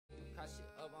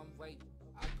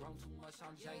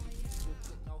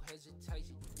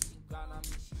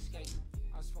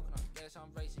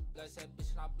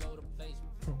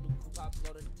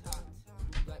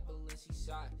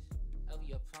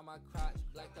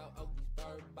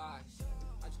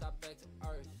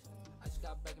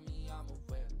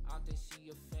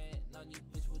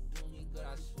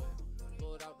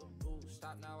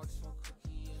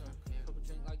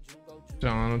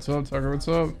John, what's up? Tucker, what's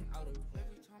up?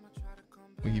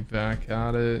 We back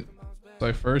at it.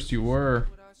 Like first you were.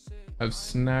 I've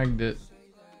snagged it.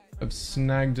 I've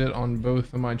snagged it on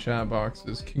both of my chat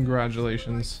boxes.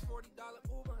 Congratulations.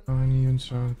 I ain't even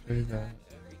trying to pay that.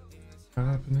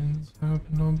 Happening's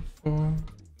happened on before.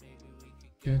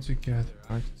 Get together.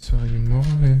 I can tell you more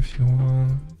if you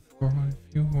want. Or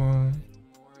if you want.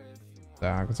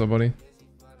 Zach, what's up, buddy?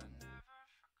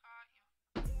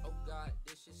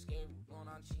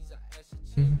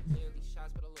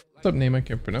 What's up, name I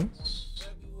can't pronounce?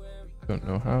 Don't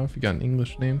know how. If you got an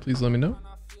English name, please let me know.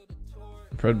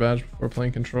 Pred badge before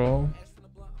playing control.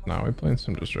 Nah, we playing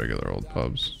some just regular old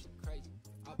pubs.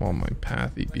 I'm on my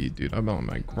pathy beat, dude. I'm on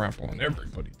my grapple on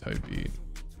everybody type beat.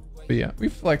 But yeah, we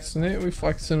flexing it. We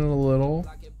flexing it a little.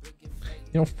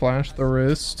 You know, flash the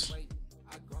wrist.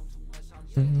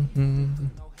 You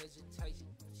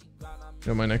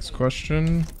know, my next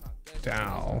question.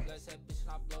 Dow.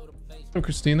 Oh,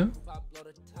 Christina.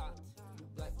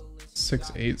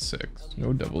 686.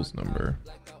 No devil's number.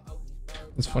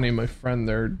 It's funny, my friend,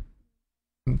 their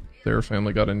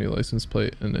family got a new license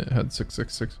plate and it had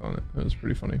 666 on it. It was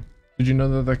pretty funny. Did you know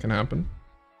that that can happen?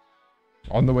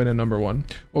 On the way to #1.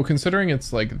 Well, considering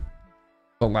it's like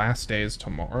the last day is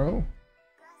tomorrow,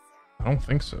 I don't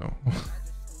think so.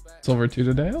 Silver 2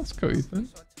 today. Let's go, Ethan.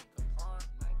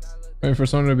 Waiting for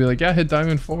someone to be like, yeah, hit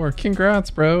Diamond 4.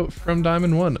 Congrats, bro. From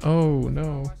Diamond 1. Oh,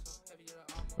 no.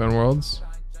 Gun Worlds?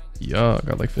 Yeah, I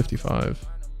got like 55.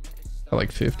 Got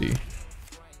like 50.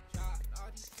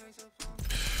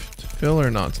 To fill or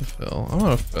not to fill? I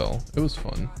want to fill. It was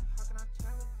fun.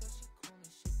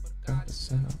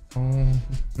 I'm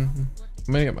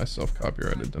gonna get myself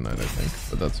copyrighted tonight, I think,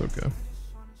 but that's okay.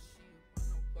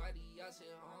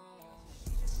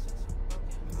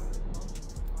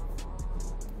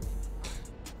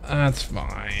 That's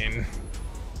fine.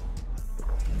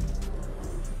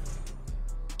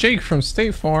 Jake from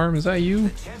State Farm, is that you?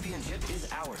 The championship is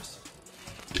ours.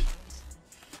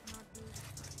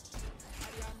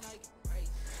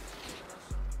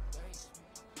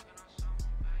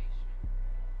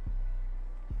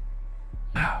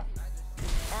 Ah.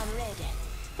 I'm ready.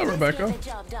 Hi, Rebecca. Let's get the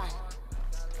job done.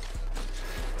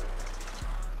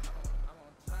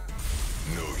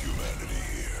 No humanity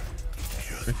here.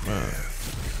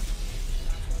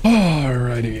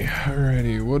 Alrighty.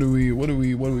 What are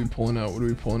we pulling out?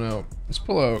 Let's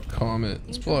pull out Comet.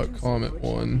 Let's pull out Comet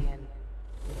 1.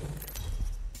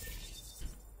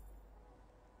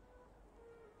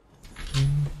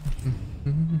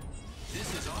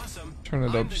 This is awesome. Turn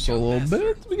it up just a little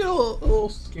bit. We got a little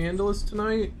scandalous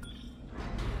tonight.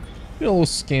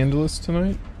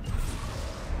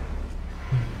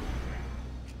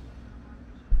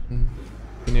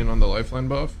 Opinion on the lifeline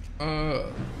buff?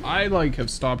 I like have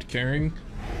stopped caring.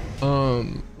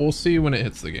 We'll see when it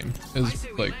hits the game. Is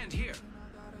like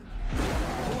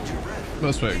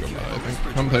best way to go about it, I think.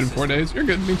 Haven't played in 4 days. You're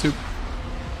good. Me too.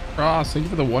 Ross, thank you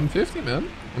for the 150, man.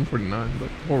 149, but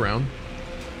whole round.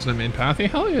 Isn't it main Pathy?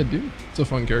 Hell yeah, dude. It's a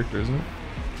fun character, isn't it?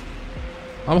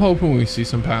 I'm hoping we see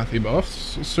some Pathy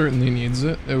buffs. Certainly needs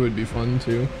it. It would be fun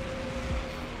too.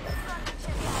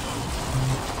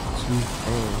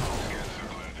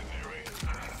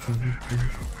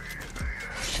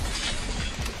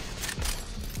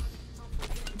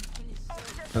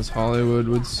 As Hollywood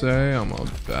would say, I'm a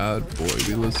bad boy.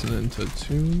 Be listening to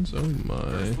tunes. Oh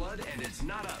my.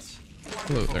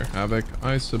 Hello there, Havoc.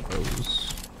 I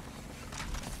suppose.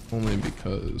 Only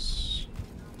because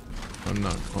I'm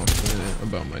not confident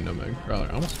about my Nomad Prowler.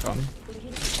 I almost got him.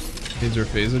 Needs her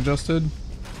phase adjusted.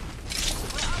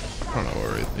 I don't know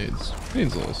what it needs. It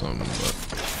needs a little something, but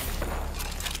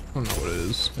I don't know what it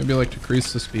is. Maybe like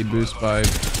decrease the speed boost by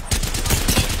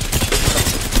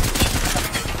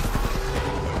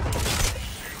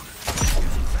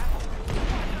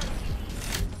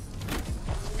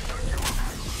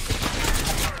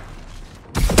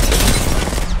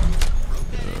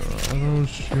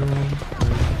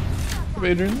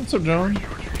Adrian, what's up, John?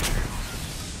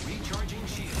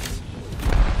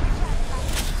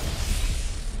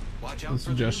 The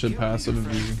suggested passive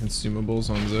of using consumables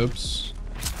on zips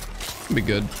could be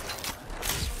good.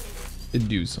 It'd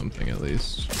do something at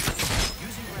least.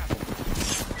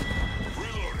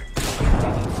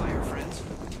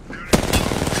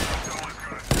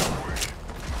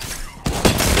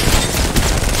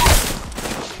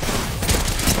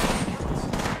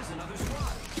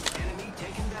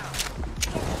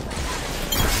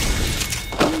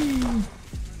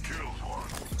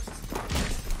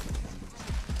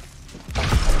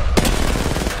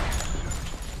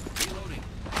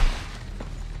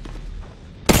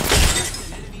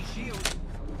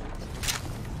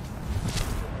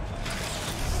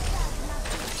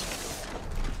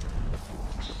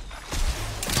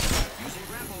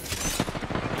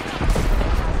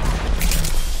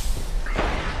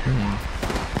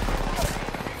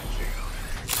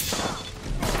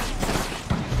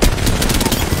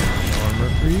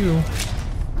 you.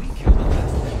 We killed the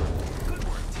last member. Good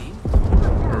work, team.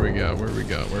 Where we got? Where we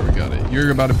got? Where we got it?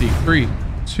 You're about to peek. 3,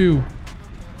 2.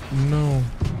 No.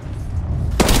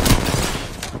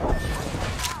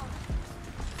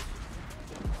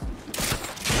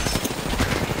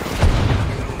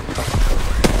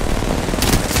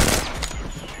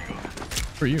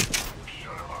 For you.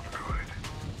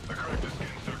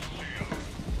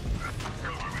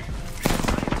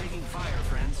 Taking fire,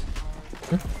 friends.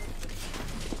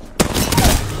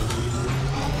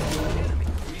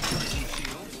 Recharging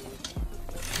shields.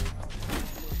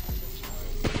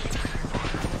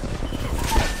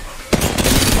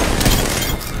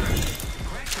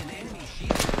 Cracked an enemy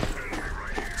shield.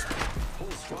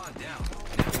 Whole squad down.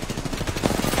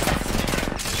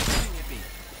 Shooting at me.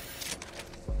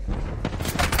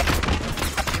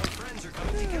 Your friends are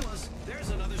coming to kill us. There's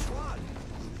another squad.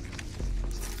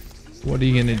 What are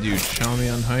you gonna do? Chow me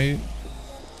on height?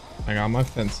 I got my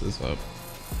fences up.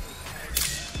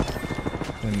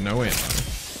 And no ammo.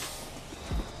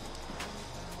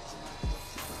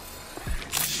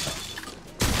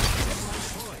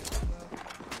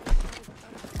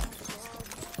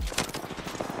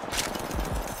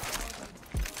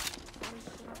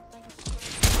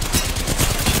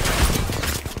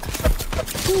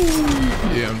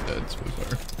 Yeah, I'm dead so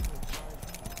far.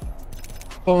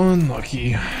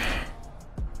 Unlucky.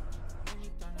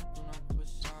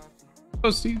 Oh,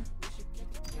 Steve.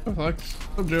 Oh, Flex.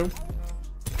 Oh, Joe.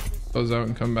 Close out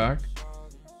and come back.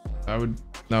 That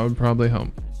would probably help.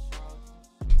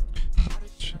 I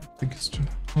think it's trying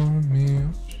to harm me.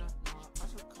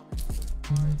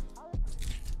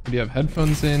 You have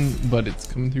headphones in, but it's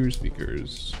coming through your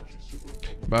speakers.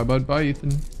 Bye, bud. Bye,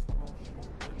 Ethan.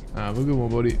 Have a good one,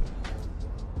 buddy.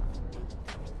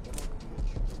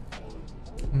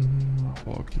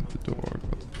 Walking the door,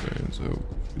 got the fans out.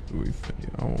 Shoot the wee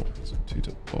thing out. Hesitate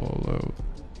to fall out.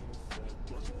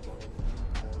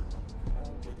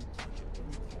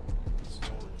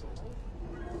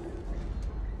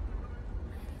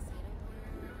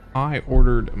 I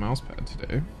ordered a mouse pad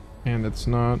today, and it's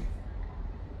not.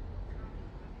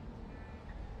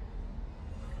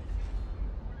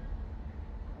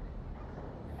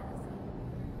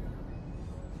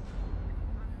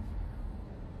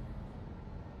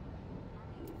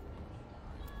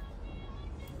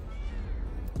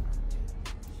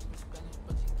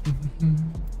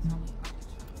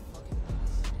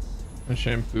 A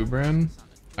shampoo brand?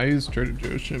 I use Trader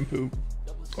Joe's shampoo.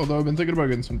 Although I've been thinking about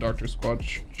getting some Dr.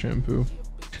 Squatch shampoo.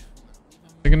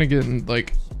 They're gonna get in,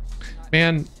 like,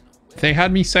 man, they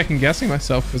had me second guessing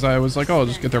myself because I was like, oh, I'll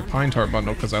just get their Pine Tar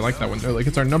bundle because I like that one. They're like,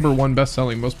 it's our #1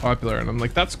 best-selling, most popular, and I'm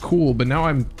like, that's cool, but now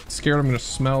I'm scared I'm gonna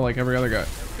smell like every other guy.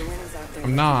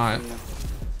 I'm not.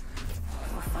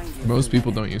 Most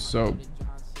people don't use soap.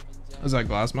 Is that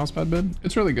glass mouse pad bid?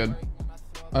 It's really good.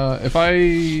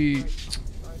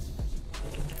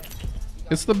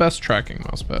 It's the best tracking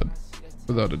mouse pad,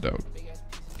 without a doubt.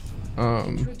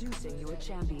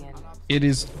 It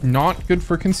is not good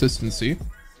for consistency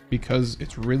because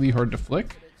it's really hard to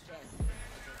flick,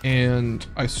 and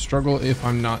I struggle if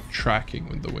I'm not tracking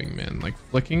with the wingman. Like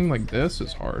flicking like this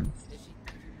is hard.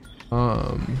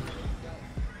 Got a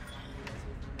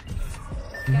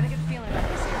good feeling about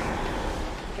this area.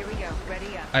 Here we go.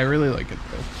 Ready up. I really like it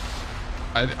though.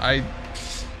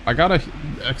 I got a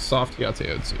soft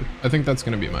Pt2. I think that's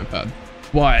gonna be my pad.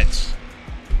 What?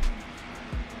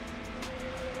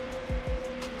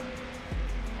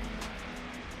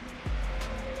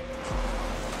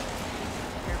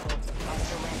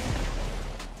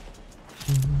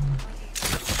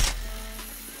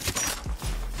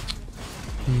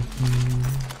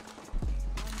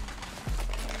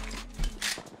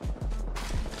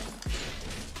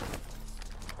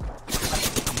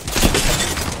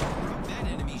 That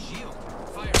enemy shield.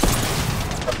 Fire.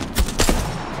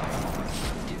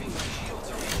 Giving my shields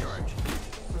a recharge.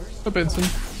 What's up, Benson?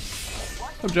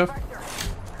 What's up, Jeff?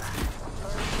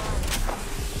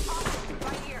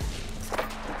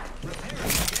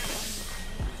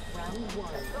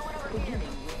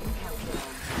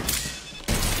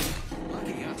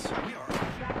 Lucky us. We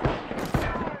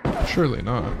are. Surely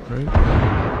not, right?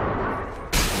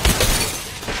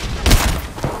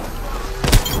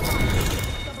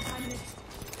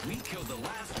 We killed the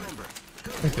last member.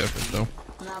 Make the effort though.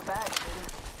 Not bad.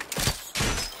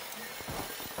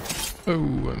 Oh,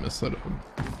 I messed that up.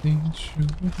 Need you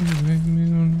to make me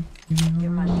wanna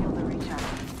Give my feel. shield a recharge.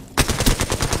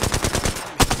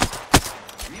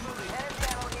 Reloading. Energy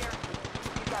ammo here.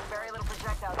 You've got very little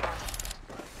projectile damage.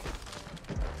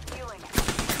 Healing.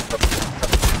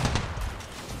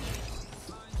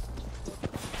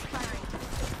 Firing.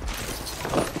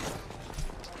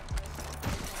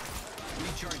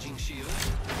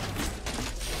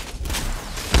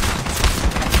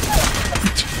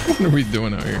 What are we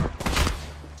doing out here?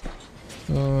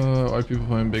 Why people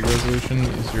playing big resolution?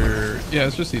 Easier. Yeah,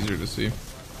 it's just easier to see.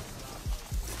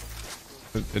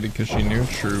 Because she knew.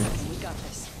 True. We got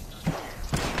this.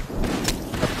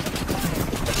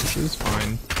 This is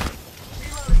fine.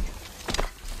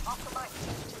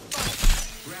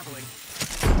 Grappling.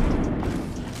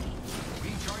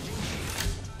 Recharging shield.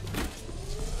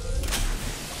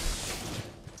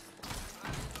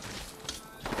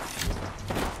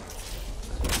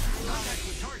 Contact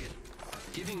with target.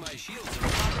 Giving my shields a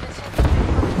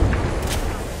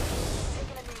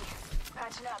Taking a knee.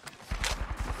 Patching up.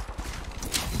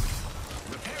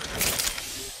 repair.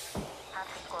 Half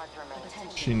the squad's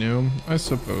remaining. She knew, I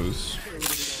suppose.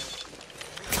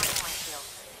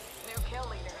 New kill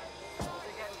leader. They're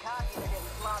getting cocky, they're getting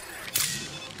sloppy.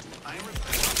 I am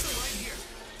also right here.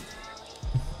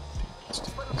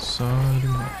 Side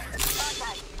and up.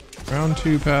 Round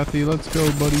 2, Pathy. Let's go,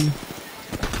 buddy.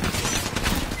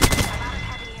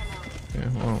 Okay,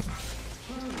 well.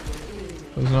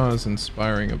 It was not as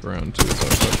inspiring of round 2 as I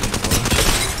was hoping for.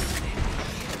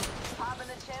 Pop in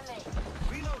the chimney.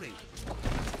 Reloading.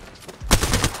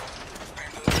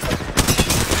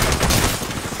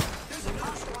 There's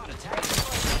another squad attack.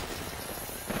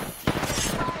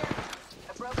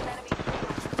 A broken enemy.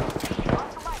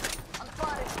 Off the mic. I'm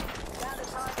spotted. Down to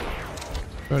target.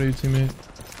 Proud of you, teammate.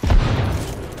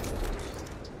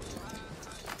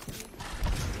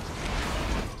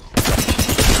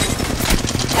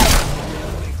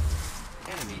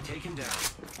 Enemy taken down.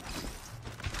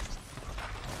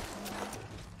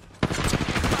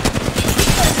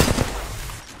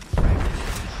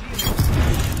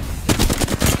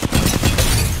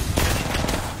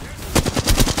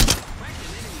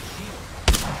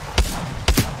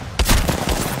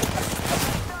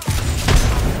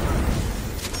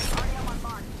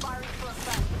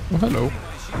 Oh, hello.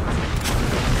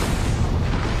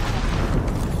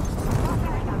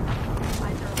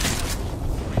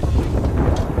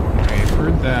 Wait for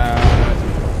that.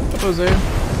 What's up, Jose?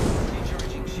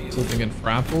 Still thinking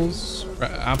frapples?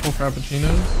 Apple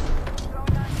Frappuccinos?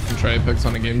 And try picks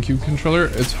on a GameCube controller?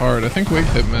 It's hard. I think Wake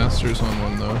hit Masters on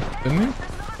one though. Didn't he?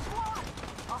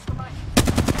 Off the mic.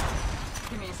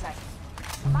 Give me a sec.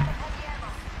 I'm out of heavy ammo.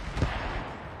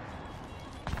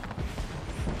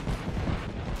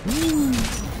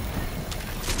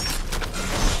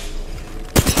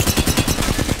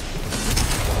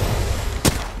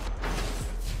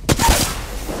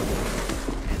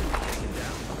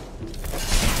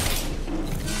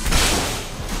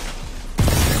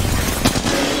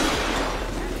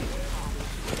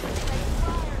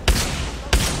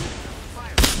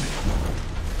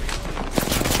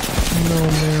 No,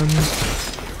 man.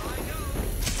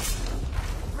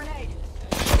 Grenade.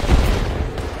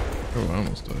 Oh, I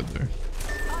almost died there.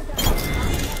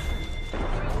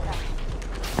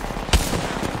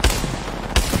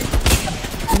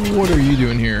 What are you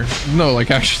doing here? No,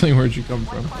 like actually, where'd you come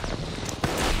from?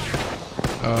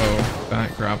 Oh,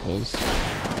 that grapples.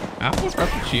 Apple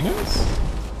Frappuccinos?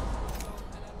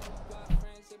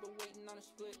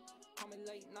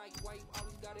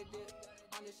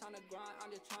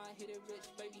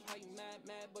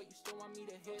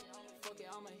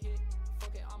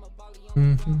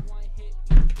 Mm-hmm.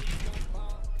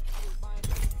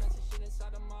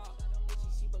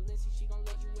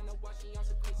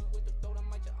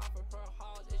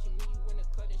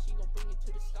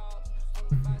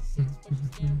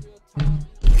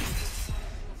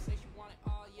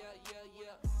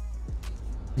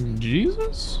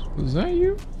 Jesus? Was that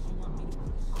you?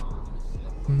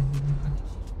 Oh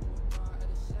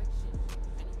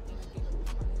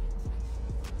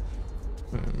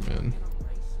man.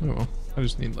 Oh well. I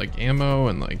just need like ammo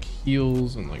and like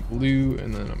heals and like loot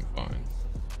and then I'm fine.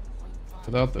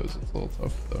 Without those it's a little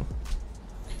tough though.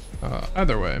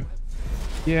 Either way.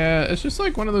 Yeah, it's just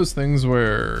like one of those things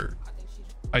where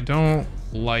I don't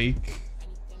like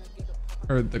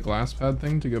the glass pad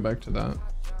thing, to go back to that.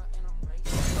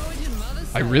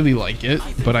 I really like it,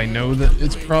 but I know that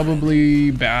it's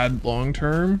probably bad long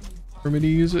term for me to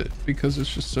use it because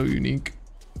it's just so unique.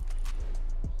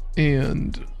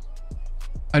 And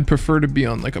I'd prefer to be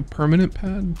on like a permanent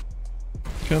pad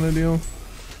kind of deal.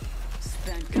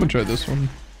 I'm gonna try this one.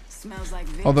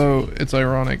 Although it's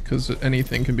ironic because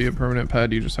anything can be a permanent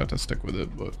pad, you just have to stick with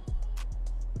it, but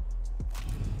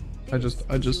I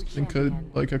just think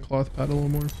I'd like a cloth pad a little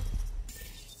more.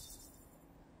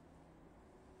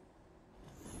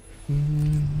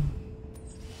 I'm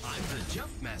the jump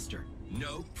master.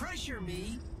 No pressure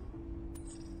me.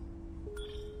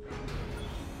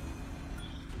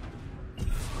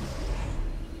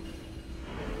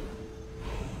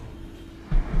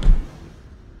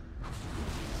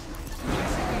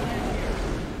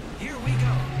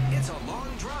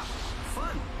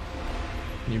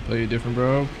 Can you play different,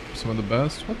 bro? Some of the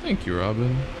best? Well, thank you,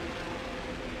 Robin.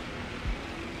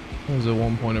 I was at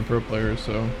one point a pro player,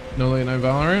 so no late night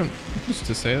Valorant. Just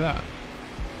to say that.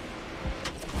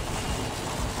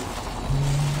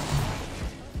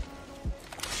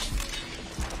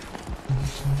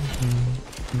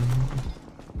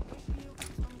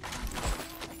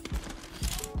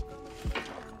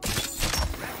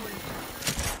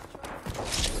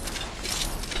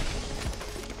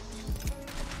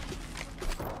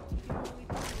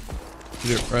 Did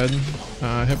you hit Fred?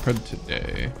 I hit Fred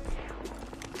today.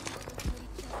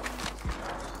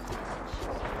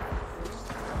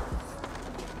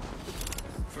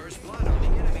 First blood on the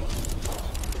enemy.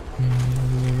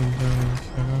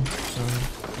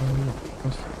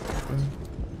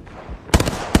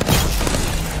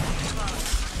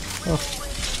 Oh.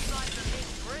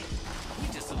 We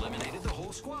just eliminated the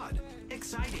whole squad.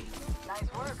 Exciting.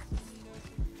 Nice work.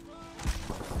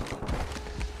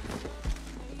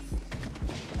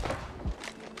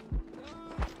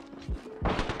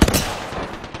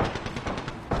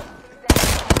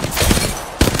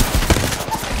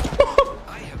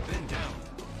 I have been down.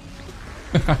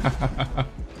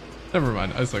 Never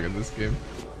mind, I suck at this game.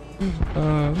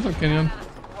 What's up, Kenyon?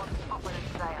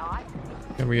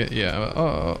 Can we get? Yeah,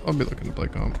 I'll be looking to play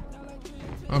comp.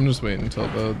 I'm just waiting until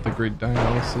the great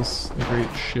dialysis, the great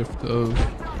shift of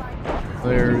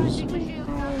players.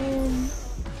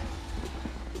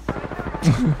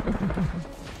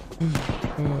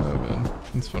 Oh man,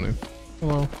 it's funny.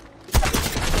 Hello.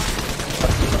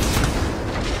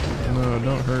 No,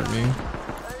 don't hurt me.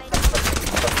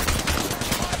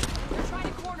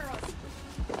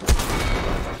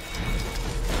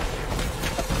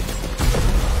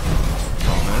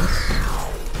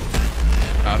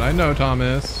 I know,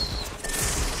 Thomas.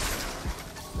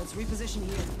 Let's reposition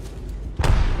here.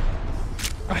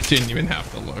 I didn't even have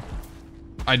to look.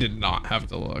 I did not have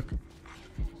to look.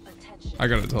 I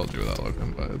could have told you without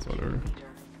looking, but it's whatever.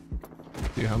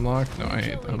 Do you hemlock? No, I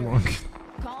hate the hemlock.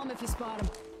 Call him if you spot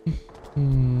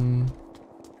him.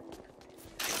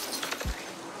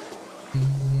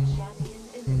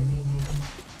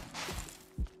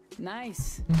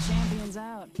 Nice. Champions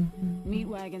out. Meat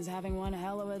wagon's having one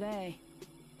hell of a day.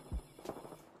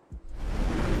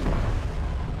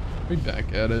 We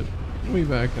back at it. We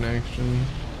back in action.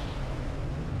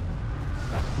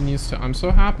 I'm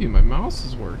so happy my mouse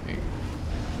is working.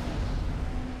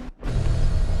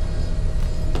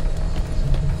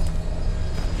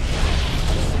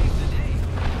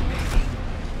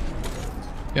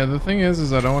 Yeah, the thing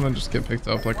is I don't want to just get picked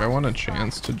up. Like, I want a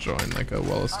chance to join like a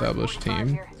well-established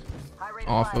team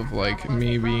off of like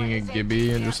me being a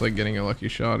Gibby and just like getting a lucky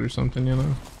shot or something, you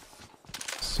know?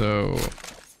 So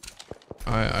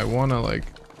I want to like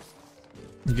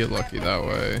get lucky that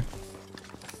way.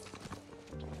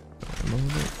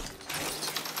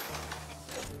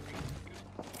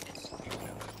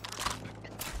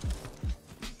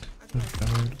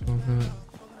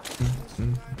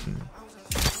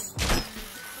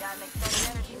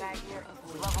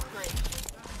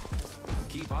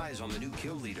 Keep eyes on the new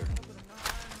kill leader.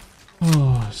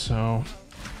 Oh, so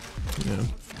yeah,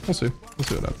 we'll see. We'll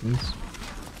see what happens.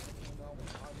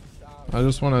 I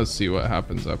just want to see what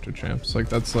happens after champs. Like,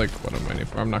 that's like what I'm waiting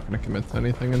for. I'm not going to commit to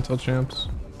anything until champs,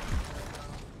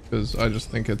 because I just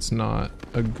think it's not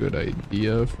a good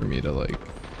idea for me to like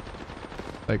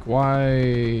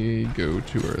why go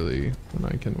too early when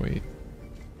I can wait.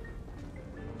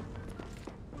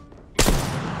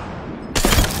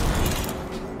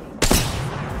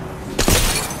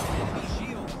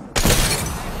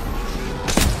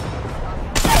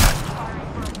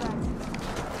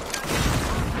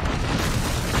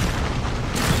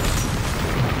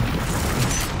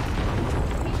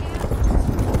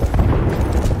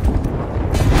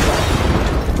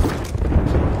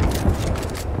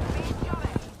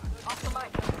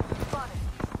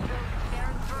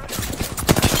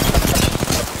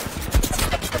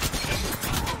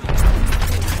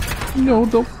 No,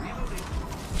 the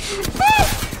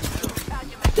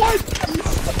what?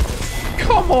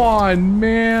 Come on,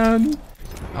 man!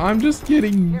 I'm just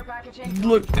getting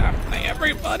looked at by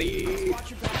everybody.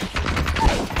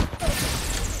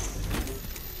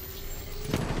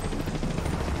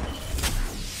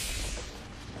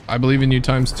 I believe in you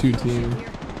 ×2, team.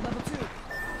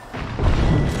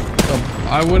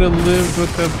 I would have lived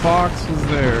with the box was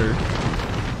there.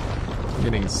 I'm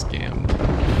getting scammed.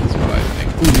 That's what I think.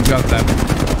 Ooh, you got that.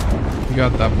 You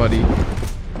got that, buddy.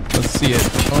 Let's see it.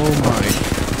 Oh my.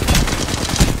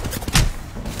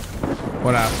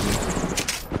 What happened?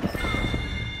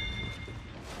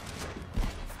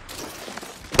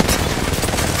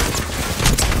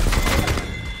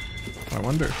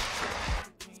 wonder.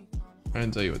 I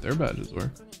didn't tell you what their badges were.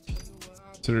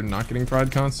 Considered not getting pride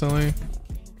constantly.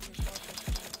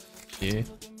 Yeah.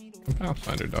 I'm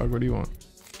Pathfinder, dog. What do you want?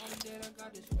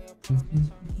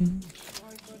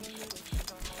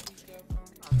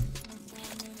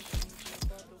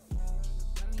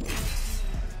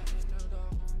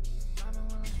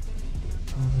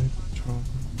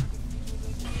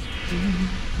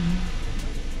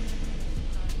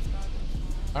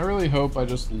 I really hope I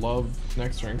just love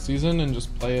next rank season and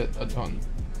just play it a ton.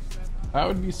 That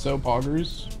would be so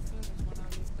poggers.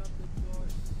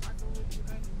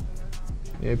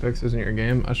 The Apex isn't your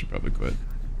game? I should probably quit.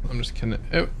 I'm just kidding.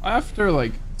 After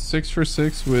like 6 for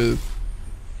 6 with...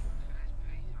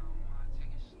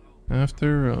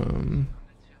 After,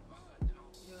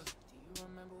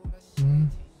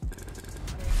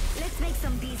 Let's make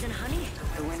some bees and honey.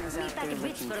 The winner's Meet out back there at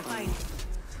Rich looking for a for pint. you.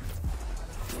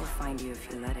 We'll find you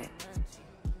if you let it.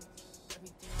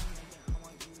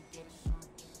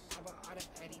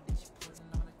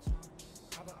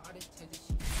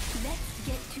 Let's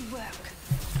get to work.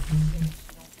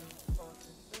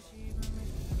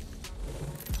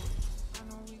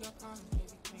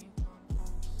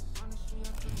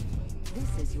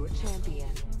 This is your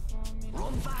champion.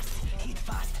 Run fast, hit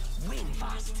fast, win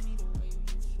fast.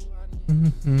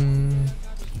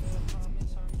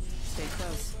 Stay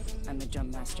close. I'm the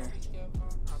jump master.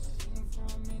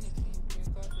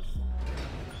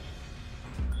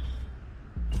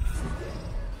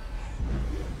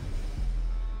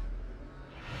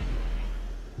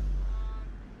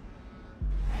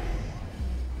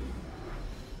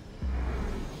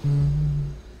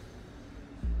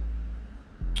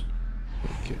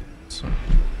 Okay, so...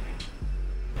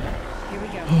 Here we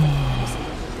go. This will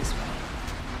look this way.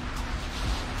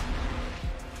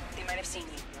 They might have seen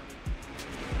you.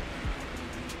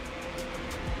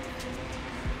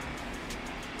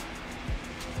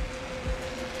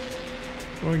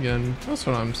 Go again. That's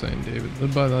what I'm saying, David.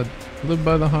 Live by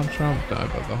the hot drop, die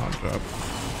by the hot drop.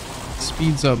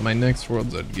 Speeds up my next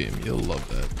World's End game. You'll love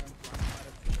that.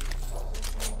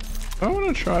 I want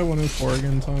to try 104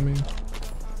 again, Tommy.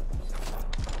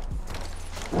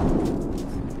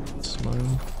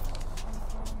 Smile.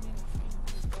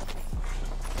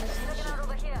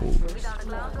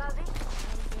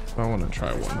 I want to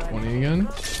try 120 again.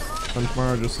 And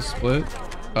tomorrow just a split.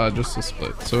 Just a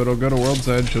split. So it'll go to World's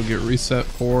Edge, you'll get reset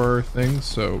for things,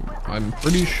 so I'm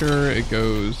pretty sure it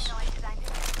goes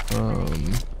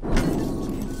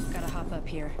Gotta hop up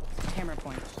here. Hammer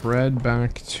point. red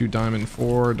back to diamond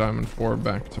 4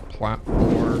 back to plat 4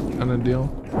 kind of deal.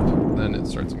 Then it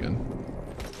starts again.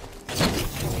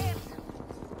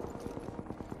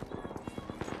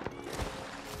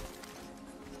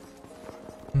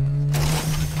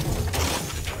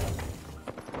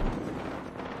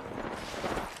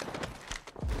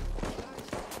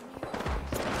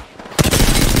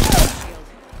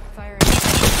 Fire.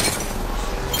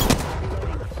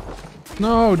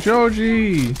 No,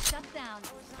 Joji!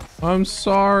 I'm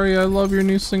sorry, I love your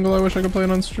new single. I wish I could play it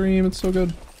on stream. It's so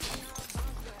good.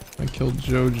 I killed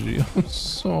Joji. I'm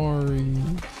sorry.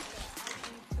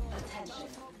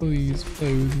 Please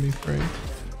play with me, Frank.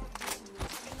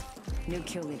 New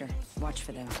kill leader. Watch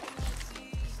for them.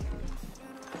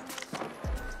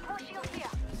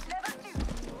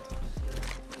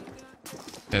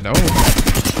 Hello.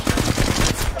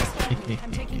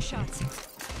 I'm taking shots.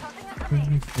 I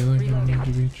feel like you need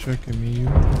to be checking me. You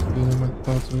have to feel my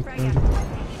thoughts with that.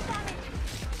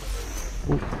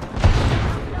 Oh.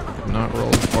 Not roll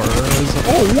as far as.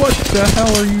 Oh, what the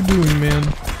hell are you doing, man?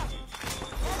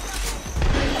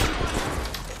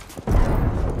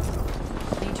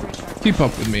 Need to recharge. Keep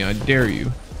up with me, I dare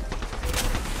you.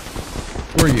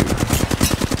 Who are you?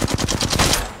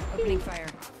 Opening fire.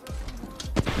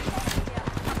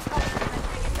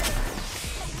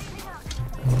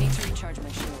 Need to recharge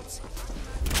my shields.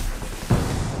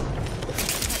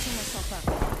 Catching myself up.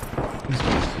 Please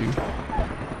don't you.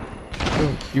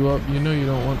 Don't queue up, you know you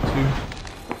don't want to.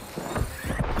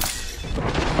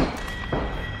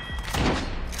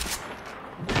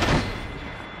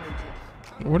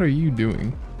 What are you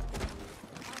doing?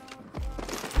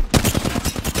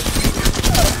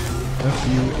 F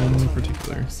you in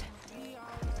particular.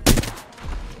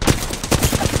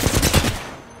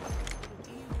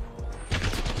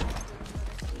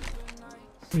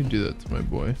 Let me do that to my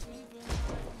boy.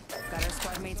 Got our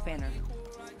squad mate's banner.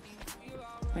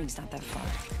 Ring's not that far.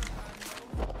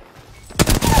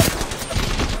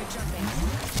 We're jumping.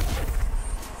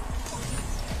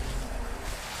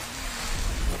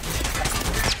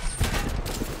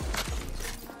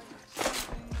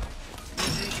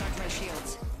 Need to recharge my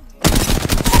shields.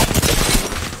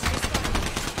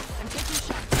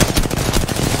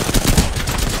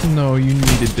 No, you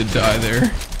needed to die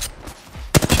there.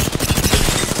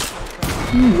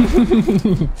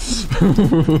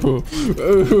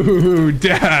 Ooh,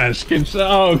 dash.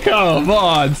 Oh, come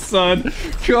on, son.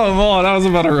 Come on. I was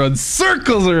about to run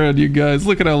circles around you guys.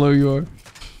 Look at how low you are.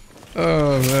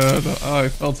 Oh, man. Oh, I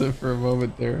felt it for a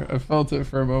moment there. I felt it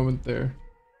for a moment there.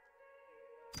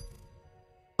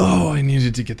 Oh, I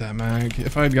needed to get that mag.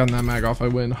 If I had gotten that mag off, I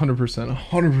win 100%.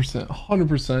 100%.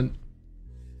 100%.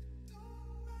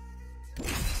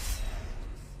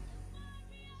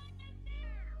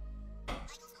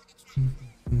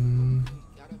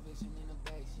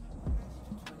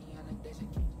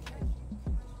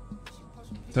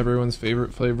 It's everyone's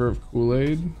favorite flavor of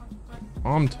Kool-Aid.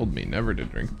 Mom told me never to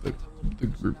drink the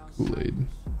group Kool-Aid.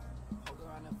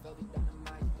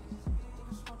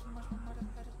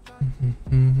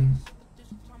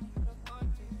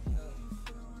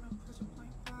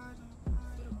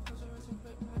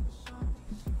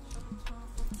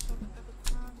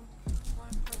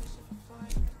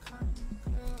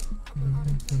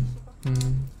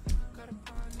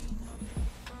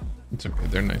 It's okay,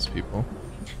 they're nice people.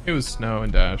 It was Snow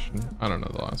and Dash, and I don't know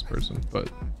the last person,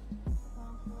 but...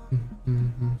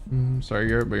 Sorry,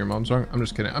 Garrett, but your mom's wrong. I'm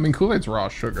just kidding. I mean, Kool-Aid's raw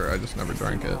sugar. I just never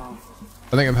drank it.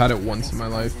 I think I've had it once in my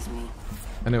life,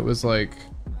 and it was like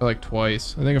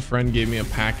twice. I think a friend gave me a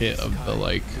packet of the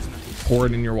like pour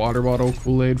it in your water bottle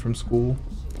Kool-Aid from school,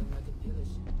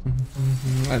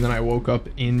 and then I woke up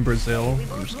in Brazil.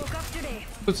 I'm just kidding.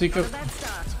 Let's see.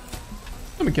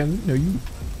 I'm again. No, you.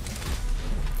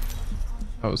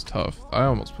 That was tough. I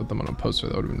almost put them on a poster.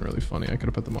 That would have been really funny. I could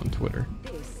have put them on Twitter.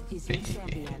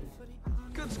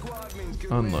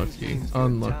 Unlucky.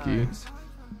 Unlucky.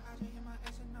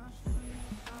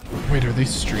 Wait, are they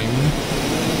streaming?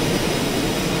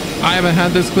 I haven't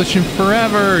had this glitch in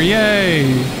forever.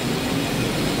 Yay!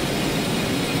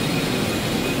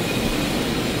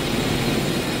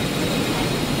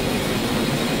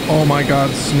 Oh my god,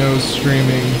 Snow's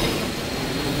streaming.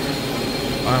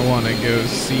 I want to go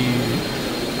see.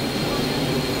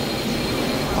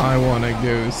 I want to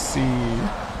go see.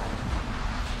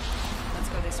 Let's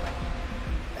go this way.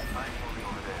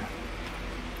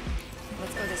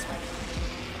 Let's go this way.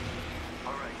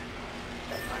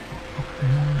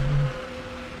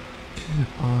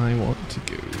 I want to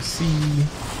go see.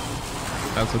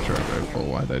 That's a charge rifle.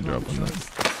 Why'd I drop on that?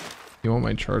 You want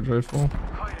my charge rifle?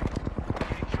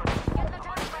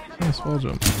 Nice wall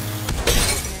jump.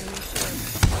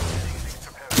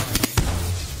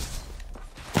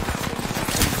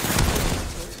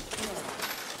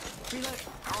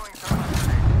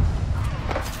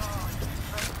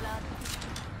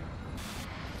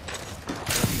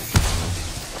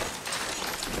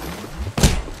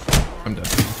 I'm dead.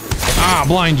 Ah,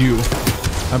 blind you!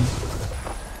 I'm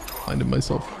blinded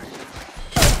myself.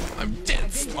 I'm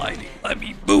dead sliding. Let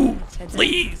me move,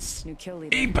 please. New kill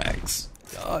leader. Apex.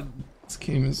 God, this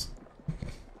game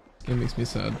makes me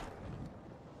sad.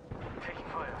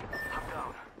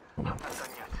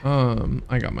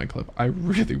 I got my clip. I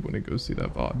really want to go see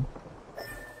that VOD.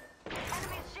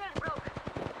 Enemy's shield broke.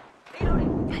 Reloading.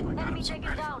 Oh my God, Enemy I'm so taken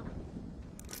ready. down.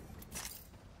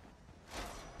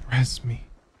 Res me.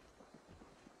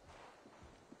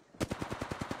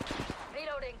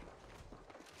 Reloading.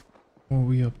 What are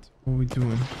we up to? What are we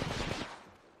doing?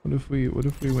 What if we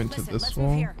went to Listen, this let's move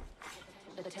wall? here.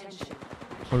 Attention.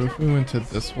 What if we went to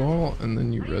this wall and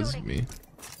then you rezzed me?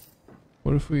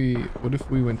 What if we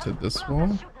went to this wall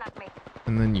Shooting at me.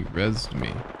 and then you rezzed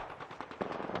me?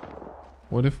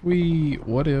 What if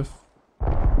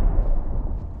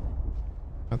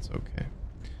that's okay.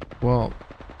 Well,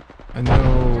 I know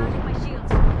Charging my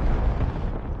shields.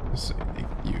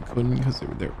 you couldn't because they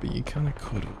were there, but you kind of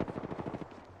could have.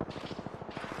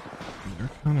 They're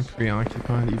kind of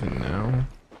preoccupied even now.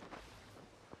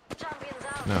 Champions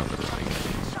out. Now they're running.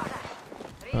 Shot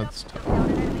at. That's tough. Down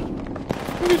an enemy.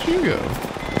 Where did you go?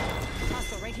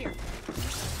 Hostile right here.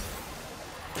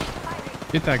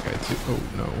 Get that guy too. Oh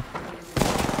no.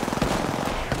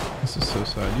 This is so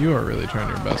sad. You are really trying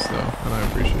your best though, and I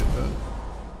appreciate that.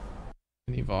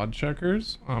 Any VOD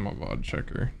checkers? I'm a VOD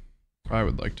checker. I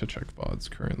would like to check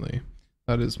VODs currently.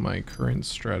 That is my current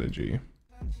strategy.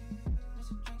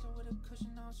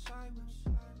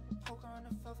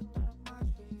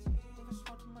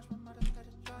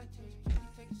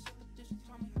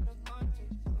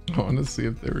 I want to see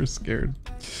if they were scared.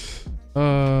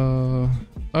 Oh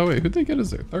wait, who'd they get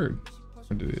as their third?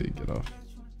 Or did they get off?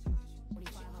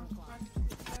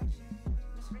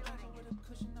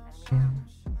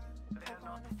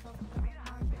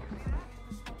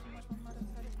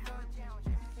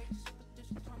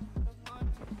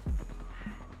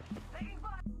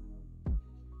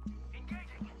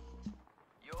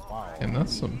 Wow. And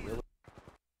that's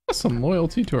some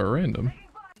loyalty to a random.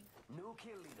 New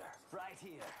kill leader, right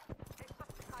here.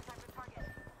 Contact with target.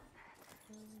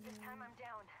 This time I'm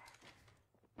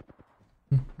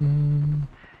down.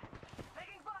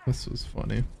 This was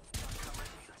funny.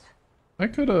 I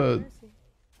coulda. Did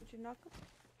you knock him?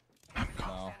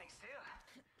 No. Still,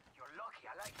 you're lucky.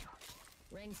 I like you.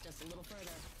 Rings just a little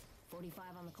further.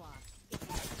 45 on the clock.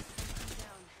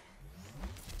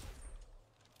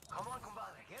 Come on,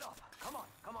 compadre, get up. Come on,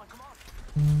 come on, come on.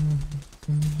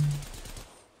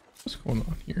 What's going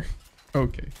on here?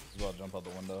 Okay. He's about to jump out the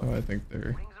window. Oh, I think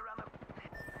they're. Rings around the.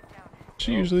 Down.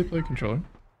 She usually play controller.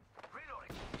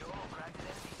 Reloading. You're all granted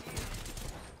NPC.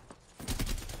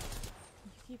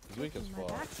 You keep He's weak as taking my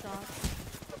fuck. back shots.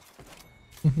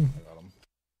 I got him.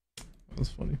 That was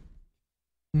funny.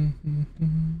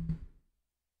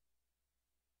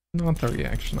 Not the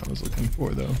reaction I was looking for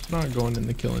though. Not going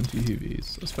into killing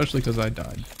TVs, especially because I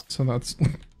died. So that's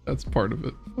that's part of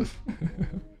it.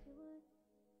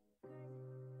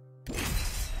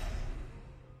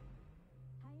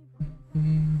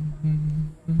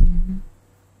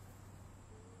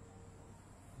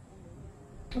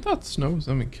 I thought Snow was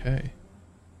MK.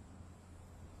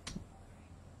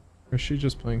 Or is she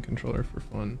just playing controller for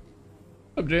fun?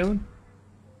 What's up, Jalen?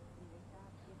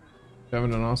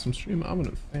 Having an awesome stream. I'm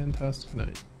having a fantastic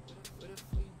night.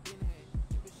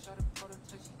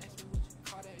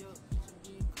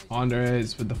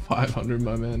 Andres with the 500,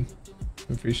 my man.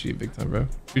 Appreciate it big time, bro.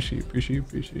 Appreciate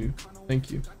you.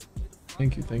 Thank you.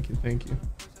 Thank you.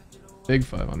 Big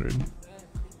 500.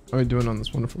 How are you doing on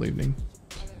this wonderful evening?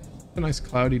 A nice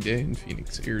cloudy day in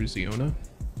Phoenix, Arizona.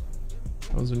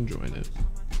 I was enjoying it.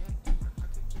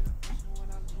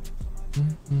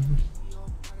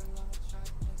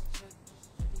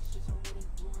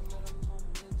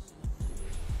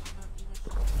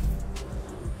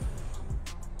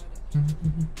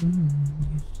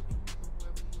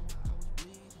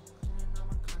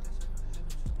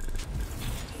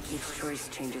 Each choice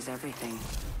changes everything.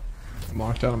 I'm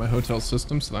locked out of my hotel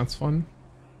system, so that's fun.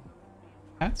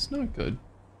 That's not good.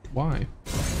 Why?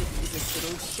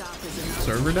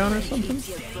 Server down or something?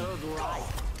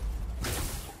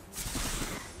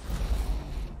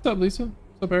 What's up, Lisa?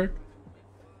 What's up, Eric?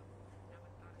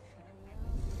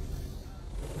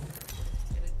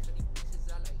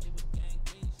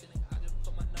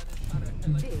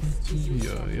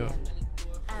 Yeah.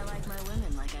 I like my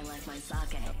women like I like my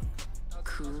sake.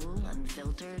 Cool,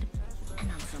 unfiltered,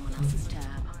 and on someone else's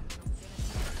tab.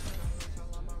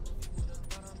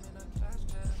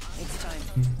 It's time.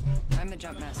 I'm the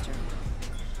jump master.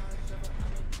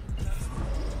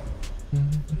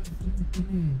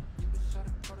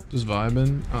 Just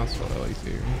vibing. That's what I like to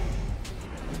hear.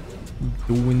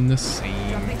 Doing the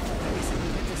same.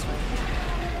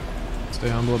 Stay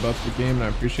humble about the game, and I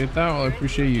appreciate that. Well, I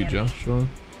appreciate you, Joshua.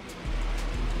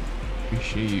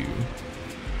 Appreciate you.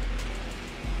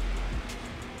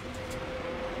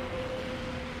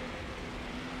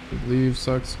 Big leave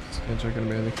sucks. Can't check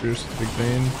anybody in the cruise. Big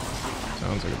pain.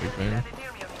 Sounds like a big pain.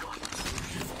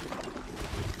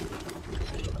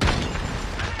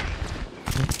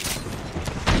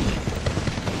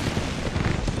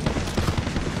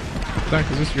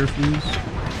 Zach, is this your fuse?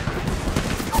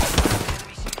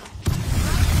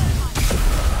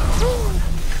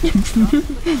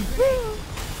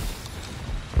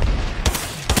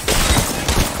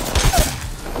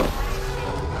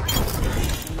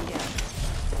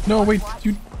 No, wait,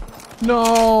 you...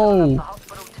 No!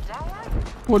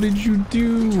 What did you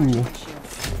do?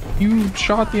 You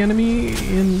shot the enemy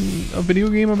in a video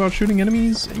game about shooting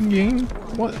enemies in game?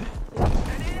 What?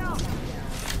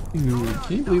 Dude,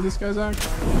 can you believe this guy's act?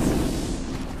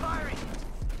 Firing.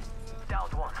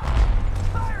 Downed one.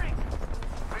 Firing.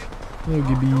 Hello,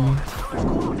 Gibby.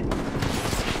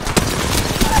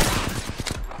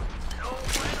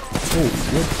 Oh,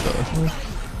 what the hell?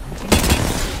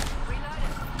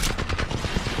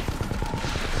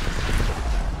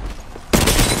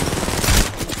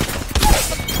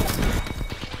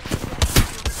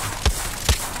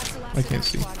 I can't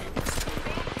see.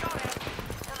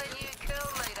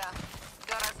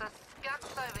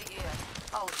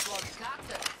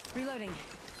 Reloading.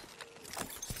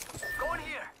 Go in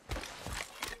here.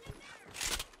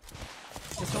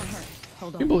 This won't hurt.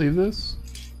 Hold Can you on. believe this?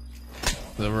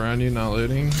 Is that around you not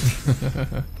loading?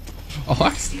 I'll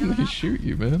accidentally shoot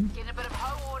you, man. Getting a bit of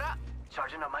hot water.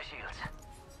 Charging up my shields.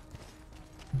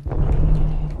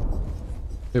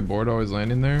 Hey, board always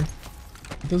landing there?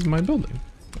 This is my building.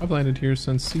 I've landed here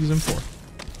since season 4.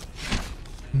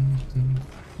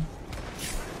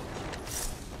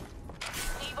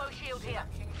 Evo shield here.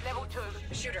 Level 2.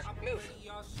 Shooter, move.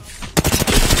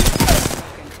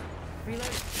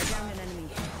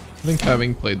 I think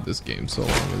having played this game so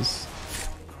long is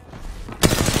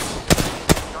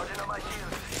Charging on my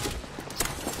shield.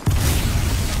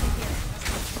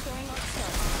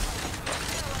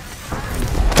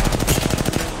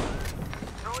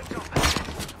 Throwing jump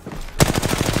pad.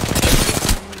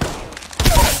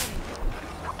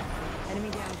 Enemy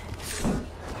down.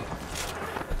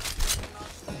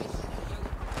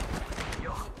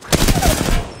 Yo.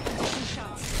 Two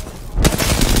shots.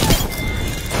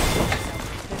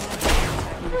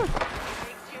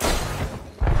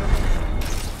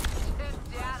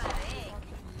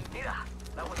 Mira,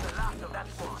 that was the last of that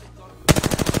squad.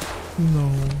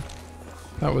 no.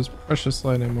 That was precious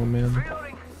light ammo, man.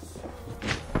 Reloading.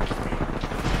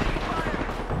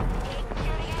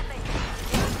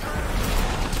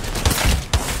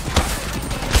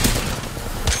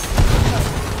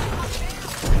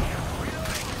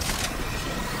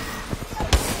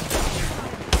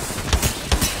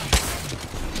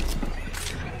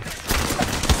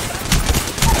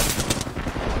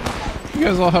 You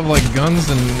guys all have like guns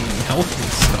and health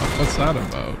and stuff. What's that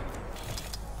about?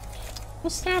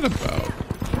 What's that about?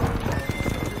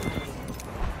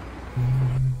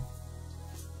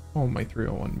 Oh, my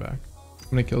 301 back. How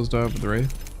many kills do I have with the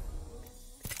Wraith?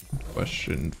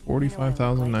 Question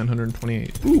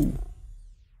 45,928. Ooh.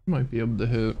 Might be able to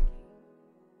hit.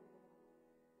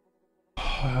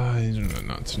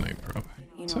 Not tonight, probably.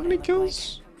 You know So what many I look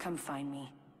kills? like. Come find me.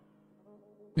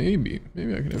 Maybe I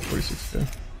can hit 46k.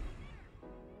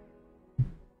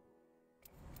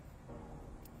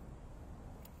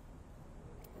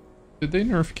 Did they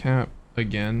nerf cap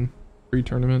again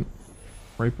pre-tournament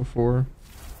right before?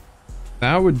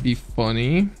 That would be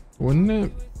funny, wouldn't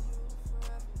it?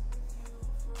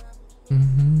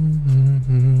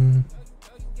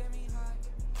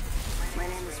 My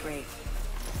name is Ray,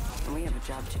 and we have a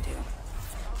job to do.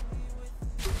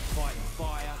 Fighting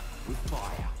fire with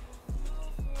fire.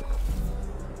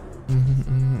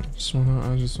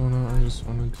 I just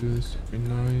wanna do this every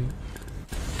night.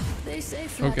 They say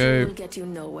flattery Okay. will get you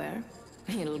nowhere.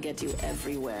 It'll get you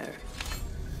everywhere.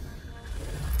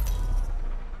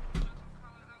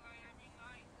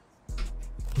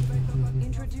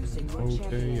 Introducing your Okay,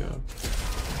 champion. yeah.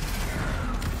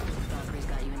 Valkyrie's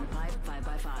got you in the pipe,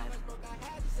 5x5.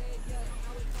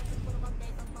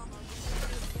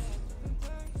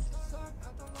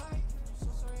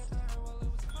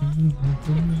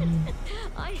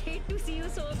 I hate to see you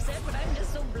so upset, but I'm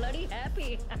just so bloody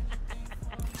happy.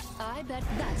 I bet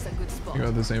that's a good spot. You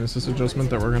got this aim assist adjustment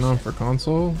that we're working on for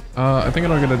console. I think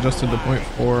it'll get adjusted to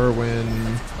 0.4 when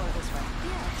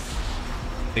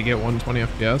they get 120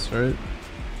 FPS, right?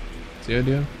 That's the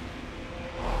idea.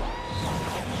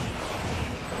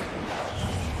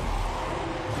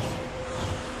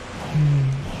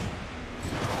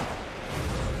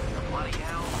 Bloody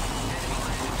hell.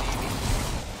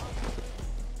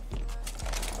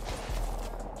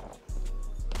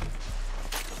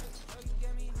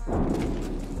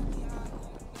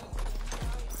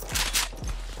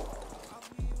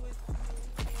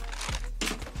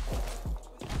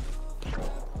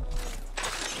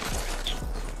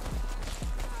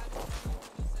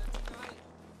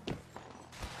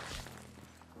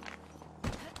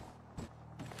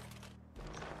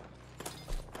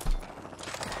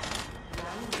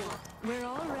 We're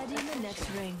already in the next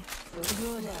ring.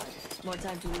 Good. More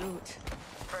time to loot.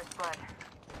 First blood.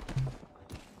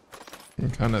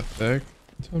 I'm kind of thick.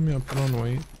 Tell me I'll put on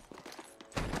weight.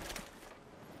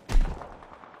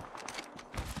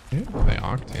 Yeah, the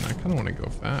octane. I kind of want to go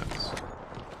fast.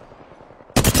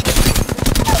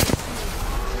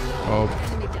 Oh.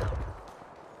 Enemy down.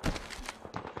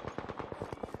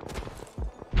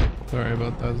 Sorry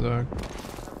about that, Zach.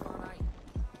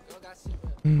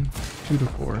 2 to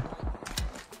 4.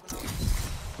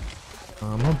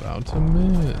 I'm about to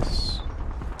miss.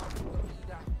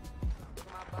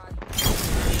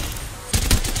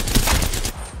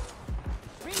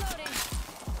 Reloading.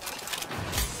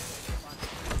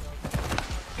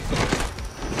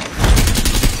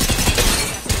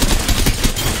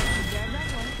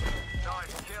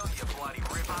 Nice kill, you bloody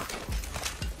ripper.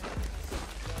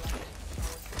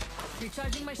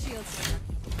 Recharging my shields.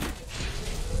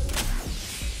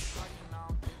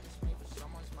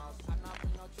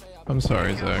 I'm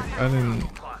sorry, Zach.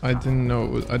 I didn't know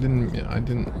it was. I didn't mean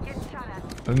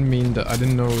to. I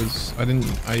didn't know it was. I did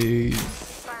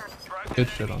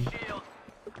shit on. Shield.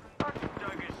 Don't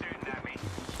get shooting at me.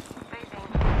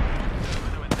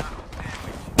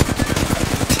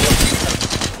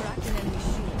 Cracked an enemy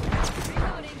shield.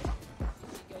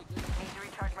 Need to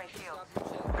recharge my shield.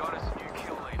 Got us a new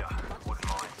kill leader. Wouldn't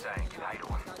mind saying g'day to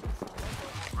him.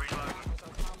 Reloading.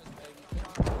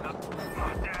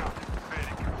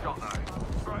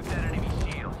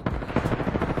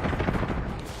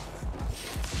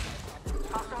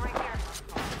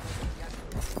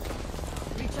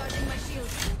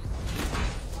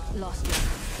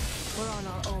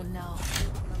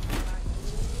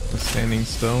 Standing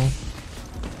still.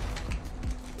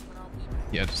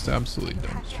 Yeah, just absolutely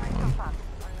dumpster on.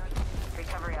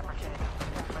 Recovery opportunity.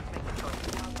 Let's make the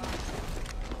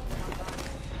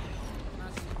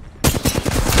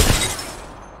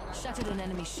choice. Shattered an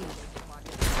enemy shield.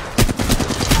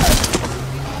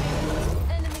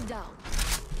 Enemy down.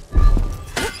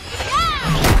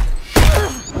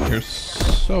 You're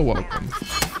so welcome.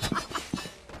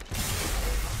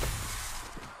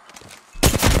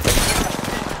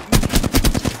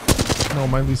 No,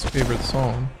 my least favorite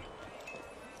song.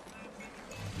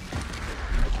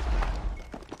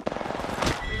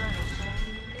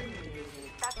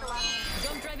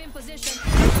 Jump drive in position.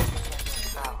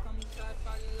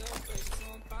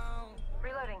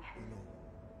 Reloading.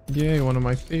 Yay, one of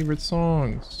my favorite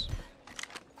songs.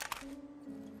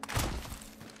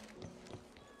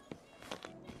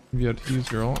 You had to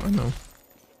use your ult? I know.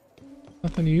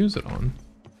 Nothing to use it on.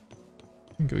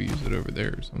 I can go use it over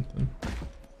there or something.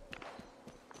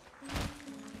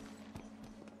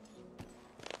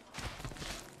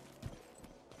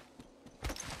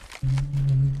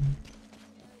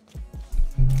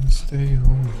 Stay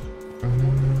home.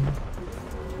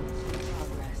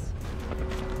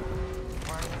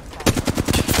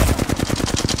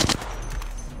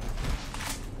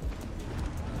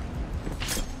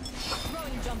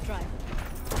 Throwing jump drive.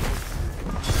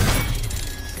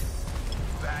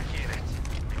 Back in it.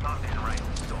 Mountain right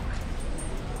storm.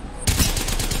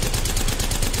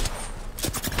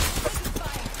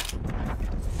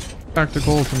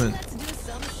 Tactical ultimate. Let's do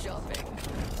some shopping.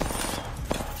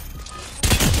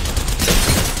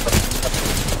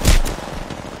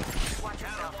 Watch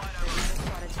yourself.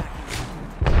 Start attacking.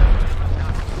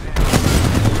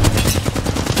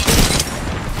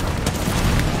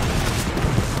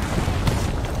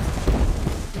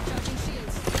 Recharging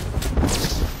shields.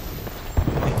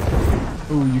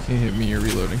 Oh, you can't hit me, you're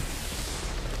reloading.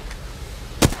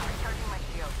 Recharging my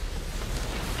shield.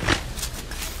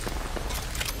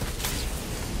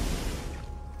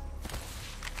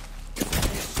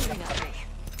 Shooting at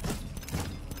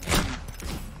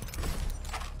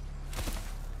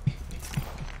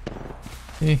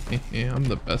me. I'm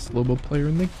the best Lobo player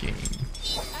in the game.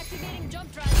 Activating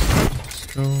jump drive. Let's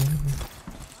go.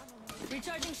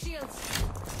 Recharging shields.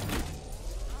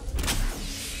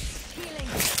 Healing.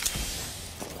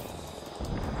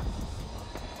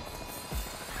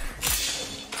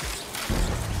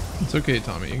 It's okay,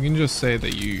 Tommy. You can just say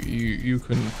that you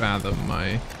couldn't fathom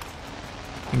my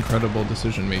incredible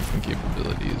decision-making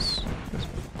capabilities. That's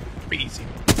crazy.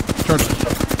 Charge.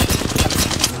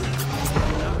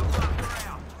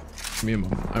 Give me a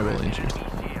moment. I will end you.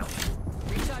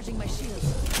 Recharging my shields.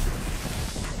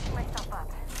 Patching myself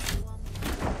up.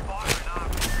 Firing up.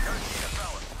 Go see the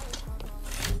fella.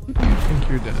 Who do you think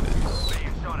your dad is?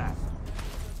 Being shot at.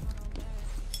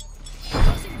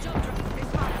 Tossing jump drive.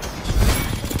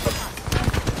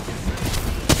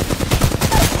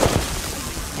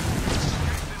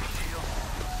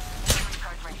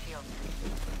 Recharge my shield.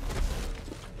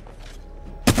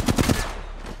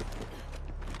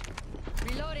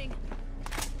 Reloading.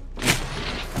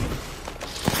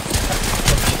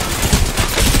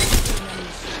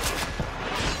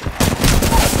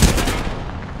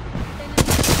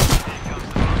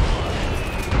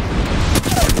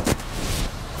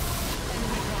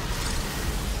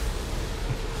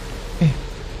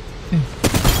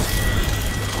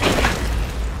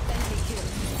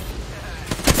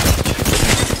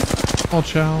 All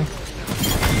chow.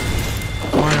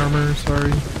 My armor,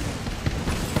 sorry.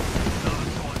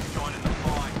 Joining the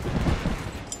fight.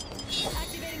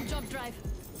 Activating jump drive.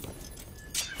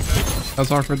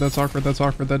 That's awkward, that's awkward, that's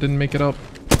awkward. That didn't make it up.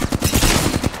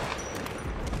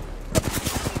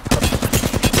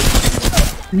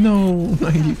 No,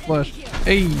 90 flesh.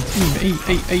 Hey, team,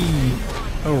 hey.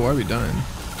 Oh, why are we dying?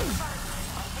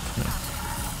 No.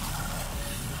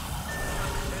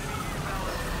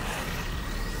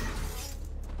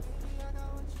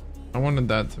 I wanted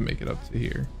that to make it up to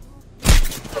here.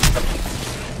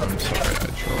 I'm sorry, I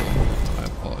trolled. I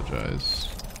apologize.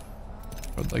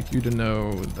 I would like you to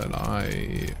know that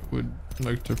I would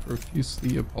like to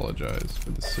profusely apologize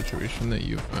for the situation that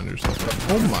you found yourself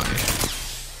in. Oh my.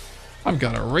 I've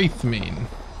got a Wraith main.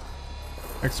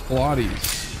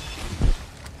 Explodes.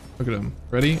 Look at him.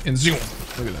 Ready? And zoom.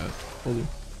 Look at that. Holy.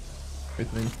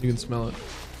 Wraith main. You can smell it.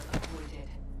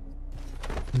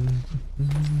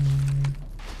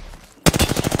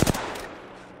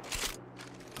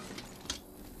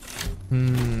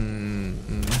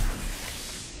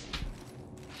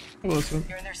 Hello, sir.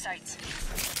 You're in their sights.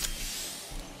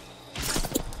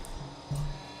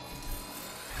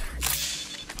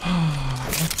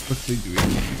 quickly do we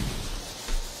leave?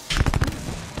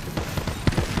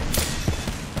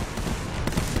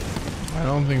 I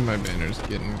don't think my banner's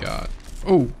getting got.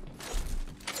 Oh!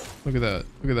 Look at that.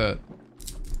 Look at that.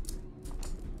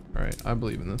 Alright, I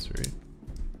believe in this rate.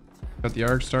 Got the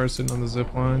arc star sitting on the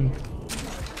zip line.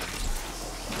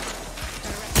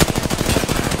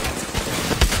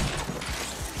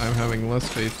 I'm having less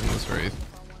faith in this wraith.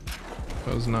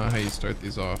 That was not how you start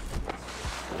these off.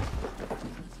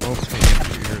 Oh, hey,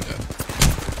 you're dead.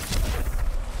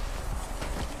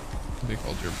 They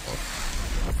called your bluff.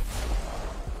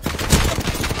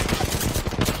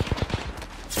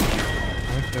 I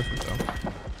like the effort though.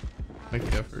 I like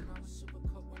the effort.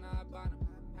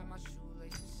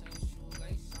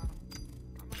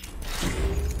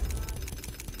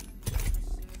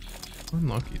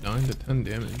 Unlucky, 9 to 10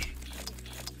 damage.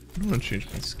 I don't want to change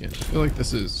my skin. I feel like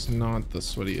this is not the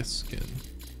sweatiest skin.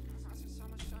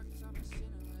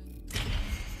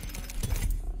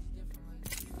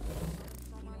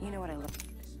 You know what I love?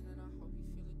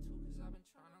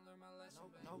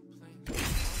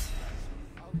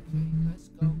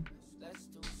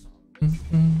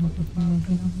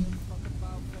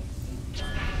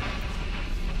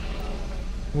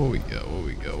 What we got? What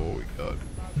we got? What we got?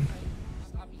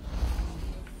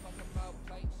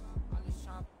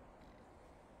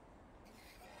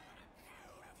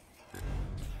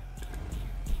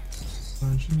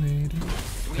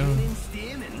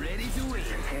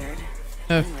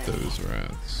 F those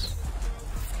rats.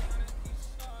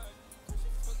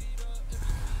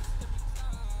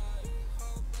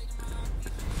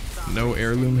 No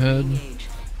heirloom head.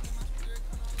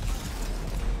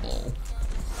 Oh.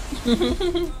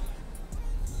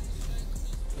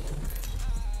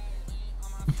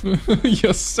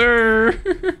 Yes, sir.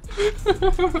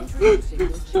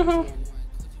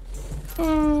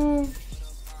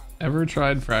 Ever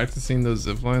tried practicing those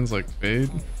zip lines like Fade?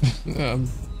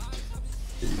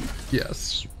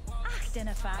 Yes.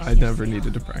 I never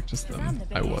needed to practice them.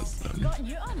 I was them.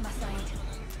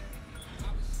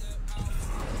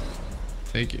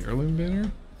 Take heirloom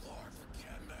banner?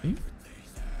 Hmm?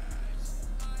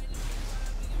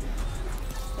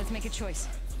 Let's make a choice.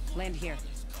 Land here.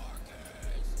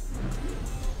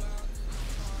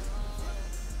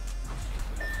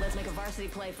 Let's make a varsity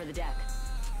play for the deck.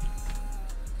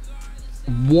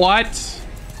 What?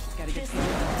 Gotta get to the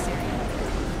box area.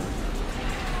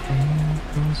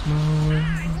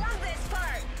 I love this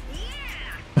part.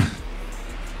 Yeah.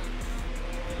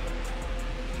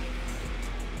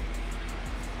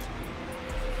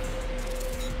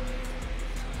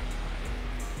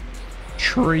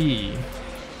 Tree.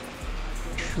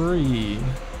 Tree.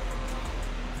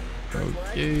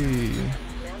 Okay.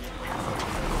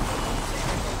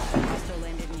 Hostile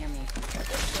landed near me.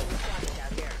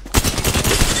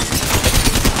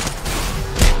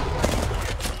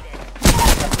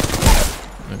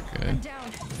 Okay. I'm down.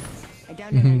 I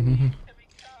downed an enemy.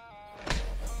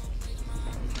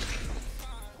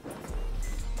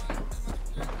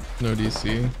 No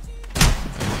DC.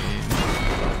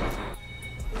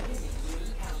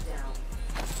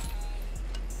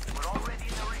 We're already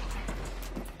in the ring.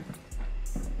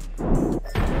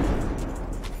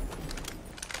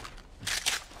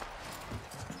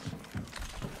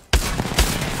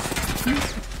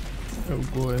 Oh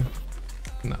boy.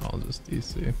 No, I'll just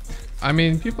DC. I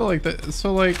mean, people like that.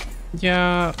 So like,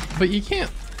 yeah, but you can't.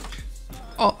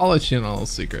 I'll let you in on a little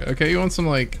secret. Okay, you want some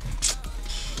like.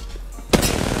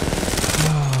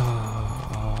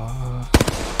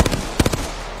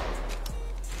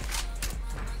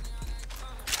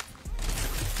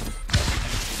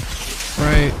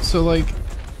 Right. So like,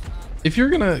 if you're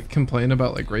gonna complain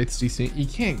about like Wraith's DC, you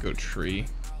can't go tree.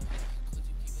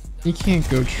 You can't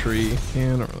go tree. I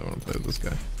don't really want to play with this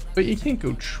guy. But you can't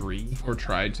go tree, or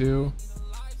try to.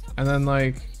 And then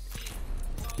like,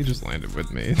 he just landed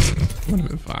with me. Would have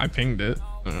been fine. I pinged it.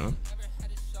 I don't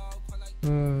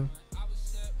know.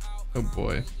 Oh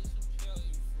boy.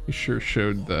 You sure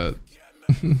showed that.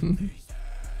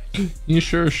 You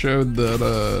sure showed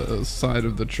that side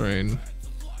of the train.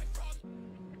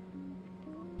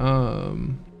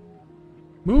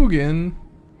 Mugen.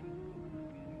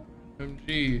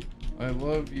 MG, I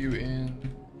love you in.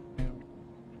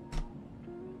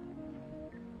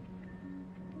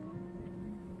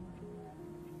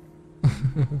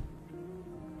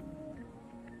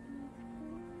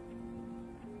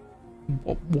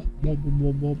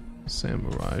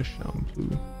 Samurai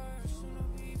shampoo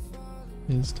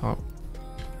is top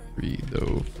 3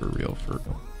 though, for real.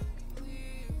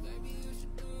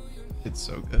 It's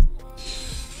so good.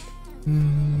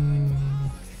 Mm-hmm.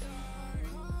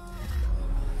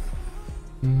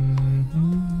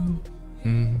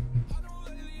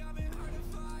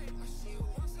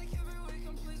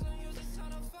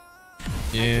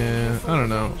 don't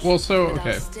know. Well, so But I'll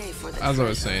okay. stay for the As I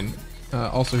was treasure. saying,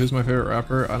 also, who's my favorite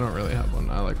rapper? I don't really have one.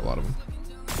 I like a lot of them.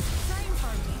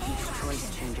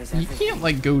 Choice changes You everything. can't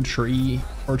like go tree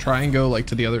or try and go like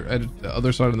to the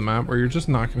other side of the map where you're just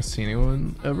not gonna see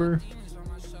anyone ever,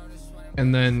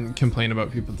 and then complain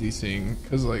about people DCing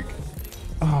because like,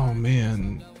 oh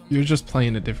man, you're just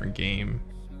playing a different game.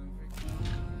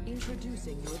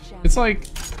 Introducing your champion. It's like,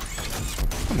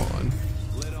 come on.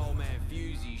 Let old man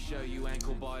Fusey show you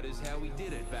ankle biters how we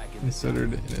did it back in the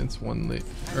Considered in its one league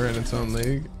or in its own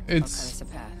league, it's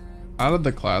out of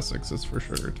the classics. It's for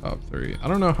sure top 3. I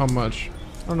don't know how much.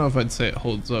 I don't know if I'd say it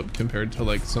holds up compared to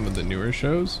like some of the newer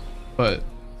shows, but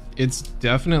it's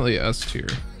definitely S tier,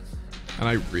 and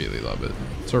I really love it.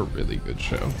 It's a really good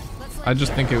show. I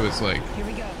just think it was like, Here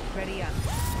we go. Ready up.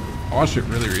 I watched it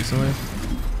really recently,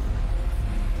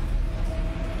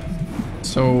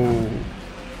 so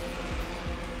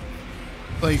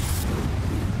like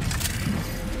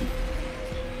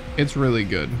it's really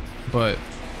good, but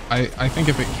I think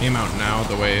if it came out now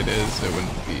the way it is, it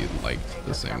wouldn't be liked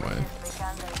the same way.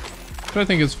 But I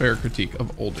think it's fair critique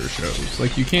of older shows.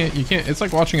 Like you can't, it's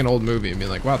like watching an old movie and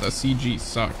being like, wow, the CG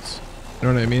sucks. You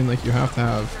know what I mean? Like you have to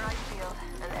have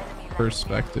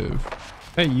perspective.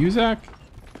 Hey, Uzak?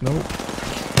 Nope.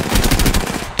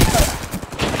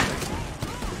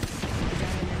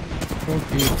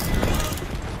 Okay.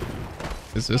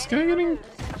 Is this guy getting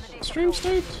stream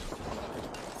sniped?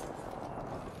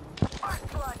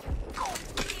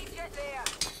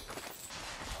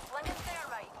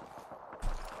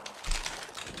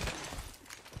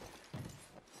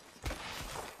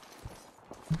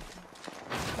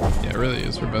 Yeah, it really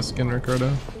is her best skin,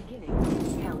 Ricardo.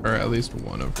 Or at least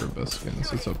one of her best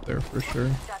skins. It's up there for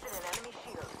sure.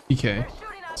 PK.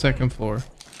 Second floor.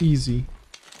 Easy.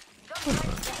 Why not?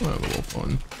 I'll have a little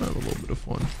fun. I'll have a little bit of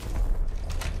fun.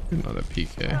 You're not a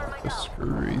PK.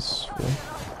 Disgraceful.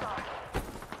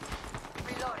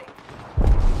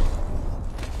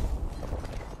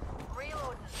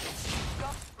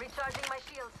 Recharging my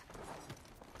shields.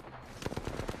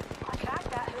 I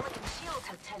tracked that hooligan shield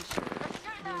attention. Let's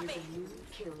shoot at me.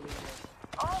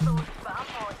 All those spam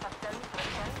bullets have done for the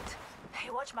count. Hey,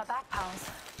 watch my back, pals.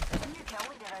 You kill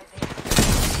me there out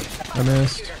there. I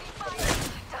missed.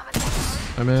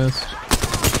 I missed.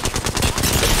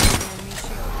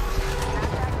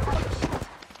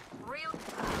 Real.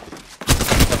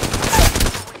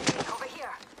 Over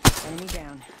here. Enemy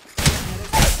down.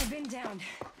 I've been down.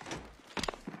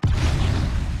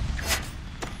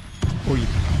 Oh, yeah.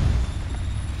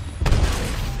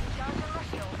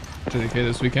 JK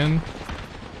this weekend.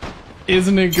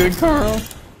 Isn't it good, Carl?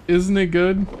 Isn't it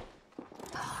good?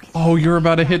 Oh, you're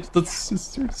about to hit the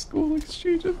sister school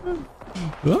exchange event.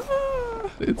 Ah,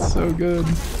 it's so good.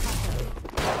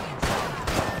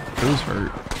 Those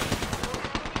hurt.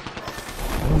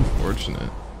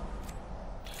 Unfortunate.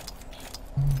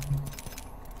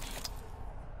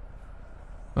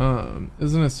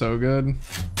 Isn't it so good?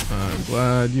 I'm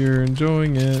glad you're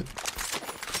enjoying it.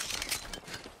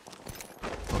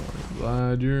 I'm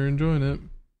glad you're enjoying it.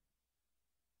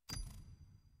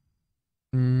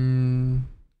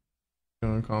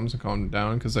 Calms and calm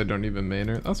down because I don't even main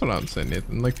her. That's what I'm saying,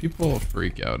 Nathan. Like people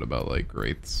freak out about like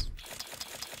rates.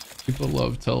 People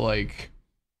love to like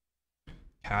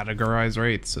categorize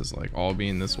rates as like all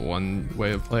being this one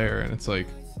way of player, and it's like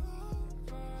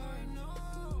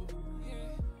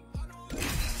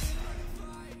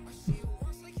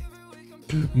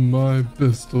my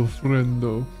best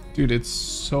friendo. Dude, it's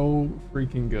so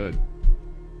freaking good.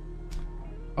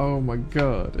 Oh my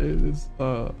god, it is.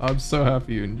 I'm so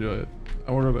happy you enjoy it.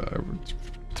 I want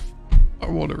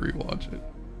to rewatch it.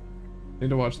 I need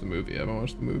to watch the movie. I haven't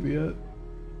watched the movie yet,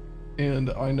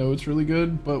 and I know it's really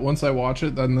good. But once I watch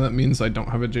it, then that means I don't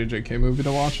have a JJK movie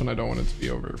to watch, and I don't want it to be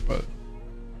over. But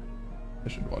I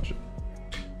should watch it.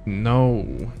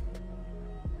 No,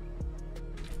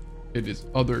 it is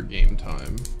other game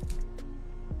time.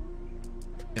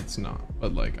 It's not,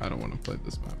 but like I don't want to play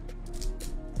this map.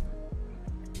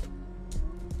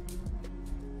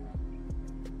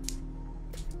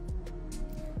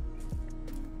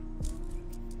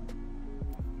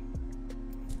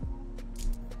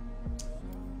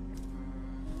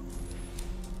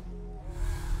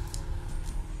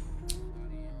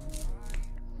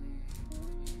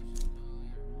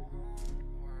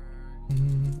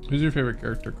 Who's your favorite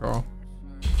character, Carl?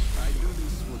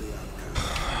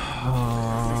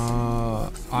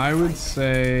 I would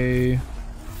say...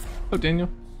 Oh, Daniel.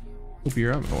 Hope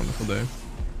you're having a wonderful day.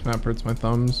 Map hurts my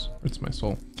thumbs, hurts my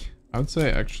soul. I would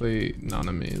say actually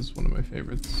Nanami is one of my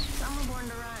favorites. Some were born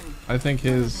to run. I think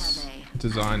his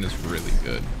design is really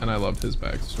good, and I love his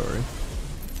backstory.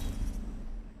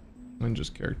 And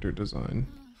just character design.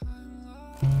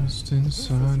 Just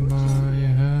inside my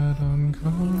head,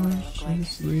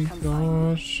 unconsciously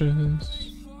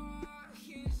cautious.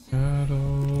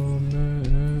 Shadow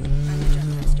man.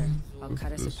 I'll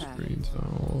cut us a path. Screen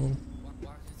towel.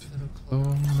 To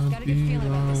Got a good feeling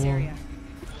about this area.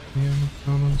 Yeah,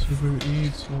 McDonald's Super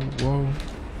Eats. Whoa.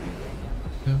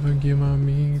 Never give my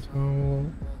meat. Oh,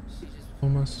 all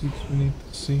my seats beneath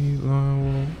the sea.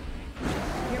 Oh.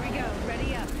 Here we go.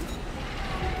 Ready up.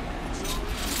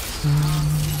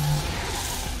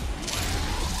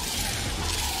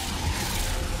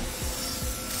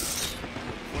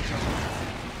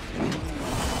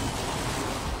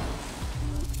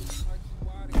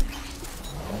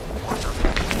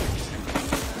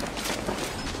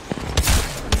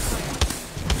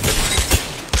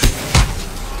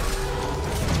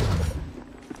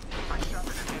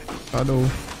 Hello.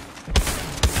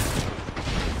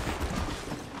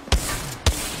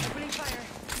 Opening fire.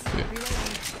 Yeah.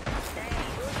 Reloading.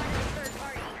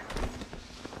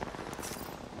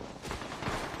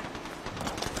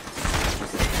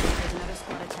 There's another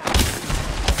squad attack.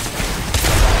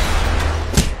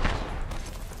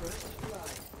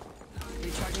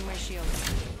 Recharging my shields.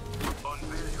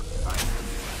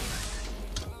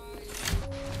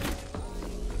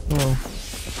 Hello.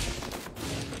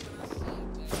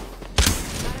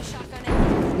 Got a shotgun in.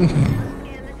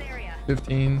 Scan this area.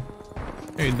 15.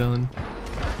 Hey, Dylan.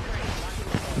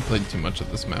 I played too much of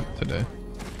this map today.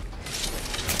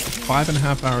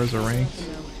 5.5 hours of ranked.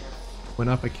 Went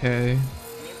up a K.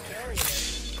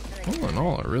 All in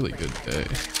all, a really good day.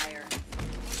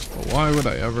 But why would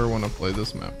I ever want to play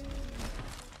this map?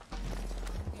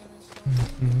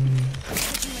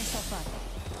 Picking myself up.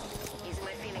 Using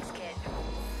my Phoenix kit.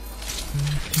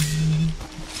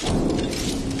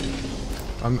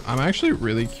 I'm actually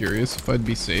really curious if I'd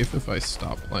be safe if I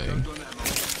stopped playing.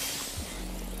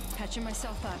 Patching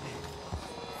myself up.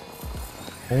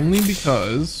 Only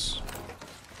because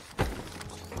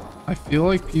I feel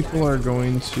like people are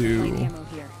going Light to ammo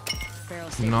here. Barrel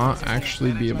not stabilizer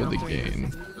actually be able to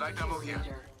gain.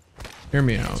 Hear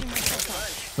me out.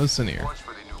 Listen here.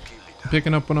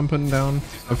 Picking up what I'm putting down.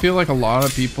 I feel like a lot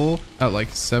of people at like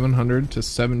 700 to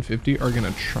 750 are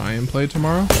gonna try and play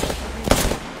tomorrow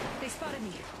They spotted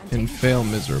me. I'm and fail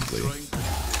miserably.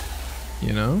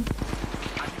 You know?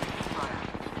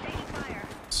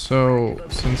 So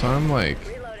since I'm like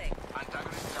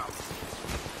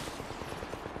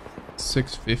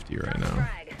 650 right now.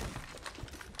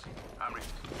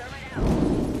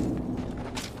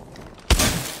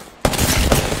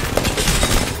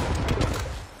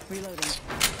 reloading.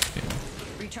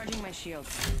 Recharging my shields.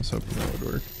 I was hoping that would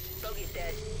work. Bogey's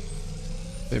dead.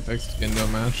 Apex getting to a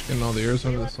match, getting all the ears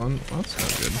under the sun. Well, that's not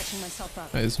good. Patching myself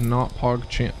up. That is not Pog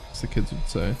Champ, as the kids would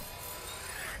say.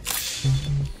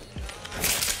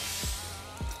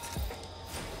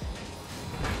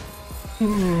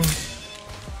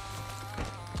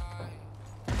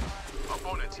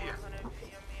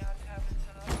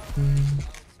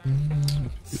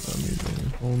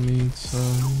 Hold me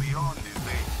some.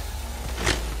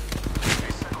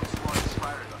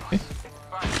 Hey.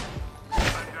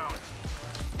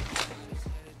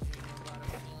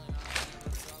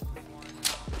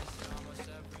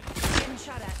 Getting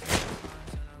shot at.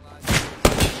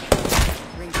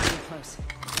 Ring's pretty close.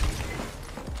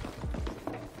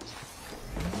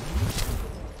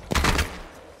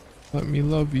 Let me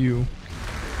love you.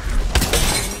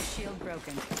 Enemy shield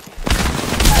broken.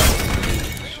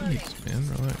 Jeez, man,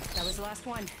 relax. That was the last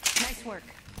one. Nice work.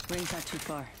 Ring's not too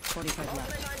far. 45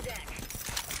 left. On deck.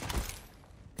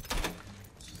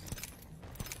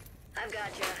 I've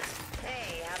got you.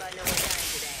 Hey, how about no one dying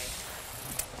today?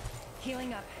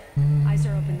 Healing up. Eyes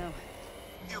are open though.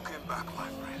 You came back, my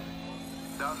friend.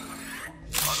 Done.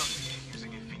 Out of me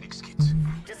using a Phoenix kit.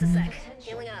 Just a sec.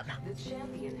 Healing up. The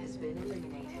champion has been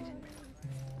eliminated.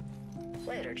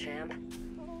 Later, champ.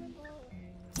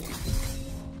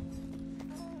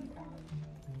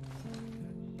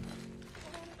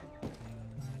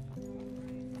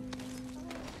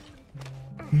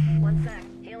 One sec.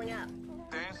 Healing up.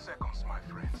 10 seconds, my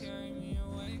friends.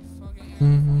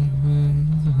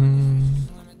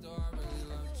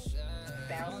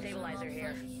 Barrel stabilizer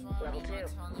here. Level 2.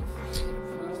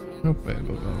 Nope, I have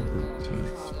about 13.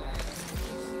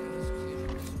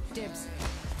 Dibs.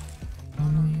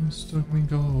 Stuck me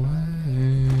go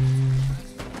away.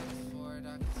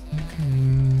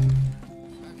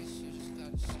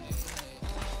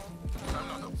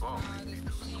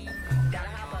 Gotta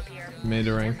hop up here. Made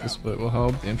a rank, the split will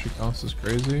help. The entry cost is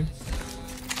crazy.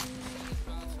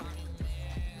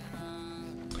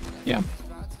 Yeah.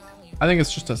 I think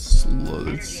it's just a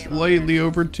slightly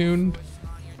overtuned.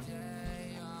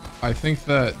 I think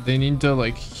that they need to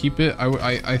like keep it.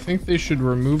 I think they should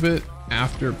remove it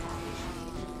after.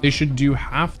 They should do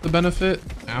half the benefit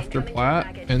after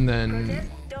plat, and then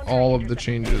all of the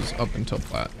changes up until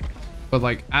plat. But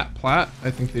like at plat,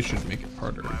 I think they should make it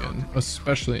harder again,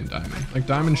 especially in diamond. Like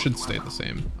diamond should stay the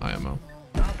same IMO.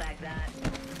 I'll back that.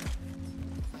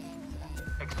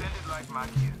 Extended life mag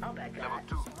here. I'll back Level that.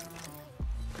 2.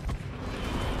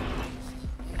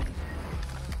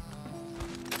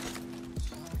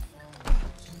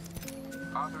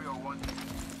 R301.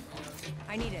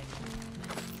 I need it.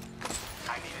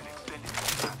 I need an extended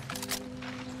life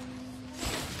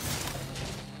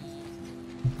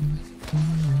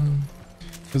mag.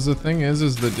 Because the thing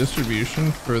is the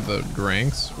distribution for the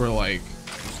ranks were like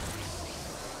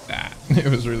that. It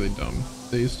was really dumb.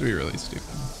 They used to be really stupid.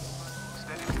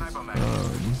 Extended sniper mag.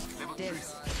 Level 3.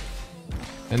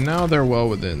 And now they're well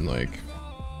within like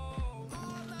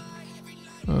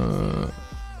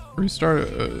restart.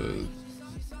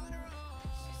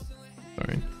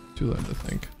 Sorry, too loud to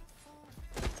think.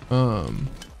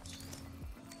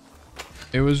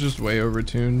 It was just way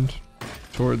overtuned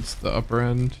towards the upper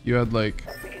end. You had like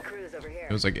We can cruise over here.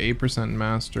 it was like 8% in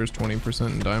masters, 20%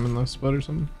 in diamond left split or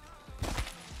something.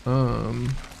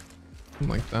 Something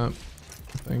like that,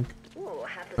 I think. Ooh,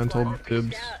 half the Mental squad is dibs.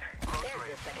 pieced out. There's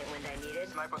the second wind I needed.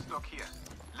 Sniper stock here.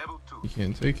 Level 2. You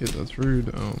can't take it. That's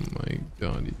rude. Oh my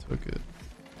god, he took it.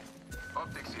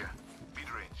 Optics here. Mid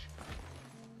range.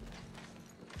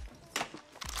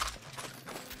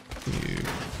 You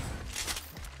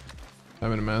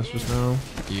having a masters now.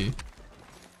 E.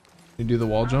 You do the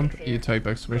wall jump. E type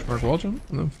exclamation mark wall jump,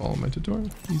 and then follow my tutorial.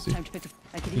 Easy. Time to pick.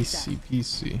 I could use that.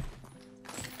 PC.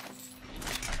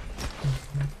 Over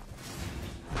there.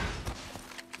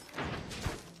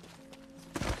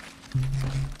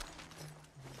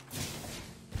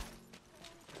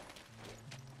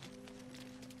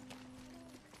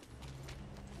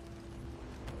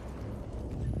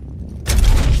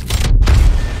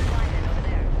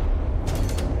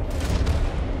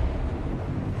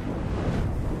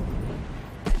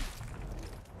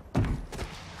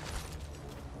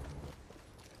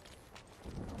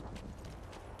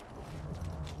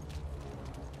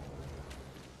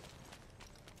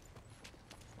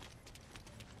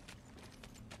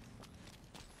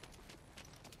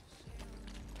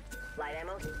 Light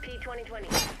ammo,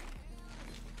 P220.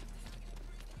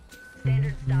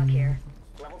 Standard stock here.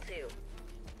 Level 2.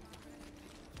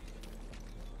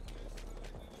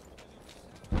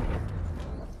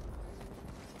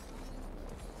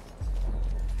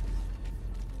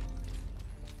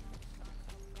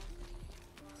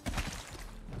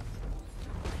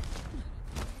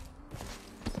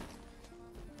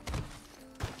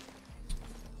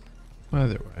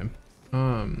 Either way,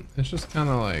 it's just kind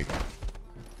of like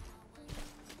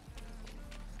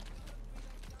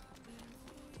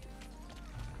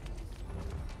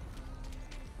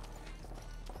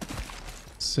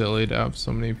silly to have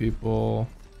so many people.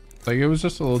 Like it was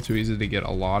just a little too easy to get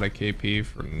a lot of KP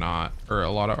for not, or a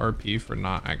lot of RP for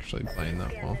not actually playing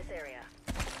that Scan well. this area.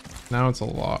 Now it's a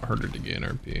lot harder to gain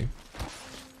RP.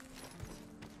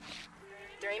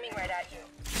 They're aiming right at you.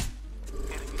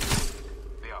 Enemies.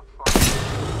 They are far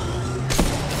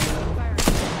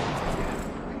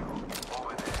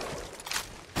over there.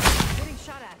 Getting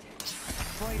shot at.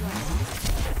 Boy,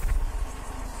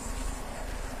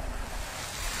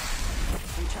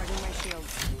 recharging my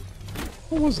shields.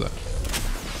 What was that?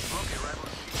 Okay,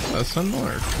 rifle. A sentinel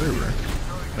or a cleaver?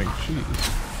 Like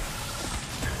jeez.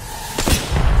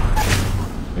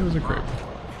 It was a creeper.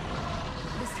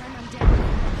 This time I'm down.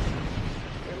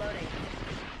 Reloading.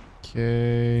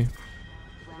 Okay.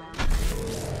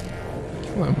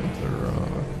 Climb up the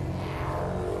rock.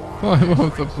 Climb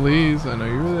up the please. I know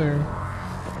you were there.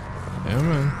 Yeah,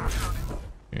 man.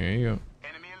 There you go.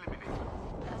 Enemy eliminated.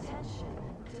 Attention.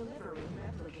 Delivering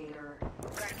replicator.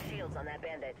 Cracked shields on that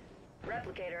bandit.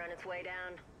 Replicator on its way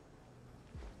down.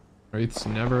 Wraiths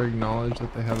never acknowledge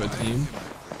that they have a team.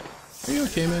 Are you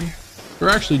okay, man? We're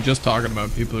actually just talking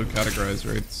about people who categorize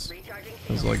Wraiths Recharging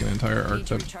as shields. like an entire Need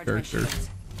to archetype recharge my character. shields.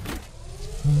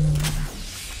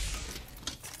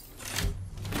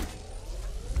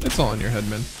 It's all in your head,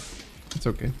 man. It's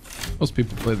okay. Most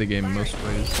people play the game most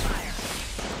ways.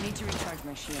 Fire. Need to recharge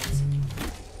my shields.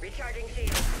 Recharging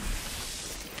shields.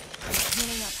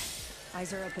 Healing up.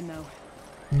 Eyes are open though.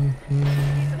 Need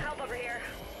some help over here.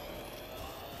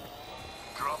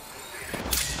 Drop.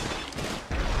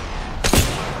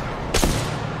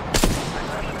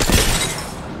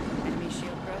 Enemy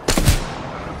shield broke.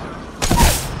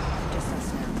 Just us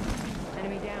now.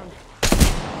 Enemy down.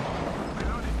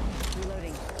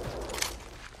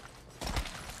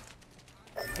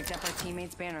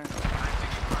 teammate's banner.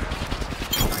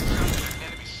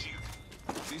 Enemy shield.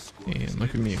 This squad And is look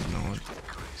at me living acknowledge.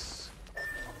 Chris.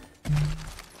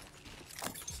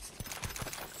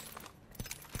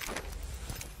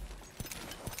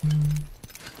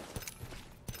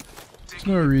 There's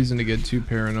no reason to get too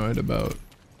paranoid about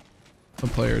a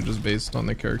player just based on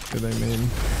the character they made.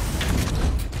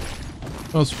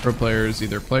 Most pro players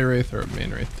either play Wraith or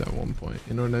main Wraith at one point,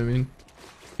 you know what I mean?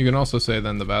 You can also say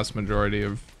then the vast majority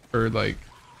of, or like,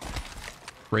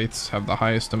 Wraiths have the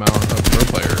highest amount of pro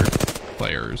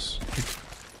players.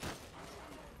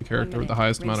 The character with the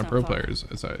highest amount of pro players,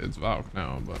 it's Valk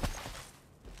now, but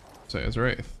say it's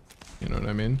Wraith, you know what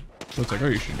I mean? So it's like, oh,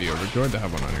 you should be overjoyed to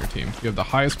have one on your team. You have the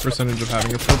highest percentage of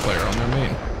having a pro player on their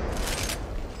main.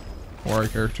 Or a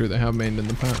character they have mained in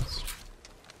the past.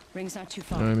 Ring's not too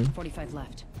far. You know what I mean? 45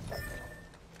 left.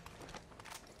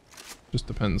 Just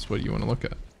depends what you want to look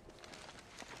at.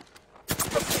 I'm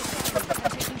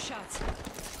taking shots.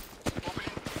 Opening.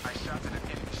 I shot at an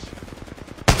enemy shield.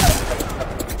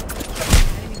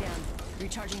 Enemy down.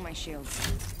 Recharging my shields.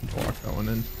 Walk that one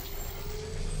in.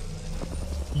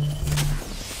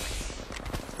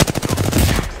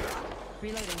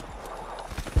 Reloading.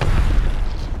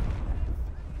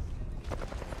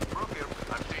 Broke him.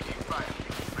 I'm taking fire.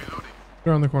 Reloading.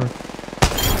 They're on the corner.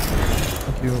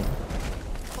 Thank you.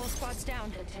 Full squad's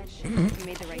down. We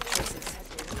made the right choices.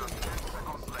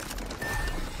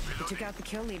 We took out the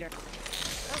kill leader.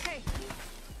 Okay.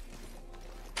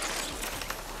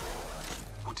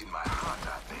 Putting my heart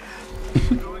out there.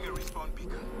 Throwing a respawn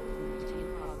beacon.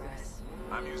 In progress.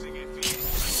 I'm using a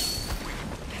Phoenix.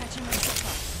 Patching myself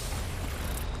up.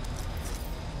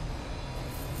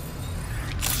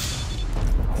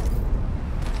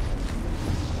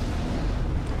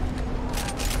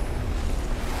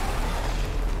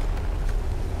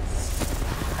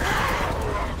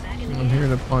 I'm here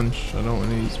to punch. I don't want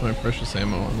to use my precious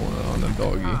ammo on a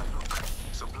doggy.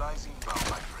 Supplies inbound,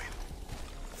 my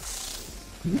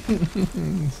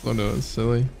friend. Slow down, it's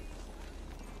silly.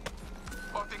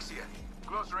 Optics here.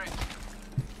 Close range.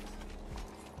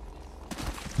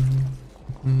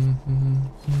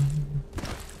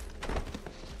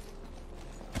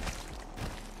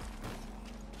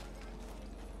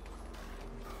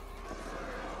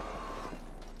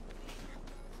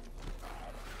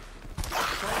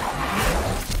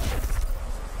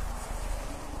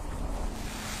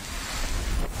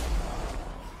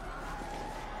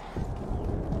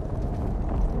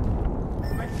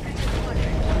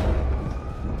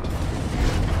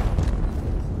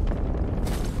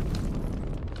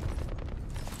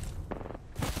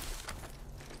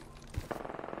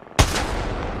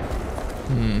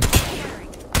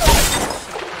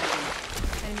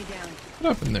 Enemy down. What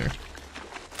happened there?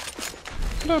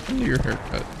 What happened to your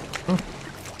haircut? Oh.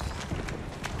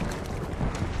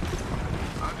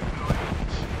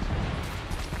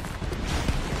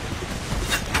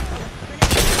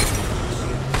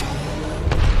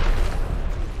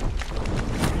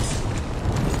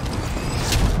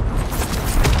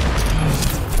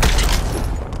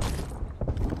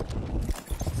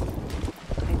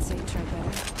 I'd say try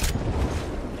better.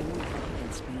 Ooh,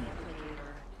 against me.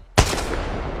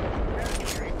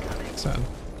 Sad.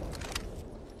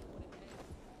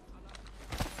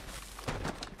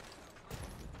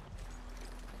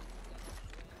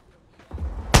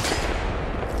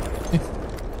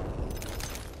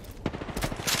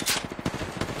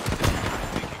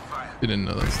 Didn't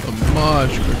know that's a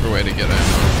much quicker way to get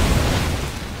ammo.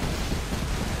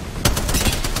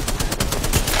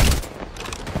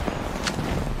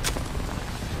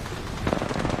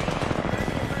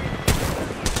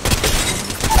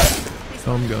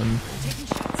 Thumb gun.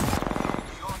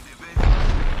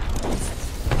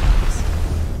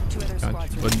 Two other Got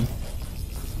squads you, with buddy. me.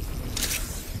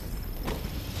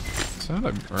 Sad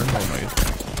I burned all my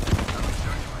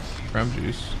crab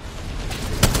juice.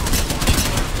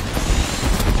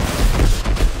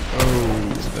 Oh,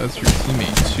 that's your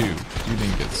teammate too. You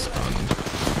didn't get stunned.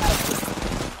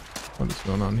 What is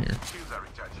going on here? Shields are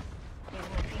recharging.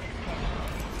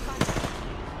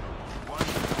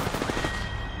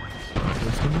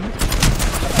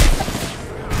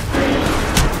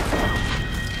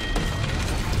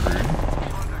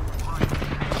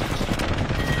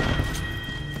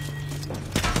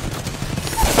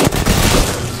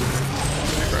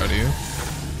 Proud of you.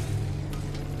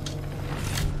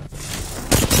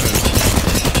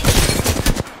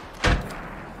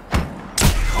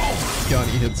 God,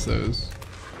 he hits those.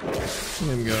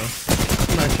 Let him go.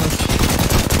 Come back,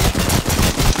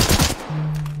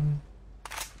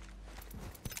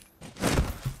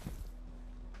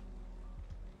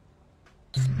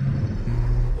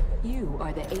 You are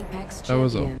next That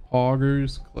was a champion.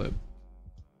 poggers clip.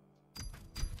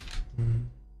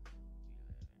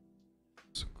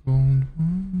 It's going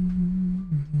on.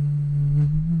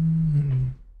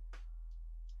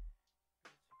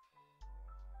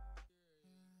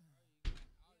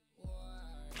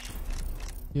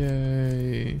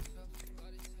 Yay.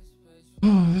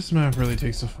 Oh, this map really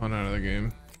takes the fun out of the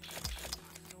game.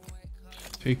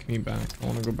 Take me back. I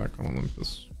want to go back on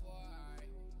Olympus.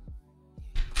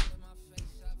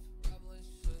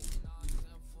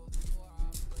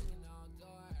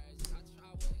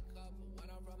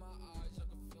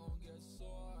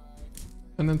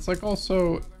 And it's like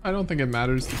also, I don't think it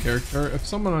matters the character. If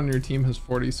someone on your team has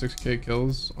 46k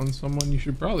kills on someone, you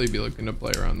should probably be looking to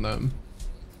play around them.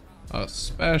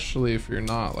 Especially if you're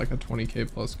not like a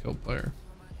 20k plus kill player.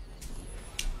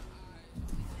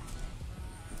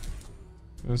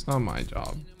 It's not my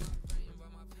job.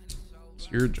 It's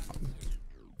your job.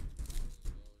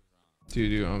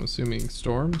 Dude, I'm assuming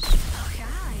storms?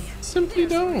 Simply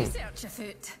don't.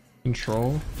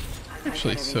 Control.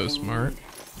 Actually so smart.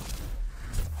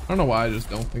 I don't know why, I just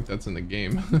don't think that's in the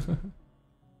game. Thank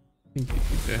you,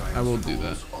 TJ. I will do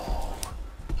that.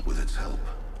 With its help,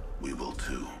 we will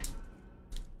too.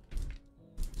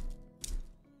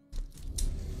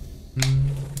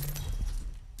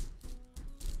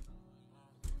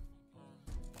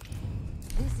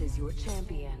 This is your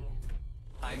champion.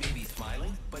 I may be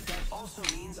smiling, but that also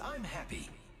means I'm happy.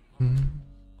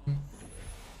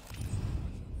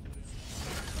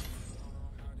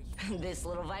 This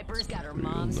little viper's got her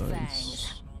mom's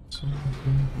fangs.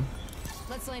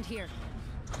 Let's land here.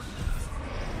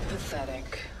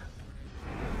 Pathetic.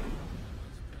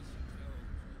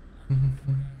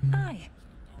 Hi.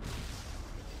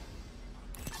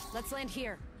 Let's land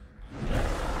here.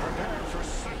 Prepare for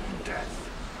sudden death.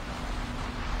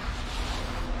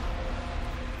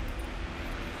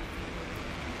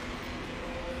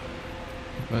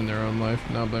 Blame their own life,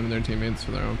 now blaming their teammates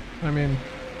for their own. I mean,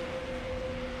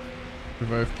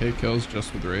 35k kills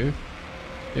just with Wraith.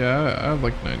 Yeah, I have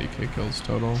like 90k kills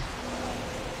total.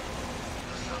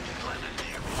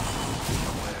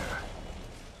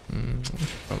 I should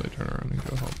probably turn around and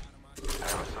go help.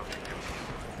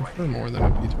 I prefer more than a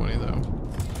P20 though.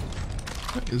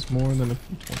 That is more than a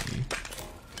P20.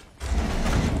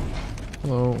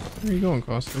 Hello, where are you going,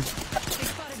 Caustic? They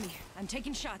spotted me. I'm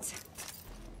taking shots.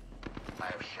 I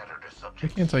have shattered a Why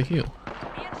subject. can't I heal?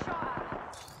 Being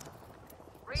shot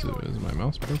at. So is my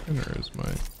mouse broken or is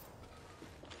my...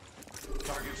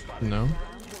 No?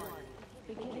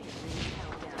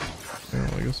 Oh,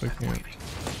 I guess I can't.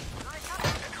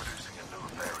 Introducing a new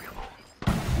variable.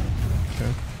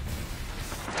 Okay.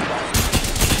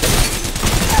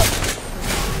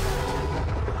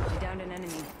 I downed an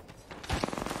enemy.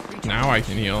 Now I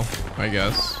can heal, I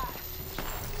guess.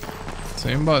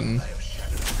 Same button.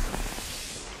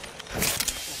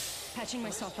 Patching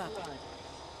myself up.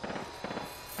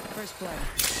 First blood.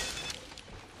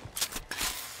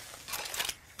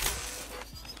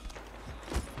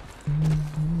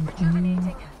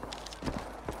 Rejuvenating.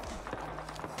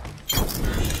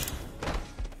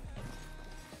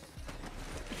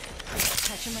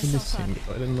 Patching Could have myself seen up. if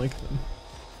I didn't like them.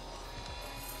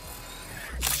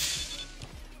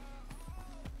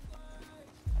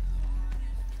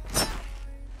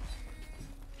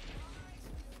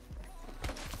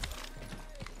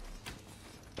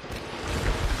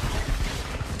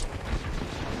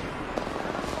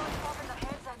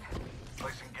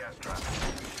 Placing gas trap.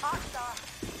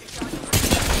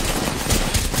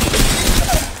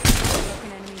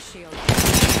 Broken enemy shield.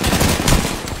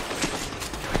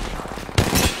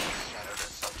 Shattered a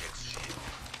subject's shield.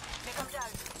 Pick 'em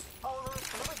down. All those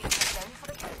hooligans are down for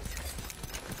the count.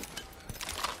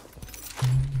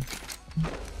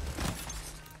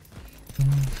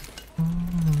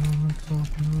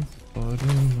 Blood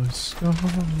in my skull.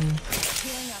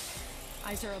 Healing up.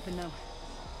 Eyes are open though.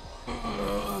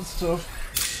 That's tough.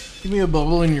 Give me a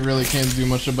bubble and you really can't do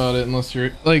much about it unless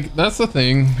you're... Like, that's the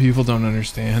thing people don't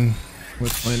understand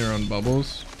with playing around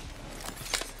bubbles.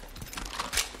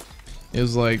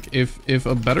 Is like, if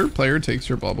a better player takes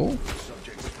your bubble,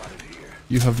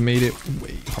 you have made it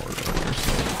way harder on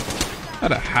yourself. I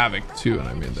had a Havoc too and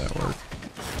I made that work.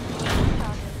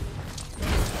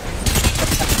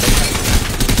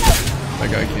 That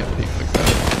guy can't peek like that.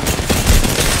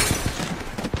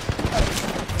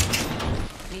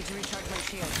 Need to recharge my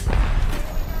shield.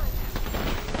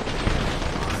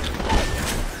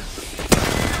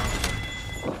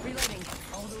 Reloading.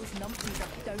 All those numpties are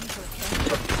down for a count.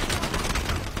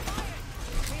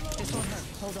 This won't hurt.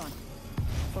 Hold on.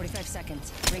 45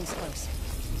 seconds. Ring's close.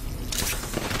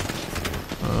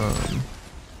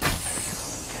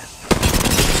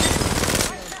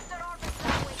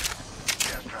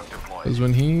 Because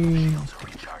when he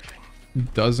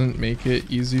doesn't make it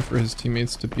easy for his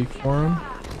teammates to peek for him,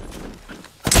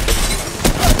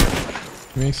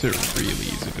 he makes it really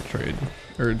easy to trade,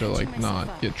 or to like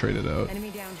not get traded out.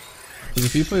 Because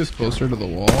if he plays closer to the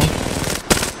wall,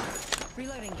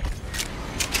 Reloading.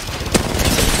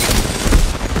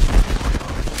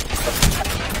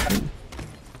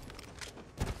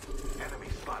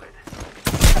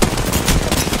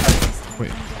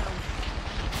 wait,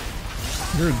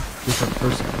 you're a different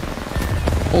person,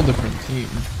 whole different team,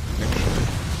 actually.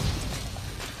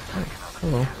 Oh,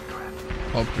 hello.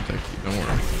 I'll protect you, don't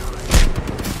worry.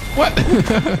 What?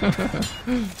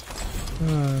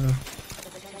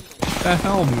 The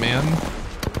hell, man?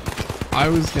 I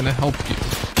was gonna help you.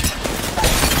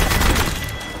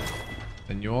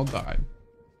 And you all died.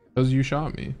 Because you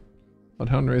shot me.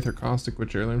 Bloodhound, Wraith, or Caustic,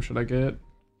 which heirloom should I get?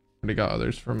 Already got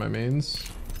others for my mains.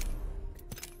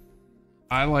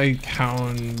 I like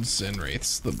Hounds and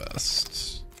Wraiths the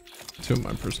best. Two of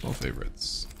my personal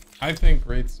favorites. I think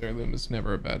Wraith's heirloom is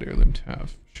never a bad heirloom to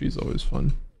have. She's always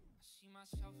fun.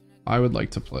 I would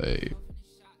like to play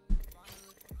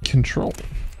Control.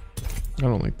 I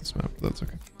don't like this map, but that's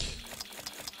okay.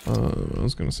 I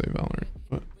was gonna say Valorant,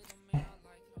 but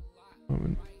we're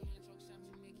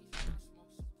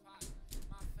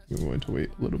going to wait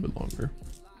a little bit longer.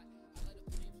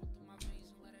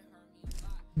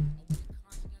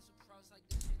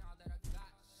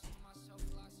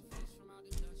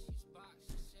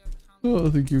 Oh, I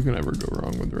don't think you can ever go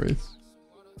wrong with Wraiths.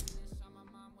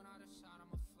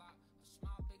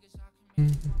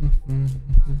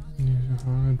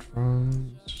 Hard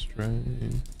from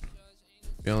strain.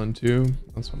 Feeling too?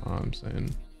 That's what I'm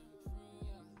saying.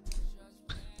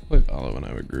 I play Valo when I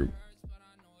have a group.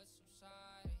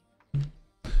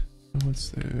 What's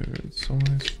there? It's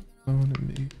always fun to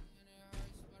me.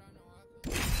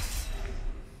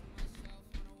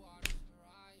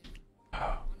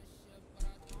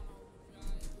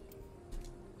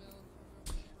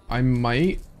 I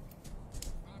might.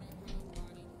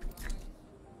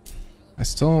 I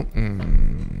still.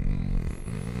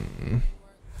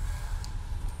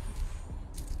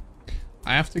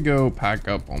 I have to go pack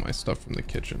up all my stuff from the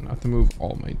kitchen. I have to move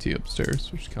all my tea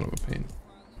upstairs, which is kind of a pain.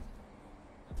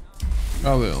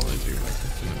 Probably only do like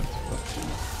 15 minutes. But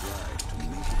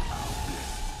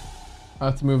I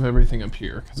have to move everything up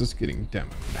here because it's getting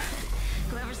demoed.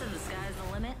 Whoever said the sky's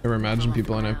the limit. Ever imagine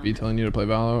people in FB telling you to play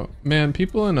Valo? Man,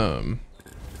 people in I know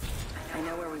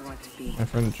where we want to be. my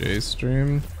friend Jay's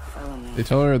stream, they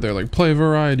tell her, they're like, play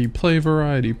variety, play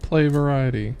variety, play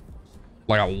variety.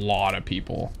 Like a lot of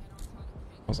people.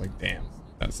 I was like, damn,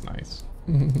 that's nice.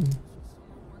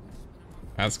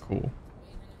 That's cool.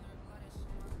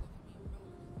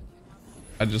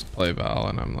 I just play Val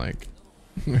and I'm like,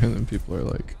 and then people are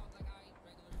like,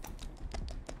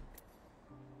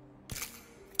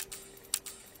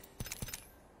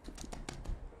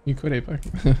 you quit Apex?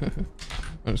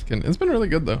 I'm just kidding. It's been really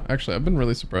good though. Actually, I've been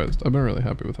really surprised. I've been really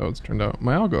happy with how it's turned out.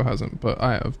 My algo hasn't, but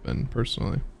I have been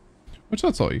personally. Which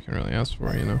that's all you can really ask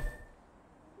for, you know.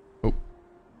 Oh.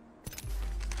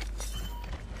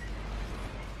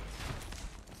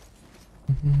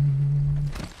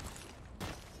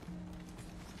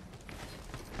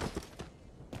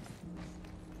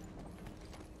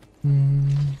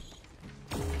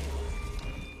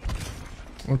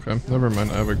 Okay, never mind.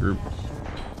 I have a group.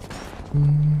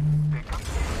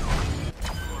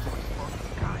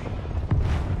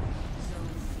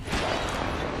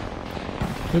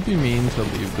 It'd be mean to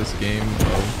leave this game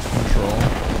of control.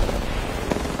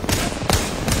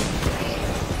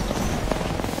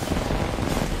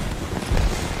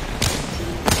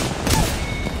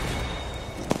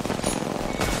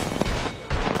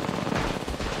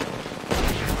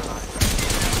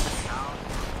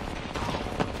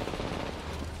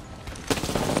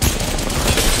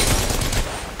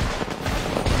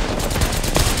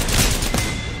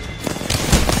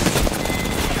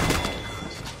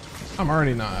 I'm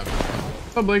already not having fun.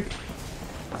 What's up, Blake?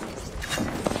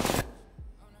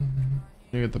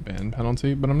 You get the ban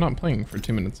penalty, but I'm not playing for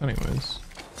 2 minutes anyways.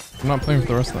 I'm not playing for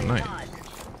the rest of the night.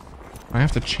 I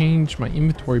have to change my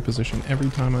inventory position every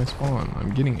time I spawn.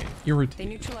 I'm getting irritated. They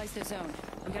neutralized the zone. I'm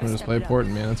I'm gonna gonna just step play it up. port,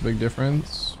 and man, that's a big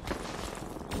difference.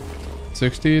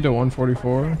 60 to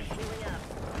 144.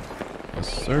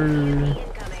 Yes, sir.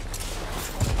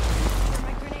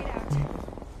 My grenade out.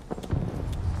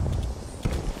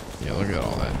 Yeah, look at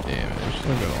all that damage.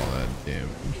 Look at all that damage.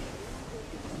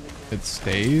 It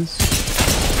stays.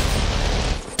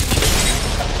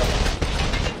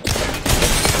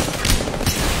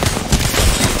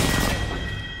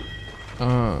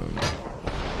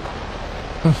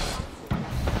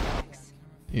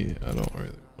 Yeah, I don't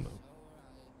really want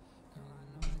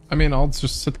to. I mean, I'll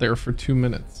just sit there for 2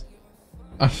 minutes.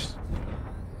 I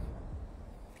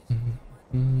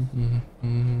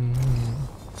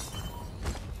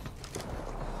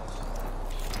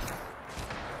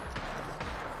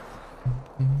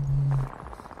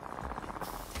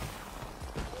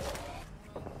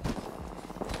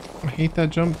hate that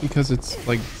jump because it's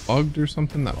like bugged or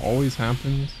something. That always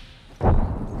happens.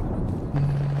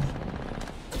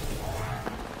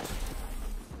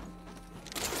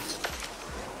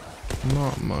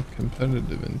 Not my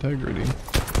competitive integrity.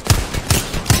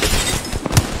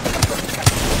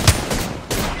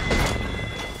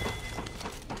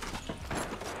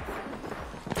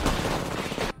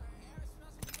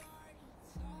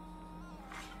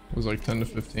 It was like 10 to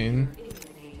 15.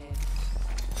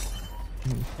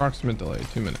 Approximate delay,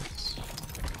 2 minutes.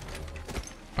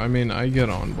 I mean, I get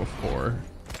on before.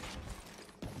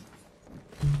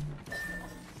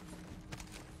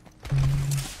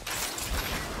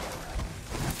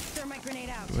 Thermite grenade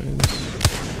out.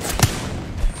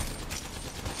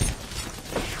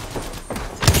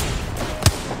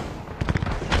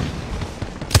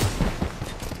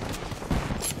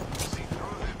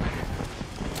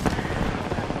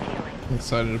 I'm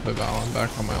excited to put Valon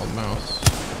back on my old mouse.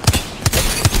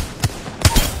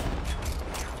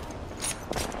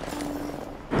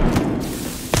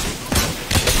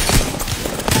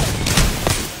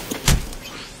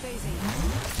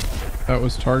 That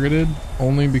was targeted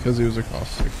only because he was a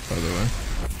caustic, by the way.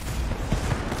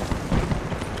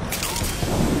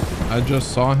 I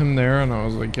just saw him there and I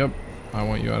was like, yep, I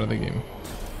want you out of the game.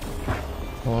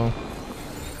 Hello.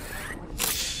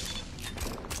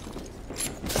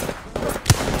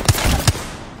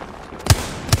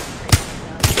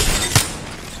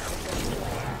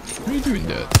 What are you doing,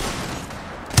 Dad?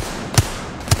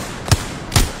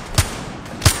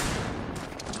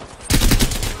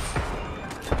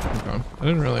 I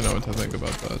didn't really know what to think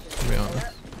about that, to be honest.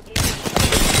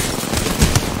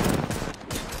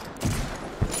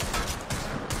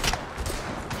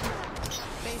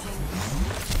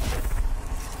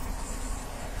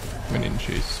 I'm getting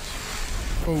chased.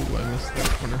 Oh, I missed that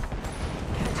corner.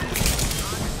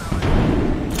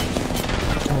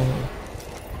 Oh.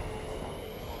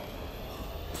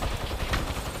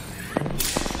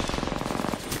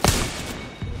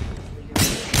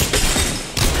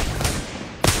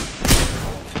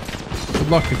 Good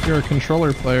luck if you're a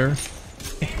controller player.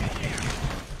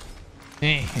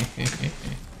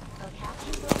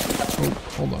 Oh,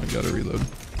 hold on, gotta reload.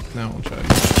 Now I'll check.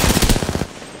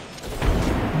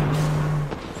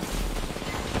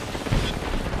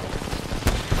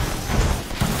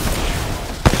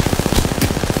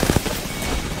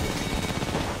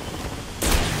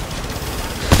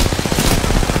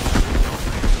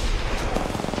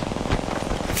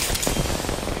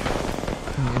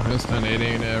 Just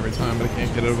 980 every time, but I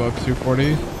can't get it above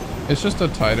 240. It's just a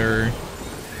tighter.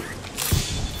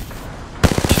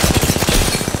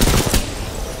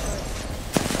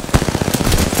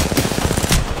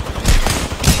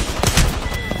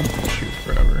 Shoot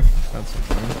forever. That's the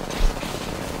thing.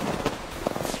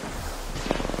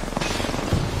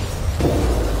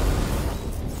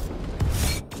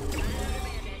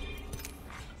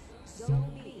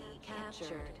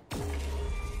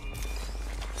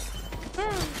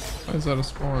 Why is that a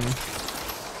spawn?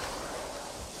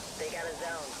 They got a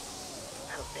zone.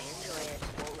 Hope they enjoy it.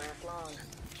 Won't last long.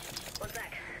 One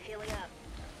sec. Healing up.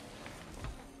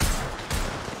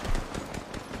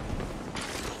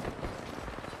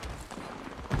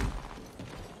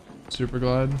 Super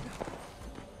glad.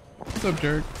 What's up,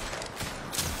 Derek?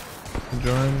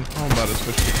 Enjoying? Oh, I'm about to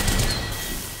switch to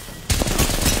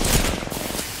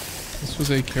this was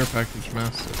a care package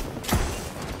master.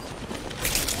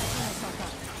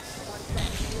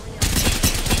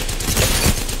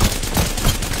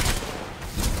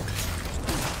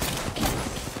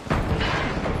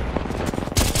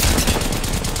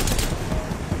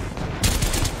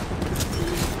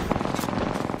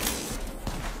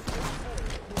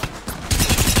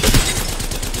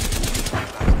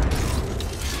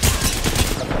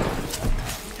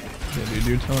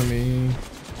 You're telling me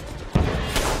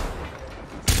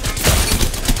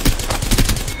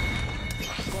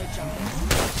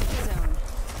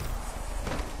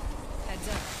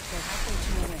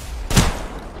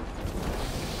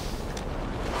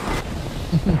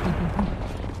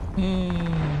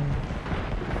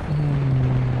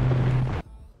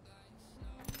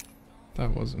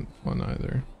that wasn't fun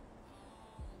either.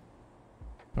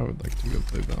 I would like to go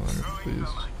play Valorant, please.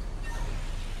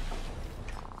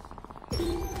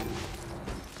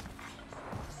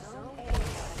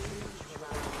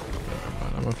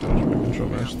 Fine, I'm gonna finish my control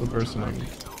match. The person I'm. Who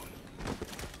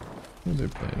are they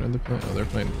playing? Are they playing? Oh, they're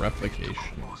playing replication.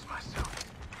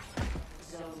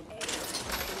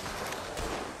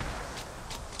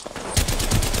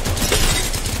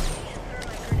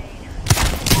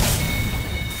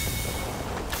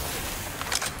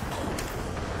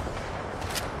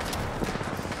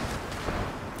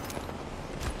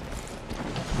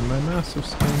 My massive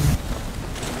skin.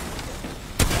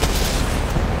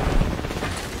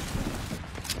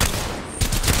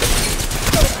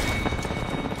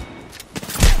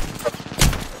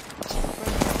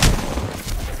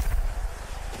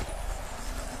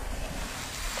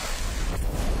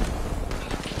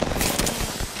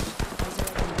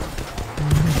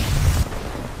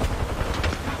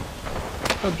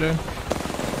 What's up, Jay?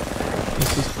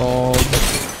 This is called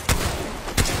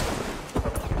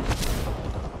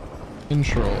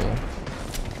Control.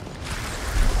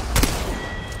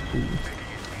 Ooh.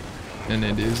 And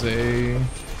it is a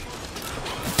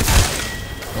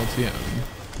LTM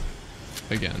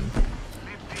again.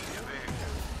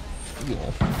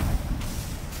 Cool.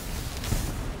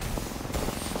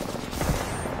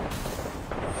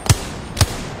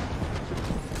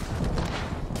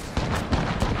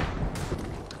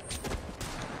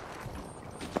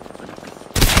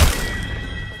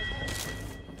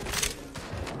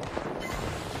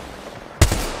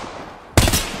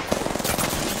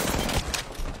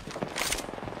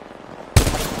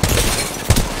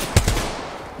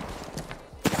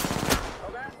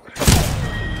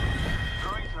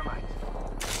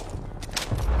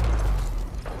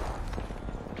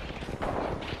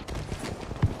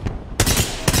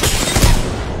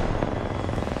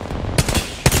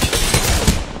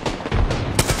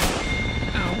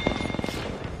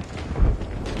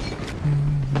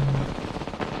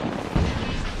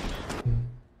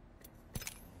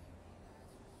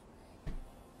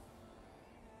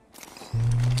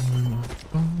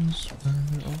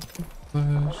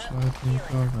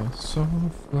 So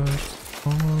flex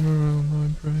arm around my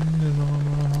brain and all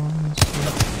my heart.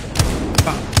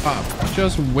 Pop, pop.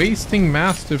 Just wasting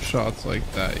mastiff shots like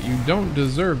that. You don't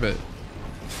deserve it.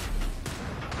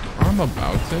 I'm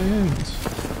about to end.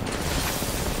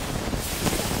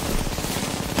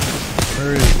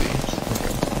 Where is he?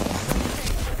 Okay.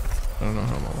 I don't know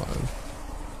how I'm alive.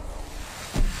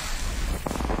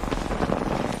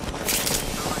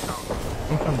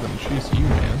 Don't have them chase you,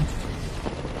 man.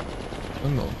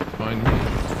 Then they'll find me.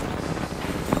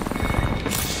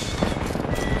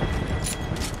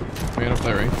 Are we gonna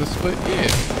play rank this split? Yeah.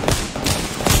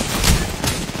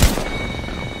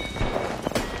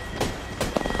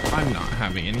 I'm not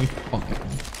having any fun.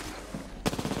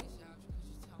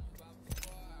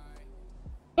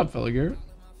 What's up, fella Garrett?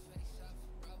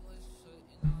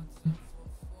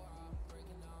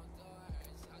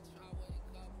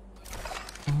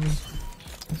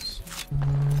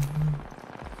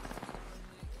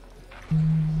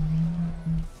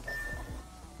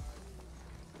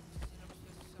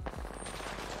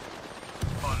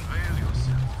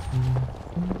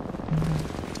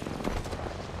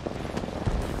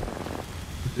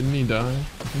 Didn't he die?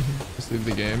 Just leave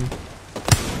the game.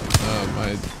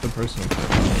 The person I'm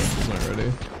playing with is not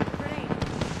ready.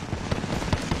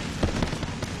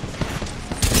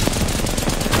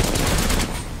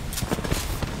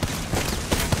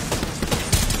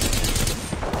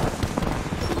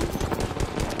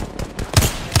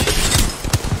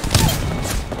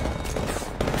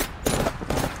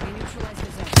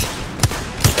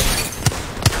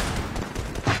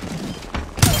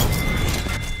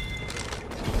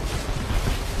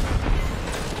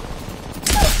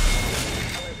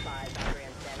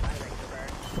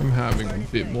 I'm having a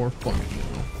bit more fun now.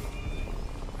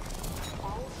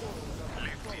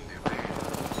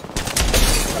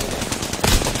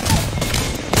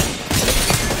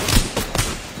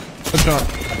 Good shot.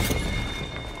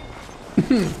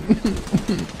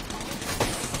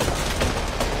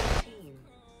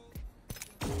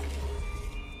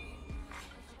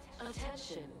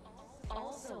 Attention.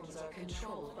 All zones are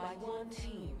controlled by one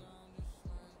team.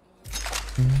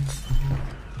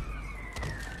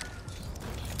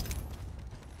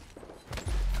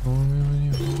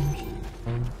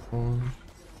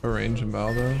 Arrange and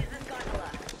bow though?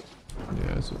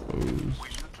 Yeah, I suppose.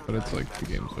 But it's like the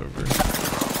game's over.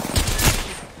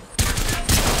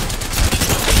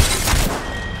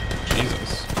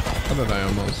 Jesus. How did I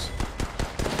almost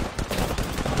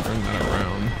turn that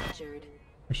around?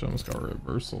 Actually, I almost got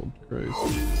reversaled. Christ.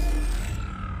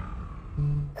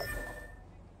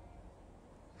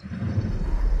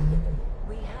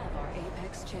 We have our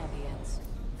Apex champions.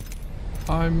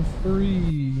 I'm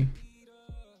free.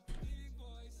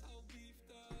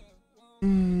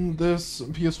 this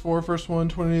PS4 first one,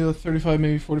 20 to 35,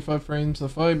 maybe 45 frames a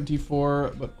fight,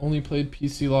 D4, but only played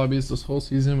PC lobbies this whole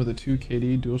season with a 2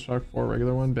 KD DualShock 4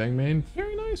 regular one, bang main.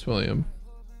 Very nice, William.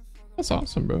 That's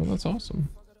awesome, bro. That's awesome.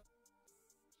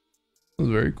 That was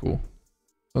very cool.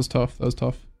 That was tough. That was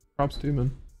tough. Props to you,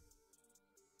 man.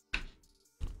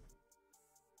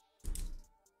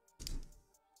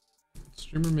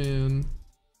 Streamer man.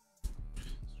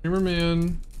 Streamer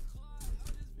man.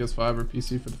 PS5 or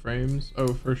PC for the frames?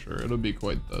 Oh, for sure. It'll be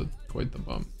quite the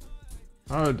bump.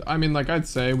 I mean, like I'd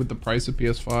say with the price of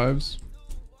PS5s,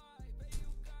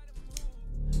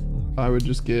 I would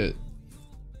just get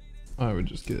a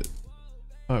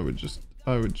PC.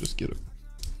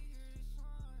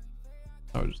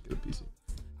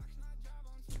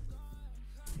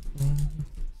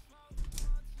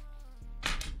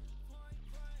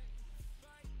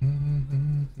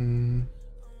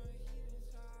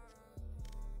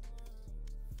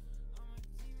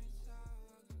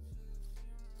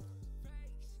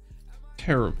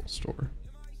 Terrible store.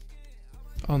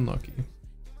 Unlucky.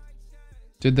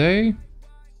 Did they?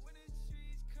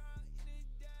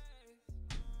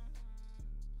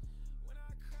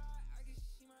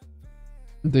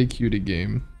 They queued a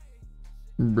game.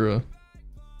 Bruh.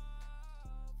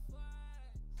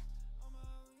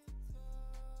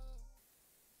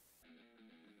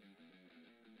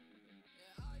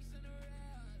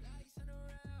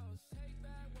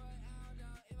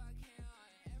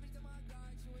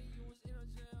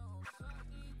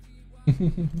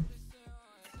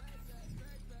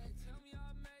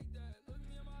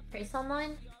 Chris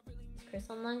online? Chris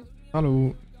online?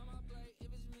 Hello.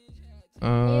 Hey,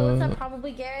 what's up,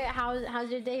 probably Garrett?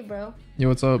 How's your day, bro? Yo,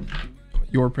 what's up?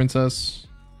 Your princess?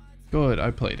 Good.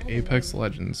 I played Apex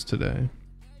Legends today.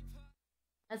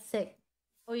 That's sick.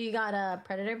 Oh, you got a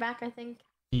Predator back, I think?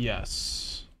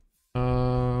 Yes. I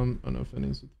don't know if any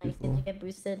of the Nice, did people. you get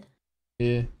boosted?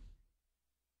 Yeah.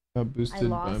 Got boosted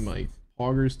by lost. my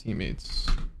Poggers teammates.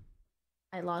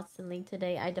 I lost in League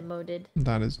today. I demoted.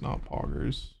 That is not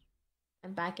Poggers.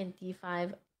 I'm back in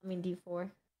D4.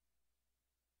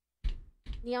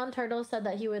 Neon Turtle said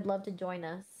that he would love to join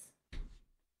us.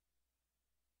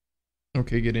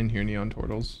 Okay, get in here, Neon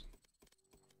Turtles.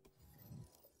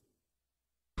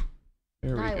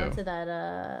 There we I go. went to that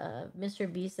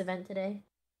Mr. Beast event today.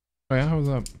 Oh yeah, how was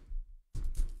that?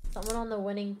 Someone on the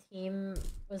winning team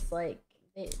was like,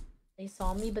 they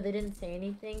saw me, but they didn't say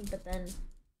anything. But then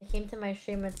they came to my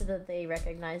stream and said that they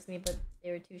recognized me, but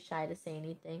they were too shy to say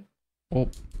anything. Well,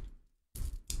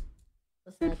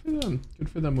 What's good that? for them. Good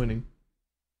for them winning.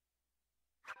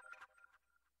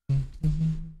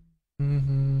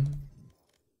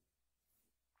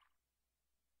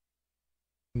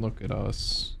 Look at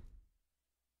us.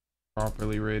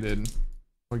 Properly rated.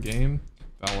 What game?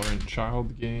 Valorant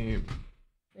child game.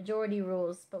 Majority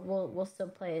rules, but we'll still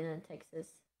play it in Texas.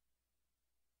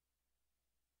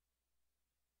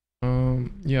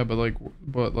 Yeah, but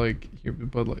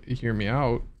hear me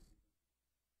out.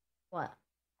 What?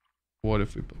 What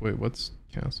if we wait? What's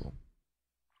Castle?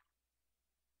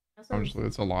 That's what I'm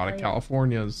It's a lot of saying.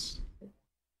 Californias.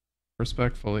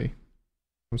 Respectfully.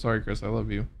 I'm sorry, Chris. I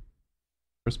love you.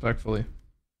 Respectfully.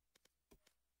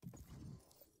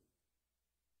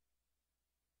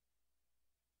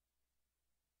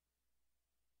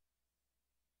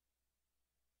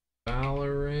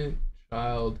 Valorant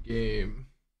child game.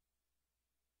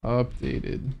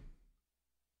 Updated.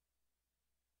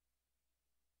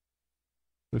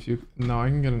 If you no, I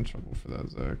can get in trouble for that,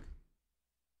 Zach.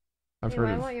 I've Hey, heard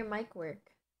why of. won't your mic work?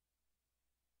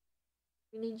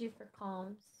 We need you for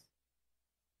comms.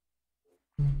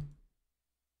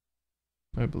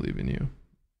 I believe in you.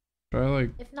 Try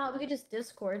like. If not, we could just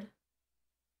Discord.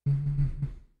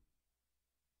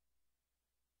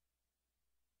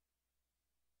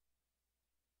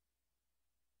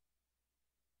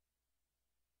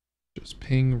 Just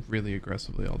ping really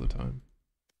aggressively all the time.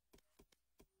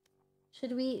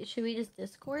 Should we just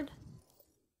Discord?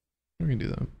 We can do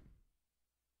that.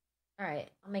 All right,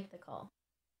 I'll make the call.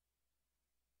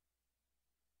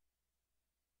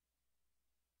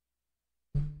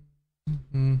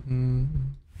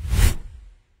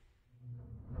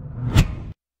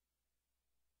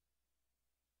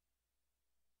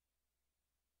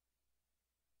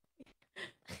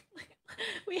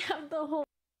 We have the whole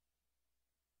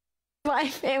my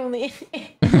family.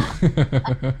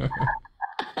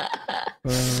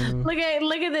 Look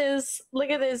at this. Look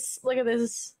at this. Look at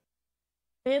this.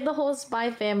 We had the whole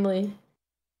spy family.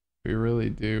 We really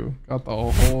do. Got the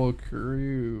whole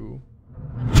crew.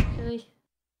 Really?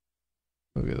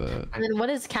 Look at that. And then what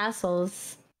is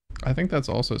castles? I think that's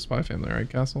also Spy Family, right,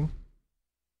 Castle?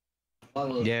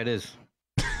 Yeah, it is.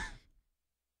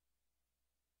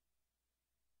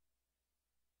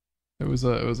 It was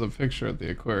a picture at the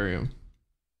aquarium.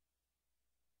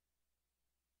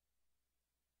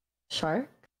 Shark?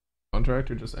 Contract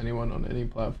or just anyone on any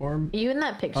platform? Are you in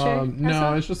that picture?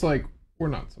 No, it's just like we're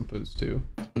not supposed to.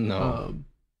 No.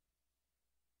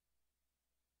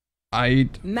 I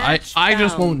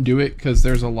just won't do it because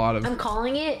there's a lot of. I'm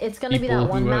calling it. It's gonna be that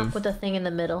one map with the thing in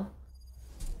the middle.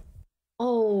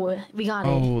 Oh, we got it.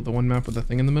 Oh, the one map with the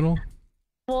thing in the middle?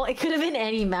 Well, it could have been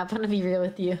any map. I'm gonna be real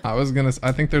with you.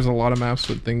 I think there's a lot of maps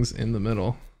with things in the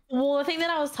middle. Well, the thing that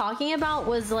I was talking about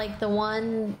was like the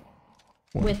one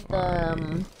with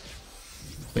the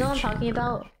you know what I'm talking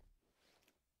about?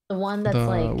 The one that's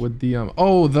like with the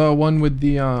the one with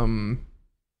the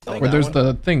where there's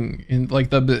the thing in like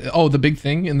the big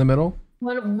thing in the middle.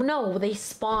 Well, no, they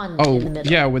spawn in the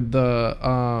middle. Yeah, with the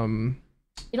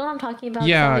you know what I'm talking about?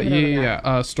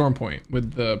 Yeah. Storm Point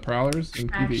with the prowlers in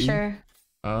PvE. Sure.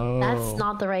 Oh. That's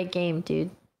not the right game,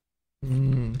 dude.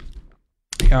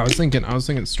 Yeah, I was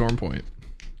thinking Storm Point.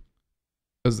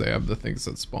 Because they have the things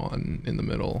that spawn in the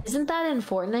middle. Isn't that in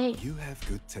Fortnite? You have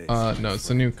good taste. No, it's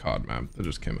a new COD map that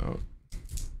just came out.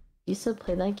 You still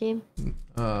play that game?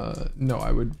 No,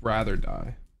 I would rather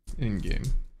die in game.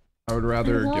 I would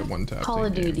rather get one tap. Call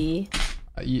of Duty.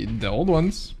 The old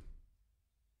ones.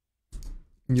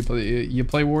 You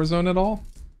play Warzone at all?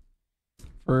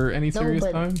 For any serious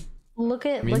time? Look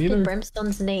at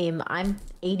Brimstone's name. I'm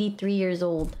 83 years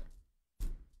old.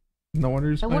 No wonder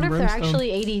he's I playing wonder if Brimstone. they're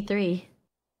actually 83.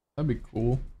 That'd be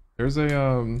cool. There's a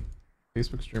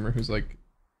Facebook streamer who's like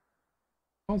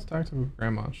calls Tactical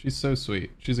Grandma. She's so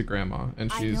sweet. She's a grandma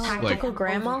and she's like Tactical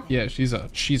Grandma? Yeah, she's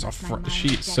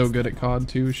so good at COD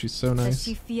too. She's so nice. Does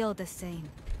she feel the same?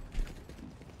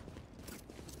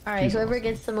 Alright, whoever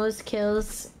gets the most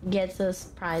kills gets a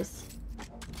prize.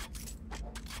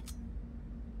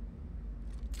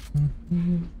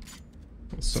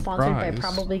 Sponsored by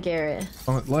probably Garrett.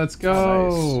 Let's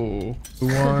go. Nice. Who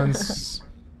wants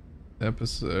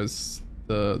episodes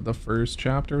the first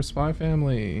chapter of Spy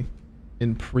Family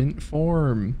in print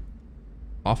form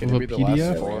off of a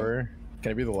PDF?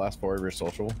 Can it be the last 4 of your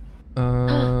social?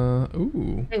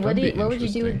 Ooh. Wait, what would you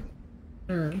do with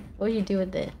what would you do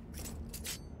with it?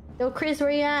 Yo, Chris,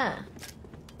 where you at?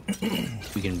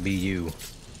 We can be you.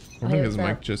 I think his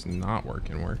mic just not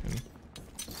working.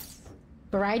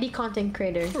 Variety content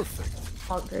creator. Perfect.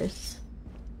 Hoggers.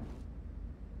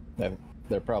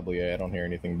 They're probably A. I don't hear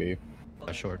anything B.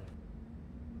 Short.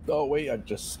 Oh wait, I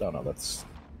just. Oh no, that's.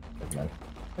 Never mind.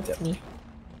 That's me.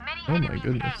 Oh my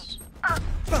goodness.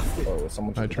 Oh,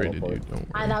 someone. I traded you.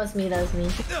 Don't worry. That was me.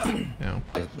 Now.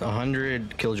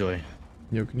 100 Killjoy.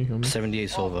 Yo, can you hear me? 78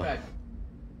 Sova.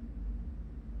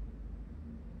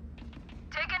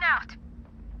 Taken out.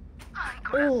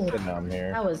 Oh, I'm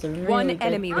here. that was a really One good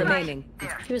enemy play. remaining.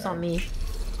 She was on me.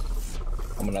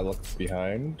 I'm gonna look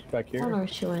behind back I here. don't know where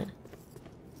she went.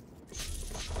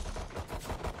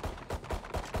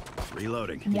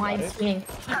 Reloading. Wide swing.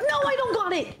 No, I don't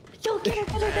got it. Yo, get it.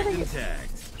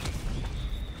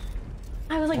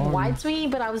 I was like wide swinging,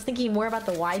 but I was thinking more about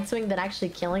the wide swing than actually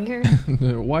killing her.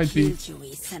 Wide peak.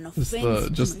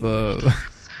 Just the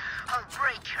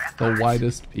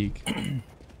widest peak.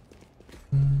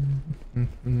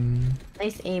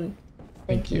 Nice aim.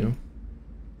 Thank you.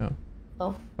 Oh.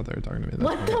 Oh. I thought they were talking to me.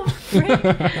 What the frick?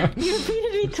 You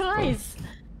repeated me twice.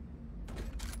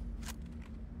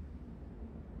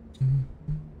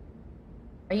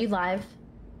 Are you live?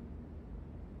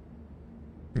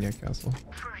 Yeah, Castle.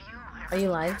 Are you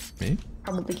live? Me?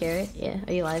 Probably Garrett. Yeah.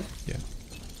 Are you live? Yeah.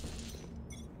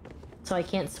 So I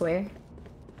can't swear?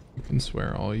 You can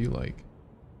swear all you like.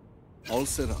 All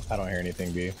set up. I don't hear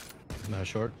anything B. Not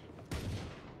short.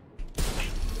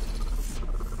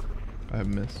 I have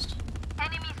missed.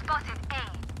 Enemy spotted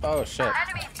A. Oh shit.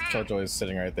 Killjoy is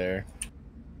sitting right there.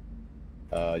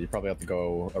 You probably have to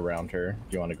go around her.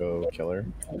 Do you want to go kill her?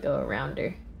 I'll go around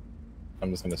her.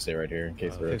 I'm just gonna stay right here in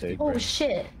case they rotate. Oh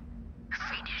shit.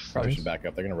 Probably should back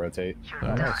up. They're gonna rotate.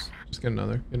 Nice. Just get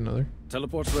another.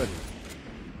 Teleport's ready.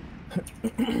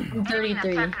 I'm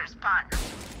 33. What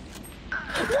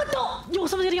the? Yo,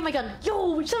 someone's gonna get my gun.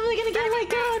 Yo, someone's gonna get my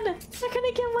gun. They're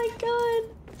gonna get my gun.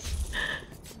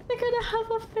 They're gonna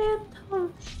have a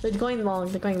phantom. They're going long.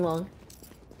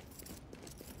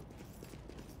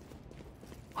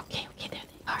 Okay, there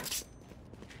they are.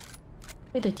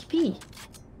 Wait, they're TP.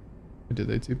 Did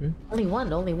they TP? Only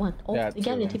one. Oh, yeah,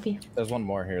 again, they TP. There's one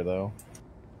more here though.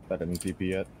 That didn't TP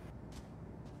yet.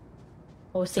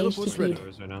 Oh, Sage TP'd.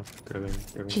 Right now.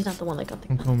 Grabbing. She's not the one that got the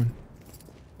I'm gun. coming.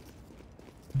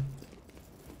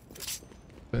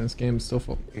 But this game's still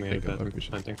full.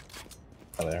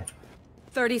 Oh, there.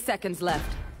 30 seconds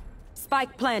left.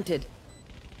 Spike planted.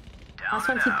 Last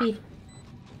one TP.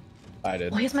 I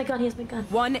did. Oh, here's my gun. Here's my gun.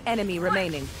 One enemy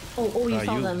remaining. Oh, you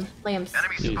saw them. Lamps.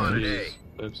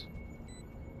 Oops.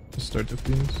 Just start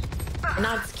defeating.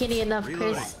 Not skinny enough,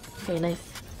 Chris. Okay, nice.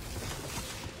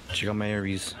 Check out my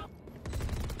Ares.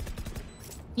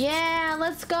 Yeah,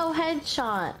 let's go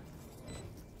headshot.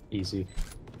 Easy.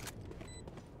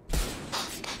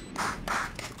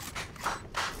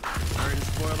 Sorry to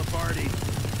spoil the party.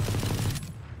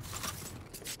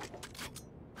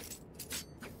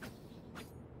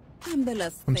 I'm the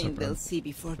last I'm thing so they'll proud. see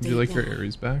before Do they you like your die.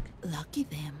 Ares back? Lucky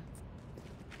them.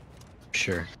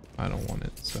 Sure. I don't want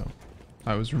it, so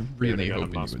I was really got a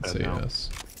hoping you mouse would pad say now. yes.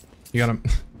 You got a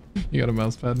you got a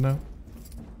mouse pad now?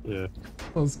 Yeah.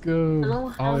 Let's go. Hello,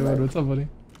 Hollywood, Howard. what's up, buddy?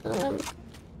 You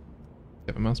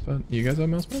have a mouse pad? You guys have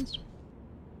mouse pads?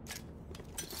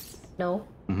 No.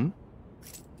 Mm-hmm.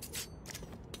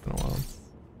 Been a while.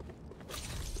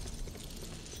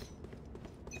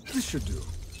 This should do.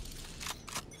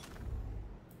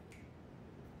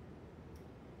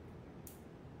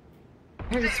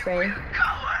 I heard a spray.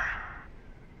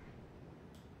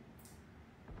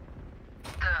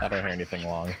 I don't hear anything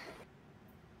long.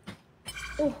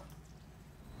 Oh.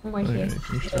 I'm right I here. think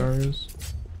anything stars.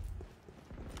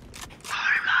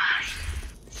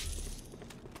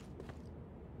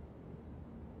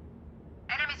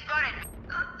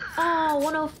 Oh,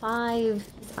 105. He's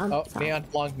Oh, outside. neon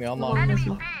long, neon Oh, long. there's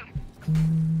more.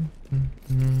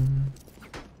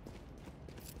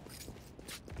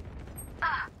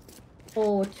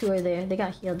 Oh, two are there. They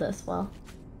got healed as well.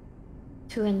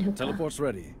 Two in hookah. Teleport's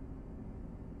ready.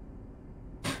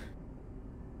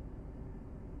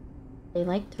 They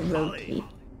like to rotate.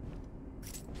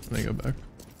 Let me go back.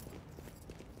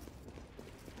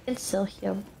 It's still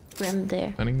here. Grim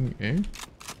there. Planning A?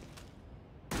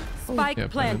 Spike Yeah,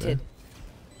 planted.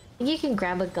 I think you can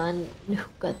grab a gun and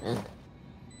hookah then.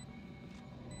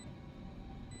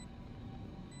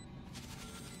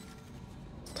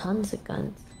 Tons of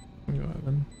guns. Go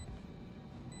Evan.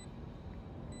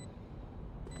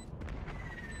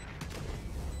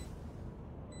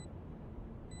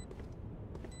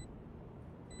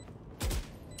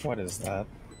 What is that?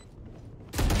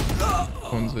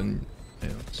 One's in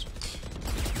lamps.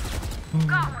 I'm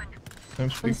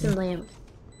One's speaking. in lamps.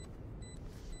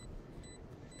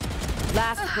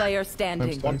 Last player standing.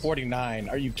 149.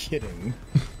 Are you kidding?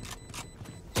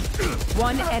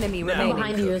 One enemy I'm remaining.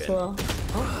 behind you as well.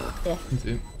 Oh, yeah. That's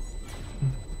it.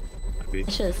 I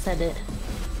should have said it.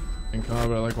 Thank God,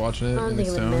 but I like watching it I don't in think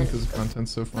it would sound miss. because the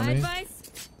content's so My funny.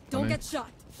 advice? Don't Funny. get shot.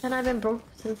 And I've been broke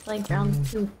since like round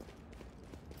 2.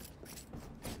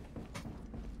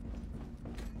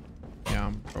 Yeah,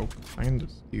 I'm broke. I can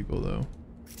just eagle though.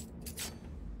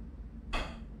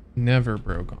 Never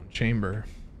broke on chamber.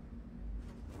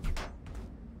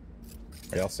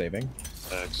 Are y'all saving?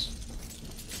 X.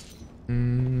 Yeah,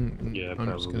 I'm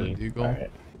just gonna probably. deagle.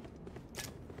 Alright.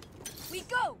 We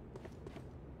go.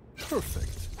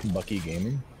 Perfect. Bucky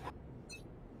Gaming.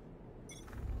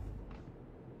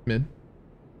 Mid.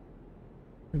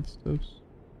 Good stuffs.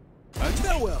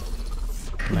 Farewell.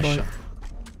 Nice Goodbye. shot.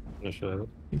 No shit.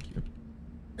 Thank you.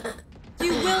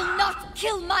 You will not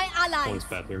kill my allies. One's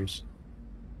bathrooms.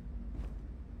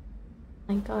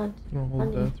 My God. Gonna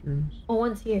hold Funny. bathrooms. Oh,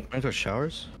 one's here. Wanna go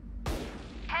showers?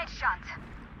 Headshot.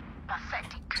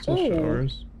 Pathetic. Still Ooh.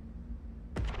 showers.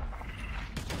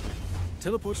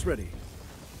 Teleport's ready.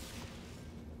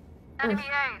 Enemy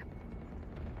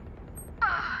A.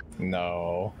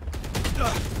 No.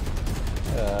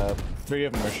 3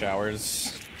 of them are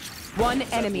showers. One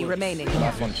enemy remaining.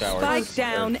 Last one showers. Spike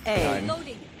down A. Behind.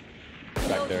 Loading.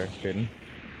 Back there, Jaden.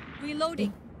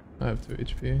 Reloading. I have 2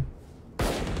 HP.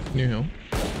 New hill.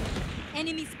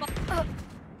 Enemy spot.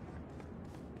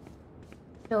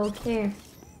 Don't care.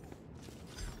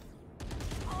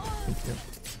 Thank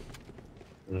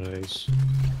you. Nice.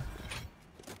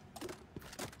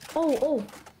 Oh.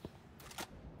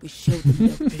 We showed them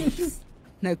their place.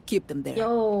 Now keep them there.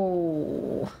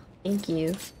 Yo. Thank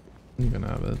you. I'm gonna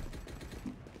have it.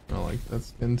 I don't like that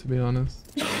skin, to be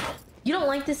honest. You don't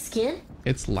like the skin?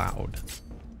 It's loud.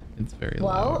 It's very Well,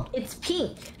 loud. it's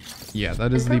pink. Yeah,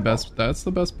 that is and the purple. best. That's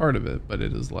the best part of it, but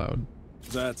it is loud.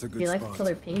 That's a Do good you like spot. the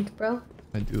color pink, bro?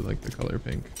 I do like the color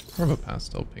pink. More of a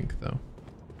pastel pink, though.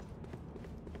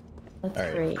 That's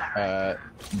Alright. great.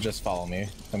 Just follow me.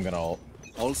 I'm gonna ult.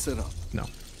 All set up. No.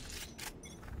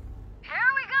 Here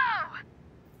we go.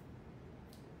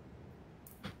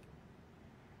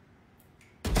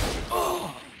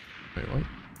 Wait, what?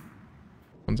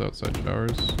 One's outside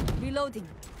showers. Reloading.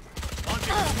 On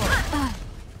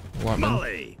A lot,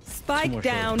 man. Spike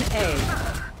down A.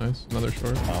 Nice. Another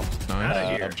short.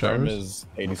 Nice. Term Showers. is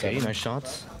 87. Okay, nice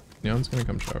shots. Neon's gonna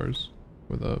come showers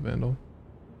with a vandal.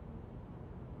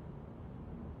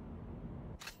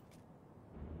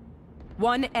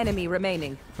 One enemy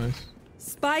remaining. Nice.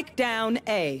 Spike down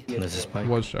A. This is spike.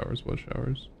 Was showers. Was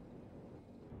showers.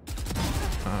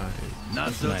 Nice.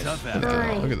 Not so Nice. tough Look after at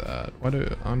all. that. Look at that. Why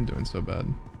do I'm doing so bad?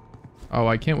 Oh,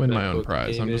 I can't win my own Book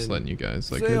prize. I'm came just in. letting you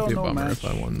guys. Like, Say it'd be a no bummer match, if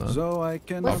I won the so I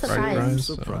can What's the upright prize?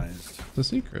 so surprised. it's a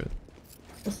secret.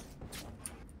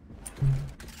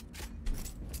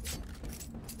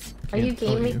 Are you Can't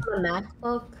tell gaming you. on a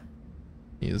MacBook?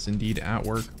 He is indeed at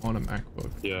work on a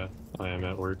MacBook. Yeah, I am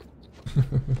at work.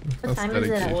 What time is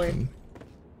it at work?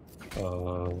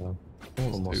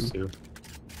 Almost 2.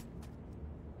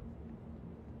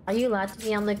 Are you allowed to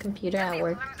be on the computer at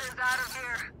work?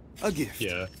 A gift.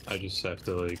 Yeah, I just have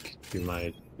to like do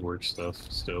my work stuff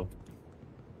still.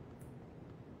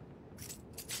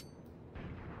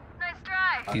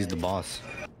 He's the boss.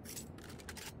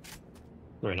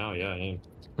 Right now, yeah, I am.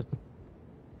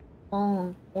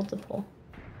 Oh, multiple.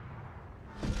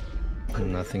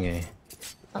 Nothing A.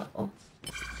 Uh-oh.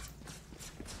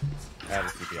 I had a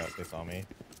CP out. They saw me.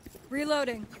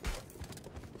 Reloading.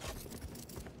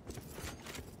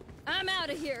 I'm out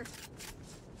of here.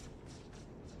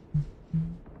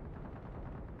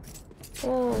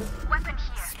 Oh.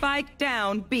 Spike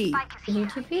down B. Did you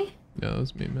TP? Yeah, that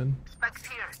was me, man.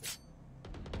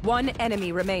 One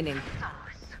enemy remaining.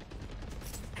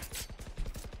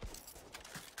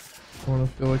 I want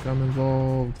to feel like I'm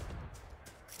involved.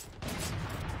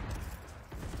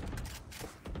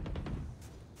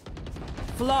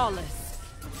 Flawless.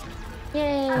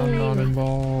 Yay! I'm not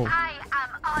involved.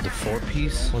 The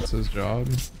 4-piece? What's his job?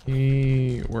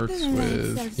 He works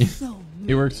with.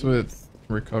 He works with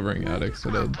recovering addicts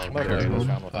at a care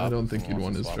home. I don't think you'd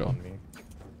want his job.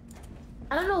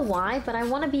 I don't know why, but I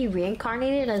want to be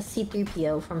reincarnated as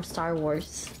C-3PO from Star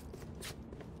Wars.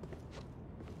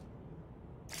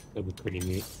 That'd be pretty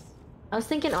neat. I was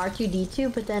thinking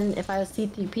R2-D2, but then if I was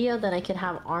C-3PO, then I could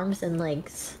have arms and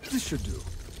legs. This should do.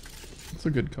 It's a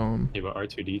good calm. Yeah, but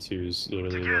R2-D2 is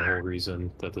literally the whole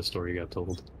reason that the story got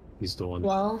told. He's the one.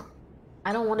 Well,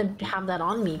 I don't want to have that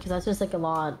on me because that's just like a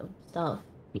lot of stuff.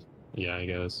 Yeah, I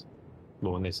guess.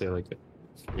 But when they say like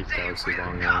 8 galaxies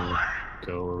long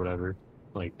ago or whatever,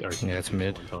 like R2-D2 Yeah, that's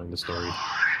mid. telling the story.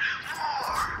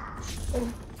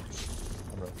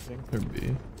 Could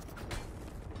be.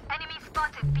 Enemy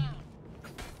spotted B.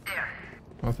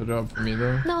 Not the job for me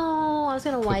though. No, I was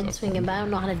gonna wide swing it, but I don't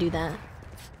know how to do that.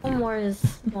 One more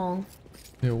is long.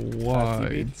 Yeah,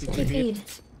 wide. TP'd.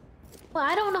 Well,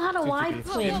 I don't know how to wide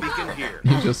swing.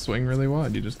 You just swing really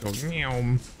wide. You just go.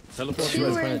 Meow.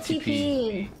 Two were in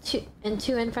TP and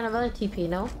two in front of other TP.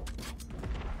 No,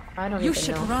 I don't You even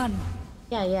should know. run.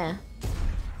 Yeah, yeah.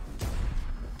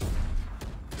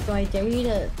 So I dare you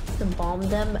to bomb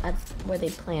them at where they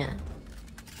plant.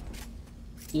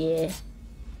 Yeah.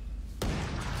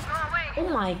 Oh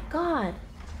my god.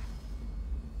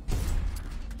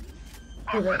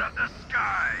 Open up the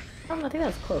sky. Oh, I think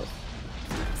that's close.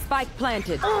 Spike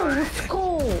planted. Oh, let's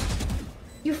go.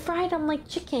 You fried them like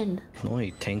chicken. No,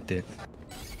 he tanked it.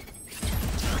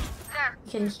 You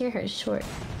can hear her short.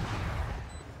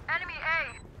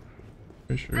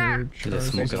 For sure.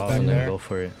 Just smoke it off and then go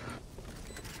for it.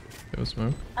 Go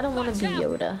smoke. I don't want to be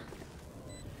Yoda.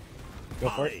 Go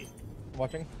for it.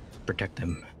 Watching. Protect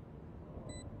him.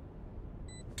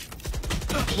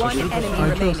 One enemy I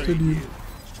remaining. trusted you.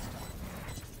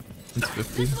 It's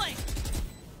 50.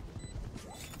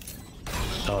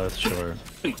 Oh, that's short.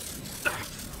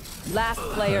 Last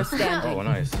player standing. Oh,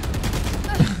 nice.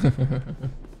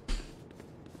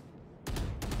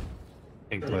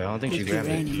 Wait, I don't think she grabbed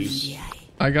it.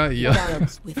 I got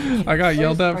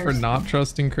yelled at for not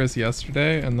trusting Chris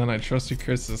yesterday, and then I trusted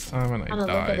Chris this time, and I I don't look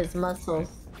at died. his muscles.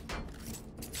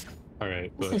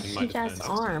 Alright, but It's a in my huge ass defense,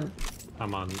 arm.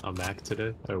 I'm on a Mac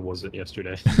today. I wasn't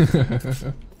yesterday.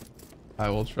 I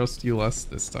will trust you less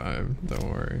this time. Don't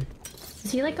worry.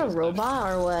 Is he like a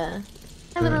robot or what?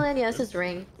 I literally yes, his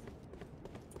ring.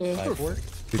 Yeah.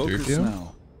 Focus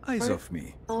now. Eyes off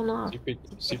me. Oh no.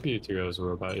 CPU2 was a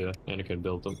robot, yeah. Anakin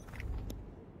built them.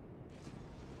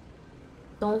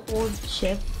 Don't hold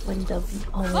shift when W.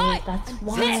 Oh wait, that's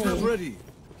why. Ready.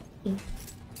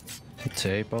 It's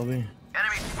A, probably.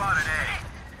 Enemy spotted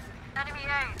A. Enemy A.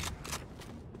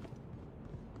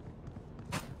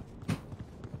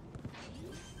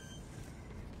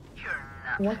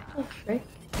 What the frick?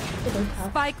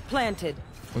 Spike planted.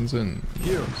 One's in.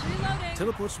 Here.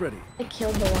 Teleport's ready. I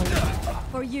killed the one.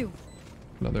 For you.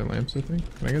 Another lamps, I think.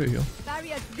 Can I get a heal?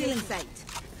 Barrier still in sight.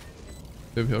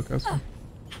 Do you have heal, Casper?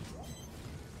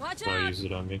 Watch Why out! use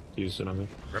it on me? Use it on me.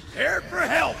 Prepare for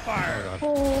hellfire!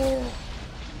 Oh.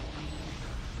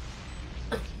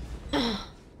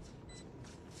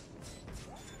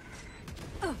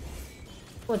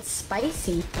 Oh, it's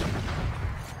spicy.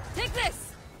 Take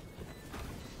this!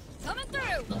 Coming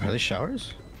through! Are they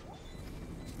showers?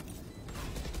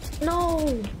 No!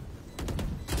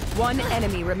 One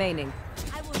enemy remaining.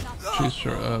 I will not. She's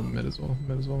sure, mid as well.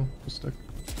 Mid as well. Just stick.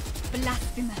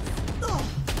 Blasphemous.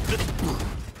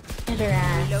 Get her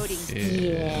ass. Reloading.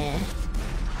 Yeah.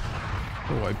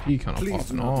 Oh, IP kind of Please popping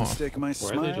do not off. mistake my Why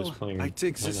are they just smile. playing I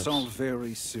take this lineups? all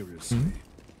very seriously.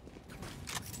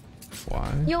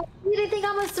 Why? Yo, you didn't think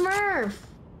I'm a Smurf?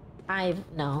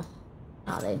 No.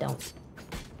 No, they don't.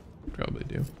 Probably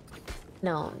do.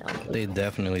 No. They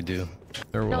definitely do.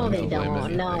 They're No, willing they to blame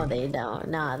don't. No, anything. they don't.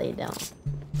 No, they don't.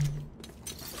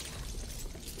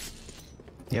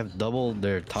 You have double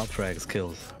their top frags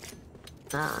kills.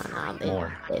 Nah, they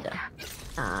More. don't. They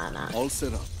don't. Nah. All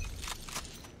set up.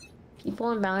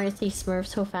 People in Valorant say Smurf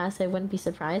so fast I wouldn't be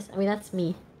surprised. I mean, that's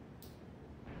me.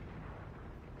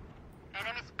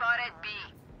 Enemy spotted B.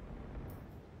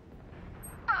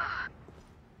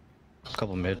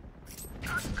 Couple mid.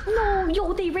 No,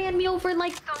 yo, they ran me over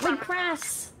like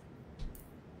grass.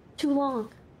 Too long.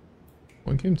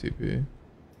 One came TP.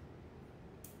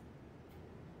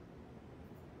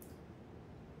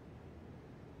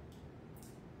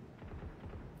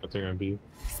 I think I'm B.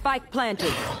 Spike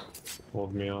planted.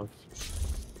 Hold me off.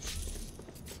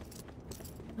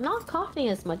 I'm not coughing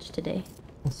as much today.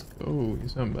 Let's go. You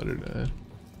sound better today.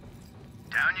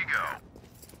 Down you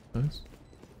go. Nice.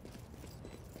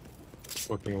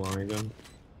 Looking along again.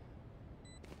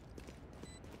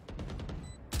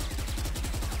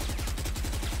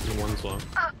 The one's long.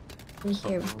 You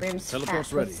hear Brim's fat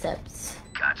Teleport's ready. footsteps.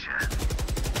 Gotcha.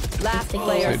 Last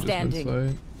player Sage is standing.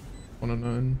 mid-side.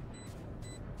 109.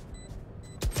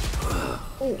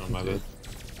 Oh, my bad.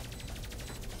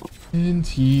 And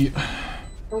he.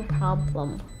 No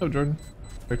problem. Oh, Jordan.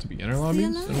 Back to beginner lobbies?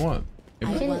 And what?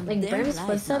 I can, like, Their Brim's life,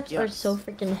 footsteps not are yours. so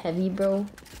freaking heavy, bro.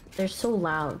 They're so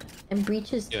loud. And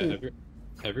Breaches Yeah, too.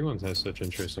 everyone has such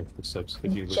interesting footsteps.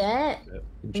 If you Jet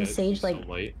and Sage, is so like,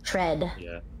 light. tread.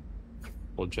 Yeah.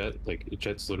 Well,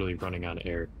 Jet's literally running on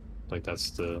air. Like that's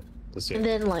the same. And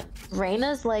then, like,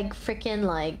 Reyna's, like, freaking,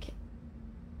 like...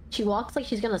 She walks like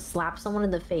she's gonna slap someone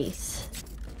in the face.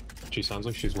 She sounds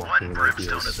like she's walking in like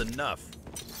heels. enough.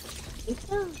 I think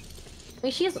so. I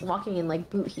mean, she is walking in, like,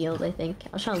 boot heels, I think. I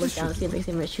was trying to look down and see if I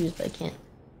see my shoes, but I can't.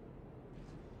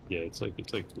 Yeah, it's like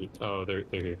oh they're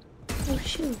here. Oh,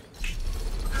 shoot.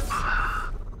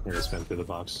 I'm gonna spin through the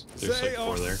box. There's like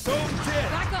 4 there.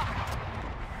 Back up.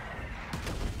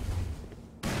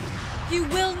 You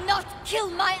will not kill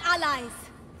my allies.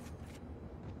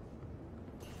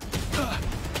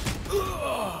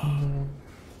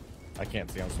 I can't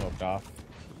see. I'm smoked off.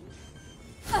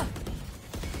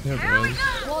 Yeah, Rose.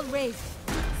 Wall raised.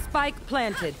 Spike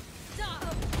planted.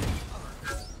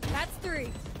 That's 3.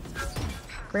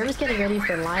 Brim's getting ready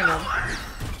for lineup.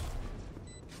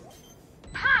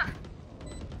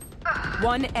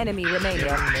 One enemy remaining.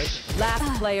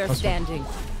 Last player standing.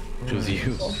 It was you.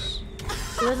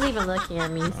 He wasn't even looking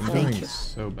at me. I'm So. doing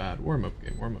so bad. Warm up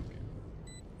game.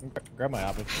 Grab my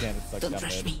op if you can. It's like down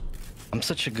mid. I'm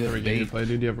such a Are good we getting to bait. play?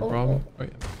 Dude, do you have a Oh. problem? Oh, yeah.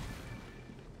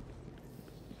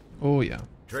 Oh, yeah.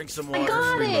 Drink some I water,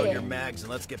 got reload it. your mags,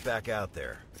 and let's get back out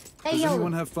there. Hey, Does yo.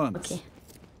 anyone have funds? Okay.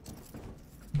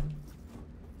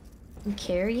 I'm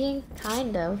carrying?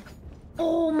 Kind of.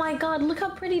 Oh my god, look how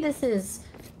pretty this is.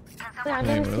 Wait, I've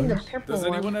never seen the purple Does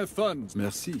anyone one. have funds?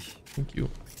 Merci. Thank you.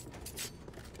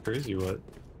 Crazy what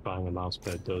buying a mouse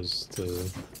pad does to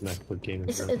MacBook gaming.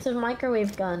 It's a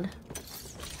microwave gun.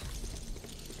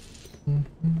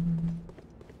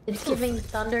 It's giving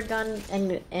Thunder Gun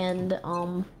and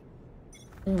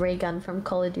Ray Gun from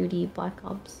Call of Duty Black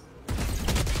Ops.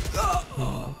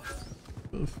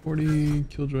 40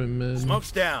 Killjoy mid.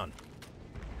 Smoke's down.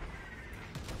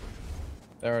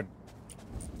 There are.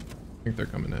 I think they're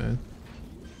coming in.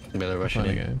 Yeah, they're rushing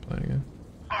Playing in. again. Playing again.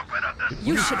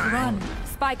 You should run.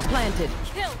 Spike planted.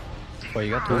 Kill. Oh,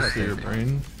 you got Close those to your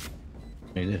brain.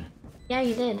 You did. Yeah,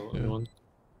 you did. Yeah. One.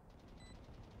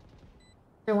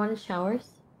 There one showers.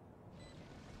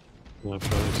 Left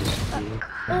side is just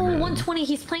Oh, 120.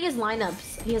 He's playing his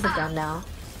lineups. He has a gun now.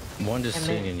 One just Damn it.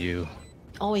 sitting in you.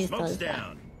 Always Smoke's does that.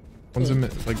 down. One's in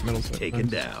like middle side. Taken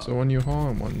down. So one U-Haul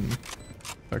and one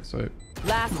back side.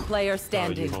 Last player Oh,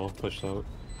 standing. U-Haul pushed out.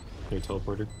 They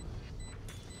teleported.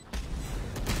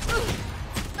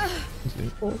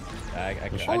 Oh,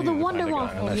 I the do Wonder find a gun. I'm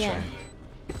Waffle, not yeah.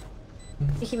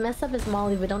 sure. He messed up his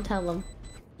molly, but don't tell him.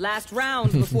 Last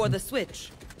round before the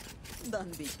switch.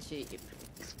 Don't be cheap.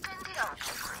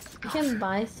 You can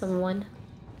buy someone.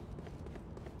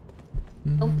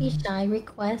 Don't be shy,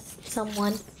 request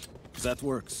someone. That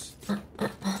works.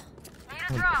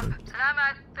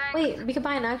 Wait, we could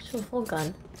buy an actual full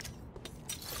gun.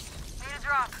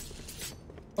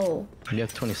 Oh. You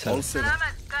have 27.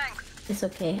 It's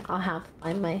okay, I'll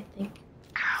buy my thing.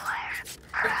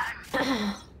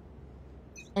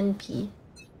 NP.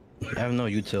 I have no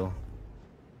util.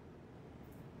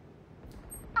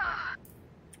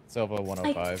 Silva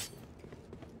 105.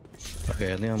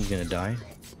 Okay, I think I'm gonna die.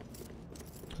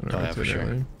 Alright, for sure.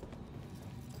 really.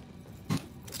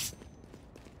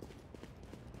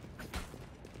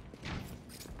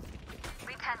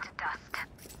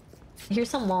 Here's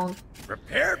some long.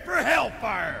 Prepare for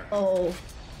hellfire! Oh.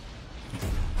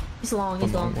 He's long,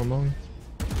 he's long. One long.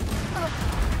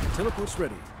 Teleport's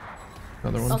ready.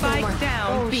 Another one. Okay, Spike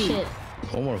down, oh B. shit.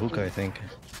 One more hookah, I think.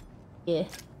 Yeah.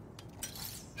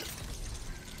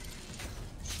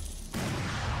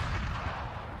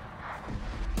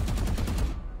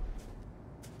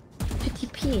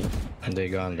 P. And they're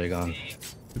gone, they're gone.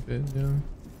 A bit, yeah.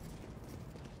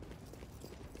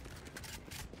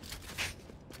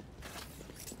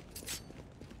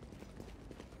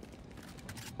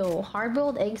 So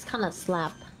hard-boiled eggs kind of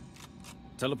slap.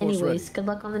 Teleport's Anyways, ready. good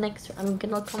luck on the next.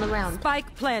 Good luck on the round.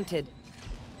 Spike planted.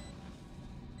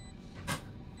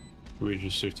 We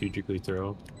just strategically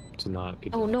throw to not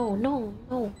get. Oh no, no,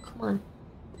 no! Come on.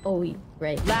 Oh,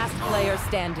 right. Last player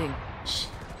standing.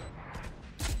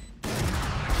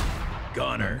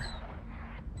 Gunner.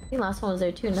 I think last one was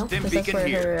there too. No, Stim 'cause that's beacon where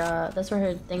here. her. That's where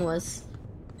her thing was.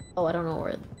 Oh, I don't know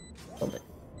where. Oh, but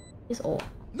he's old.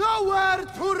 Nowhere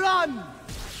to run!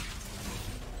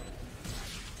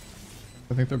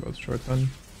 I think they're both short then.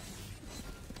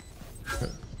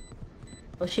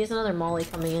 Oh, she has another Molly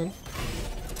coming in.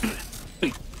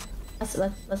 That's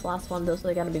the last one though, so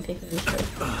they gotta be picking these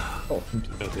first. Oh.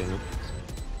 God damn it.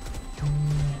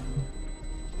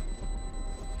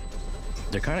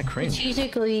 They're kind of cringe.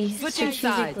 Strategically,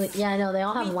 sides. yeah, I know they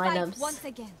all have lineups. Once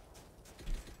again.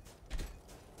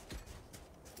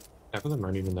 Half of them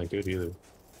aren't even that good either.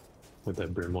 With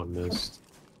that Brim one missed.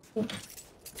 I'm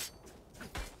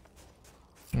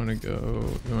gonna go.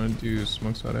 You wanna do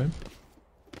smoke side A? I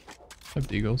have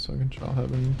Deagle, so I can shot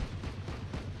heaven.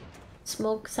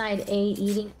 Smoke side A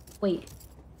eating. Wait.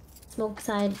 Smoke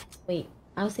side. Wait.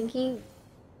 I was thinking.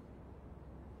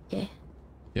 Okay.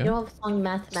 Yeah. You know the song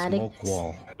Mathematics? Smoke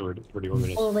wall. Where do you want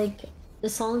me to? Oh, like the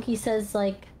song he says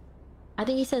like. I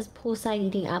think he says poolside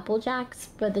eating apple jacks,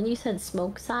 but then you said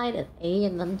smoke side at A,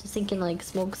 and I'm just thinking like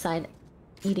smoke side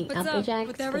eating apple jacks.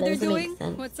 Whatever but that they're doesn't make doing,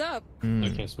 sense. what's up? Mm.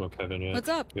 I can't smoke heaven yet. What's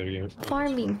up? Gotta get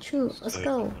Farming, true. Let's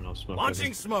go. and I'll smoke Launching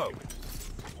heaven. smoke.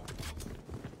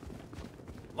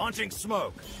 Launching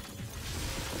smoke.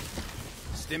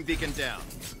 Stim beacon down.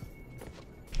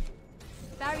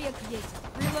 Barrier created.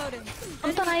 Reloading.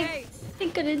 I thought I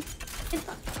couldn't.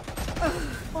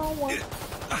 Oh, what?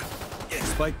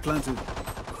 Spike planted.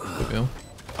 Deal.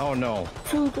 Oh no.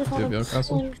 Dude, this one Deal, is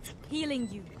Castle. Healing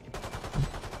you.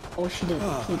 Oh, she did.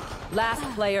 Last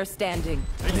player standing.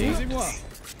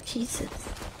 Jesus.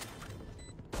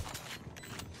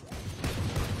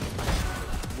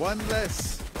 One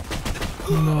less.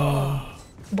 No.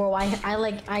 Bro,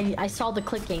 I saw the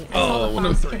clicking. I Oh, saw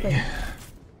the fast 103. clicking.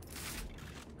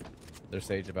 Their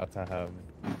Sage about to have.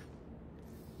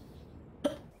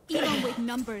 Even with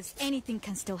numbers, anything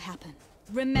can still happen.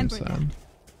 I'm Remember that. sad.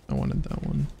 I wanted that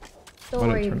one. Don't Why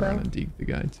worry, turn bro. around and deke the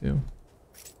guy too?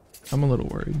 I'm a little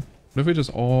worried. What if we just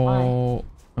all?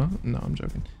 Huh? No, I'm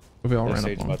joking. What if we all Their ran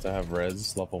Sage up long? about to have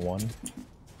res level 1.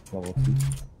 Level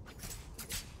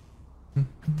 2.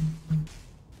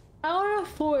 I don't have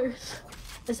force.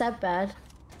 Is that bad?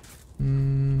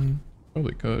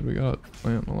 Probably could. We got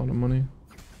plant a lot of money.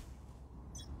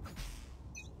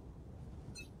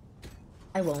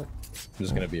 I won't. I'm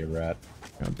just gonna be a rat.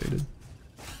 Got baited.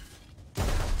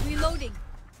 Reloading.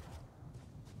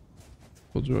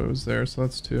 Killjoy was there, so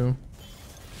that's 2.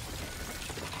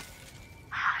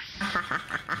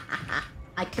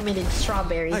 I committed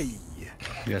strawberries.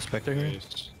 You got Spectre here?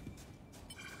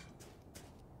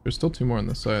 There's still 2 more on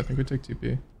this side. I think we take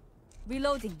TP.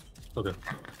 Reloading. Okay.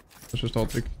 Let's just all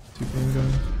take TP and go.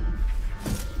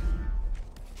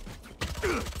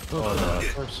 Oh,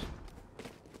 of course.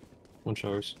 One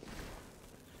showers.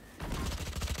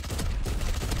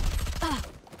 Uh,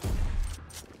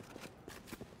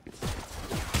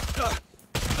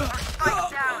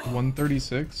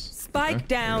 136. Spike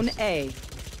down A.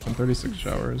 I'm 36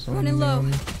 showers. Running low.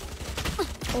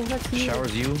 Oh, that's you.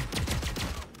 Showers you.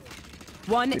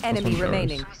 One enemy showers.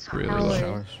 remaining. Really Showers. low.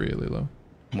 Showers. Really low.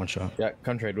 One shot. Yeah,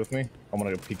 come trade with me. I'm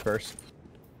gonna go peek first.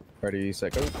 Ready,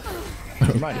 set, go.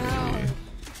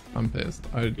 I'm pissed.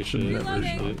 I should never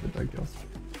get that kill.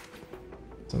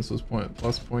 Since this point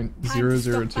plus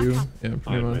 .002. Yeah,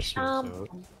 pretty much.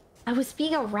 I was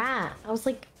being a rat. I was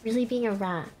like really being a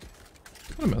rat.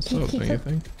 Kind of messed up, don't you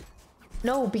think?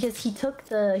 No, because he took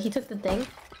the thing,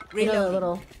 you know, the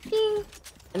little ding,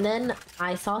 and then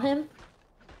I saw him,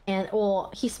 and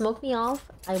well, he smoked me off.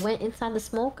 I went inside the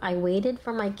smoke. I waited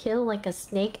for my kill like a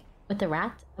snake with a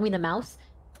rat. I mean a mouse,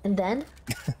 and then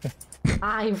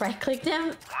I right-clicked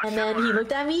him, and then he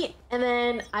looked at me, and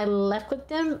then I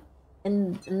left-clicked him,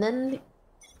 and then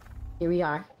here we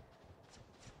are.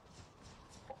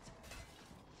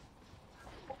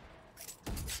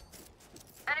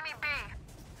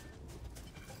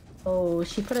 Oh,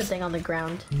 she put a thing on the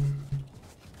ground.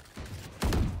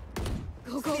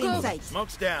 Go, go, go.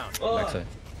 Smoke's down. Backside.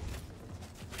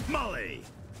 Molly.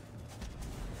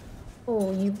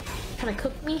 Oh, you kind of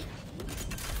cooked me?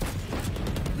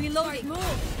 Reloading.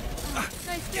 Move.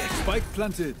 Nice job. Spike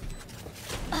planted.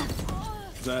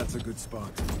 That's a good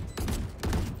spot.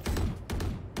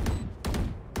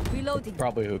 Reloading.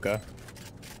 Probably hookah.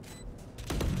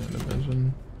 Can't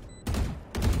imagine.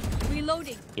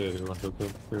 Reloading. Yeah, you want to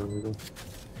go.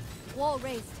 Wall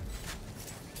raised.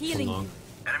 Healing.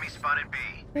 Enemy spotted B.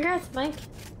 Congrats, Mike.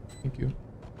 Thank you.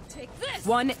 Take this.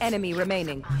 One enemy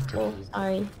remaining. Oh,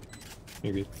 sorry.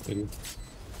 Maybe. Could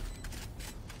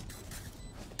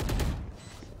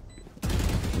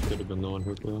have been the one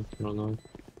who though. I don't know.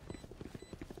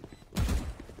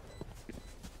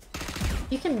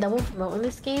 You can double promote in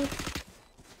this game?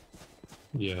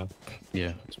 Yeah.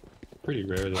 Yeah. It's pretty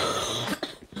rare that.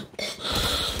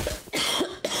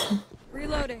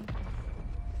 Reloading.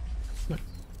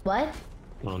 What?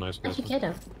 Oh, nice. How'd you get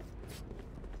him?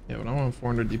 Yeah, but I want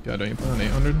 400 DPI. Don't you put on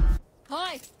 800?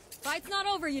 Hi. Fight's not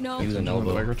over, you know. Use an The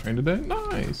elbow. Viper train today?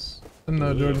 Nice. And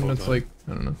Jordan, it's like,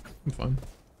 I don't know. I'm fine.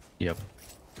 Yep.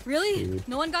 Really?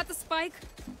 No one got the spike?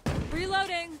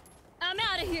 Reloading. I'm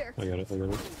out of here. I got it.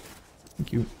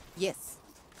 Thank you. Yes.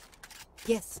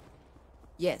 Yes.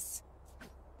 Yes.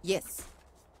 Yes.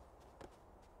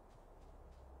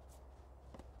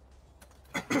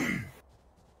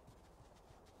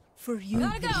 For you.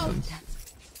 Gotta go.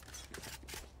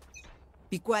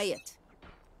 Be quiet.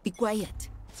 Be quiet.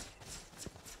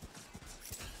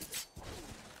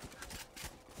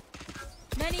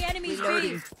 Many enemies.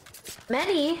 Reloading.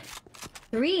 Many?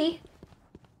 3?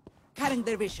 Cutting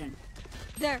their vision.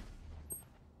 There.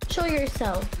 Show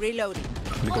yourself. Reloading.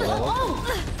 Oh!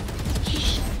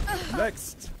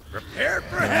 Next. Prepare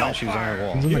for Now hell. she's on her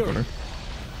wall. He's in the corner.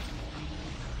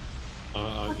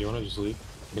 You wanna just leave?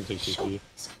 You can take CP.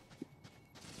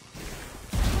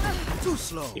 Too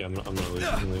slow. Yeah, I'm gonna leave.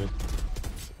 I'm leaving.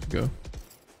 Go.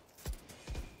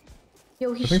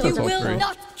 Yo, he I think showed that's all himself. three.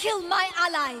 Not kill my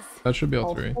allies. That should be all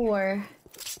All 3. 4.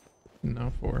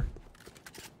 No, 4.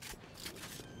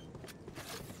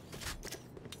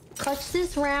 Clutch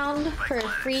this round for a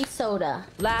free soda.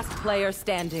 Last player Oh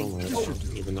standing. my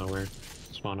god. Even though we're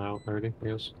spawn out already, I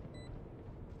guess.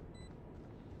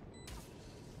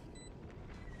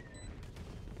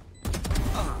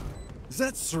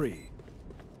 That's 3.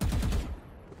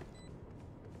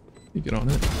 You get on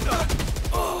it.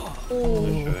 Oh.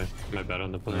 Okay. My bad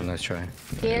on the play. Nice try.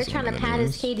 They're trying to pad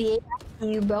his KDA after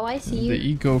you, bro. I see The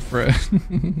you. eco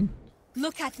friend.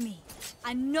 Look at me.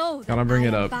 I know that Gotta bring I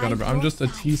it am up. by I'm your just a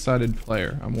side. T-sided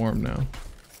player. I'm warm now.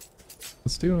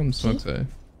 Let's do Smokes A.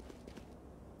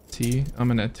 T.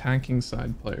 I'm an attacking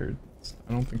side player.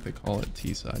 I don't think they call it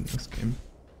T-side in this game.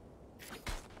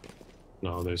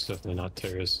 No, there's definitely not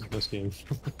terrorists in this game.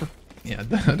 Yeah,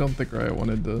 I don't think Riot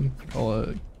wanted to call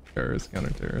it terrorist,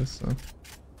 counter-terrorist, so.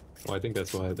 Well, I think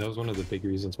that's why. That was one of the big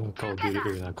reasons why Call of Duty,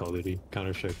 or not Call of Duty,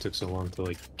 Counter-Strike took so long to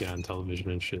like get on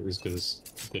television and shit, was because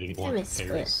they didn't want Damn it, Split.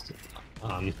 terrorists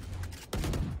on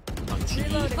TV.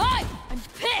 Reloading. Hi. I'm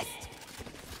pissed.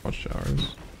 Watch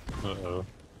showers. Uh-oh.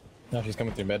 No, she's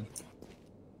coming through mid.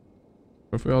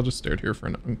 What if we all just stared here for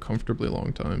an uncomfortably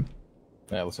long time?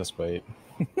 Yeah, let's just wait.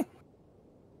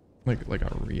 Like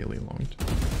a really long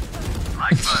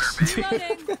time.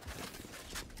 Reloading.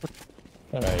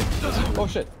 Alright. Oh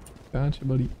shit. Gotcha,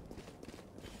 buddy.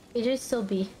 AJ still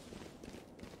B.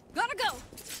 Gotta go.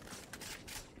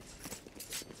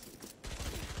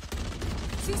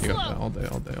 Too You slow. got that all day,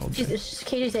 all day, all day. Jesus,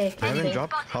 KJ's A. Heaven, KJ's A.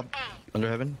 drop. Hop. Under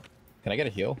heaven. Can I get a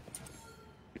heal?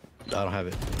 I don't have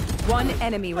it. One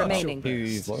enemy remaining.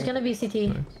 He's low. It's gonna be CT.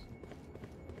 Nice.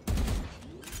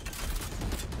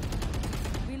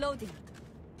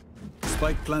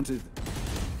 Spike planted.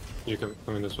 You're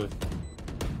coming this way.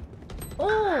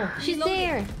 Oh, she's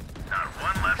there.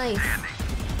 Nice.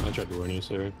 I tried to warn you,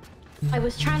 Sarah. I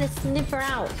was trying to snip her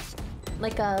out.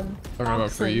 Like a Talking about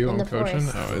for you, I'm coaching.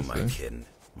 Oh, Who I am I see. kidding?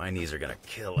 My knees are gonna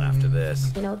kill after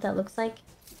this. You know what that looks like?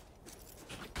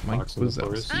 Mike Fox in the was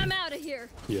forest. I'm out of here.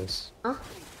 Yes. Huh?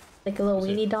 Like a little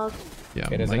weenie dog? Yeah,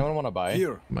 Okay, does Mike, anyone want to buy?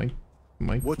 Here. Mike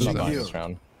What was you Not got? buying Here. this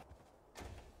round.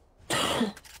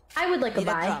 I would like a Need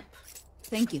a buy. cup.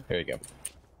 Thank you. Here you go.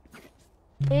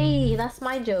 Hey, that's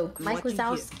my joke. Mike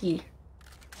Wazowski.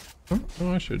 Oh,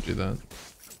 I showed you that.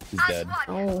 He's dead.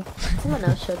 Oh, someone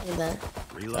else showed me that.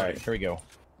 Alright, here we go.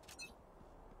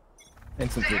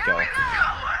 Instant 3 kill.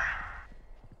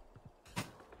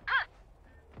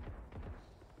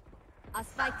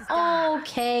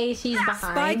 Okay, she's behind.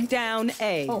 Spike down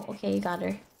A. Oh, okay, you got her.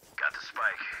 Got the spike.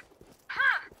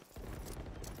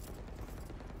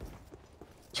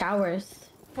 Showers.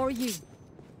 For you.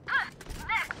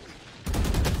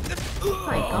 Oh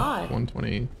my god.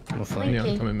 120. Flanking. Yeah,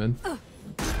 I'm coming mid.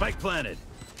 Spike planted.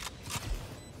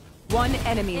 One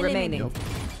enemy remaining. Yep.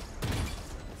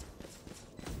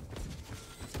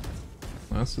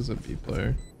 Last is a B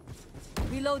player.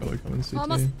 Reloading. Probably coming CT.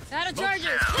 Almost out of charges.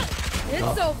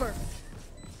 It's over.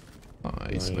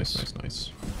 Nice, nice,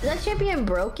 nice. Is that champion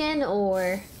broken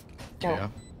or no? Yeah.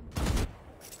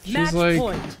 She's Match like,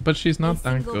 point. but she's not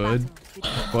that good.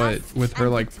 But with her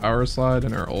like power slide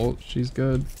and her ult, she's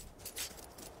good.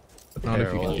 But not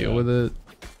if you can deal with it.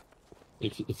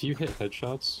 If you hit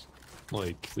headshots,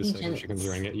 like the second she comes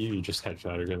running at you, you just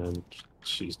headshot her and then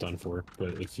she's done for.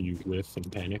 But if you whiff and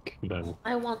panic, then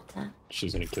I want that.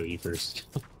 she's gonna kill you first.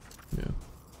 Yeah.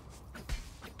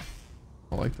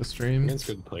 I like the stream. Against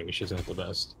good players, she's not the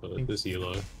best, but this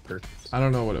Ela, perfect. I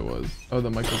don't know what it was. Oh, the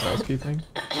Mike Wazowski thing?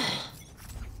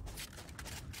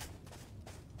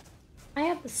 I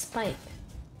have the spike.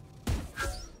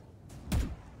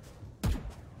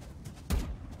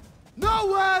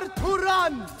 Nowhere to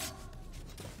run!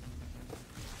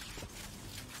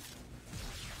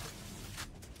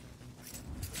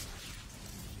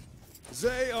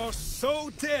 They are so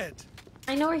dead.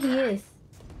 I know where he is.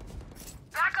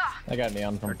 I got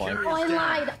Neon from flank. Oh, I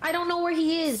lied. I don't know where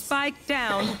he is. Spike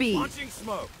down B. Launching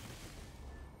smoke.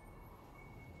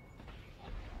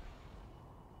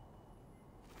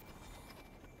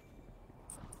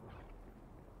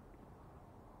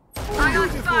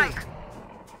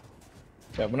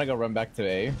 Yeah, I'm gonna go run back to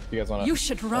A. If you guys wanna. You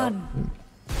should run.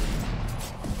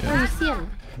 Oh, you see him.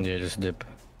 Yeah, just dip.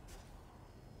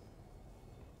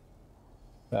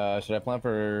 Should I plan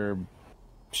for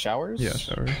showers? Yeah,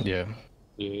 showers. Yeah.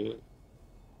 Yeah.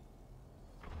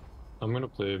 I'm gonna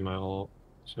play my ult,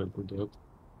 so we're dead.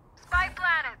 Spike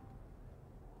planted.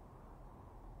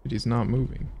 But he's not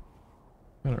moving.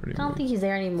 I already I don't moved. think he's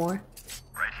there anymore.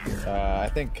 I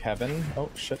think Heaven. Oh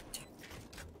shit.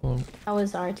 Hello. That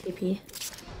was RTP.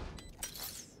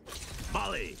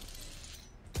 Molly.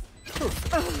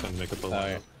 Trying to make up a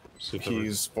line.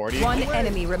 He's 40. One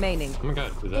enemy remaining. Oh my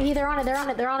god, did Hey, that? they're on it. They're on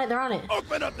it. They're on it. They're on it.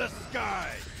 Open up the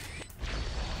sky.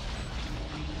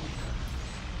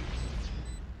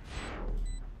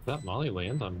 Did that Molly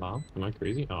land on bomb? Am I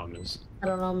crazy? Oh, I missed. I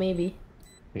don't know. Maybe.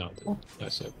 No, it didn't. I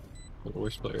said. The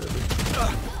worst player ever.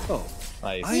 Oh,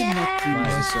 Nice. I am not too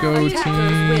Let's nice. go, Yeah,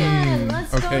 team.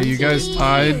 let's go, Okay, you guys team.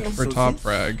 tied for So top this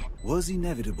frag. was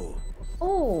inevitable.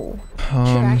 Oh.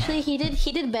 Sure. Actually, he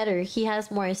did better. He has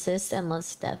more assists and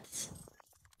less deaths.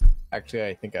 Actually,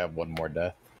 I think I have one more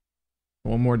death.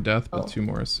 One more death, but Oh. 2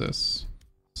 more assists.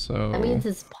 So That means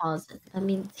it's positive. That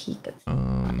means he could.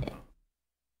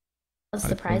 What's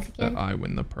the I prize think again? that I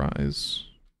win the prize.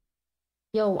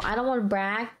 Yo, I don't want to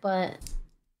brag, but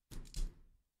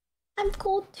I'm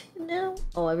gold 2 now.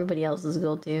 Oh, everybody else is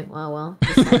gold 2. Wow, well.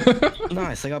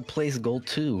 Nice, I got place gold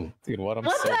too. Dude, what? I'm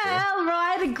What so the good. hell, bro?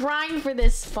 I had to grind for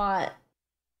this spot.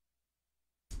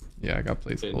 Yeah, I got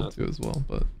placed Okay, gold too as well,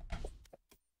 but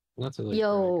Not to like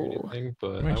Yo. brag or anything, but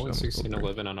I'm I actually went almost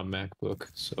 1611 on a MacBook,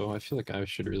 so I feel like I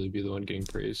should really be the one getting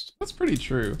praised. that's pretty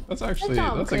true. That's actually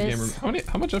job, that's a gamer. Chris.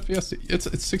 How much FPS?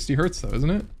 It's 60 hertz though, isn't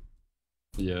it?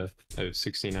 Yeah, I have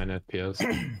 69 FPS.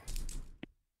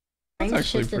 That's I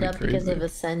actually shifted pretty up because crazy. of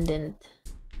Ascendant.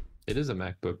 It is a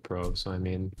MacBook Pro, so I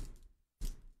mean,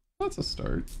 That's a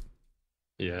start.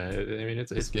 yeah, I mean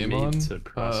it's game made on? to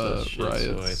process shit, so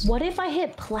Riots. What if I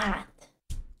hit plat?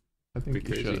 I think Be you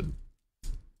crazy. should.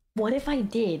 What if I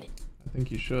did? I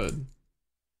think you should.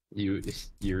 your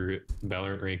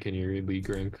Valorant rank and your league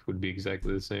rank would be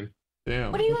exactly the same.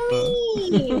 Damn. What do you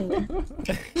mean?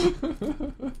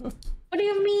 What do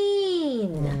you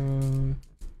mean?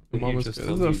 I'm almost. just This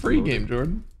tell is a me free to load game, it.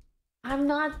 Jordan. I'm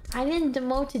not. I didn't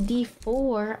demote to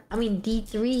D4. I mean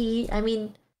D3. I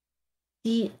mean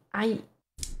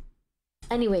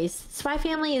Anyways, Spy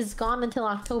Family is gone until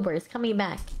October. It's coming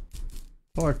back.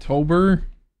 October?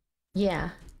 Yeah.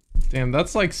 Damn,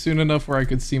 that's like soon enough where I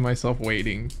could see myself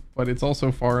waiting, but it's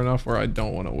also far enough where I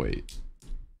don't want to wait.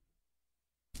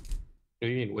 What do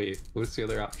you mean, wait? What's the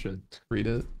other option? Read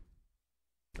it.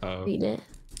 Oh. Read it.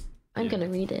 I'm gonna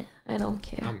read it. I don't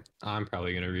care. I'm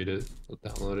probably gonna read it. I'll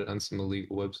download it on some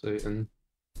illegal website and.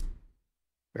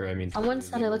 Or I mean. Someone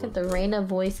said I look at the Reina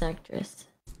voice actress.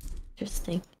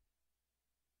 Interesting.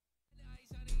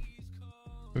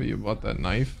 Have you bought that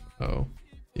knife? Oh.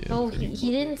 Yeah. Oh,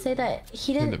 he didn't say that.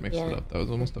 He didn't. I mix it up. That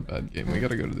was almost a bad game. We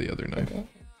gotta go to the other knife.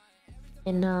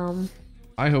 And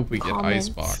I hope we get comments.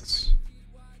 Icebox.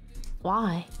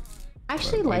 Why? I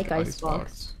actually like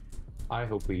Icebox. I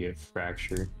hope we get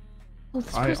Fracture. Oh,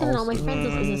 this person and all my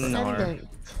friends is Ascendant.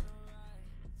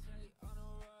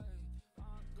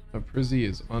 A Prizzy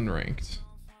is unranked.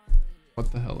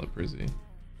 What the hell, a Prizzy?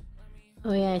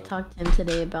 Oh yeah, I talked to him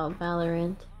today about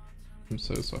Valorant. I'm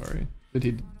so sorry. Did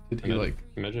he like...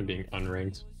 Imagine being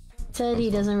unranked. Said he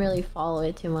doesn't really follow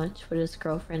it too much, but his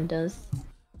girlfriend does.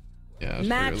 Yeah,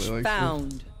 Match really likes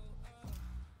found. It.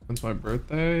 When's my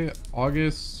birthday?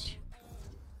 August.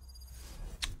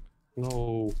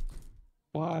 No.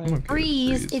 Why?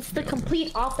 Freeze! It's the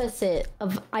complete opposite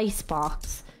of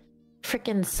Icebox.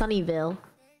 Frickin' Sunnyvale.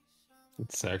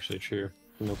 It's actually true.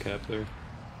 No cap there.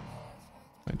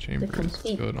 My chamber is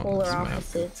complete good on polar this map.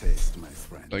 opposite. Taste, my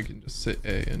friend. I can just sit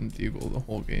A and deagle the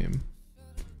whole game.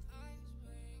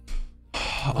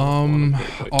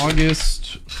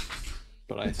 August.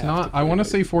 But it's not. I want to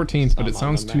say 14th, but it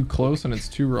sounds too close and it's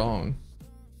too wrong.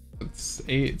 It's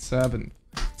 8, 7,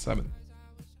 7.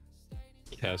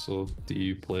 Castle, do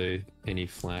you play any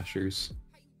flashers?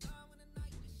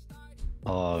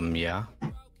 Yeah.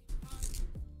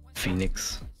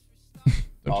 Phoenix.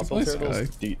 Also, Turtles,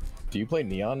 do you play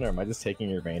Neon, or am I just taking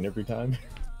your vein every time?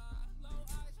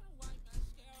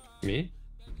 Me?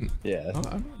 Yeah. I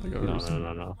don't think I've ever seen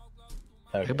it. No.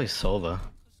 I could play Sova.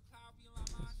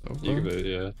 You can play,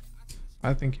 yeah.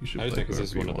 I think you should I play think this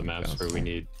is whoever one of you the want, maps where we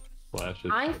need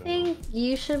flashes. I think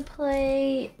you should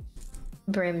play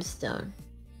Brimstone.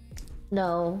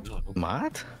 No.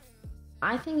 What?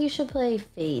 I think you should play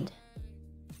Fade.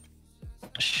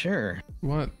 Sure.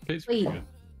 What? Wait.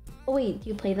 Oh wait, do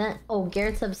you play that? Oh,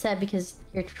 Garrett's upset because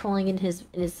you're trolling in his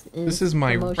This is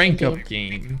my promotion rank up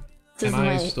game, This and is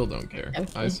I my- still don't care. Okay.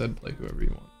 I said play whoever you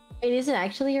want. Wait, is it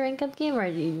actually a rank up game or are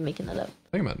you making that up?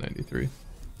 I think I'm at 93.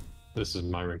 This is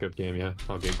my rank up game, yeah.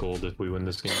 I'll get gold if we win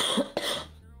this game.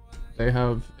 They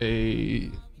have a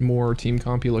more team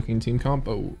compy looking team comp,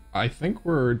 but I think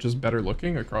we're just better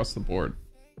looking across the board.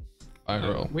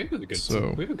 IRL. We have a good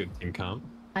so we have a good team comp.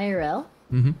 IRL?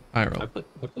 IRL.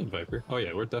 I played Viper. Oh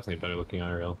yeah, we're definitely better looking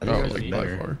IRL. Oh, like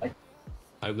by far.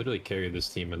 I literally carry this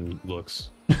team in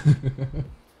looks.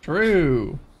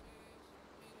 True.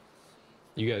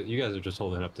 You guys are just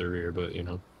holding up the rear, but you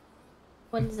know.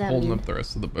 What does that Holding mean? up the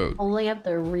rest of the boat. Holding up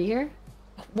the rear?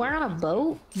 We're on a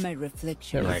boat? My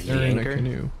reflection. They're in a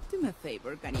canoe. Do me a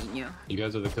favor, cariño. You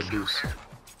guys are the caboose.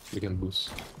 The caboose.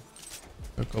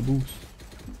 A caboose.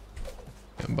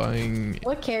 I'm buying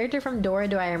What character from Dora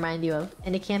do I remind you of?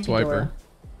 And it can't be Swiper. Dora.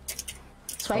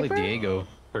 Probably Swiper? Diego.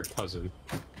 Her cousin.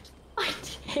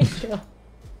 Diego.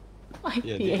 My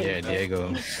Yeah, Diego. Yeah,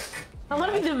 Diego. I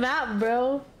want to be the map,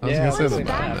 bro. I was Yeah, gonna What's say the the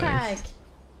map backpack? nice.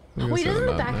 I was gonna Wait, say doesn't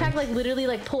the map backpack nice. like literally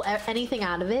like pull anything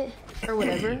out of it or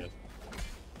whatever? Yeah.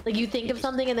 Like you think of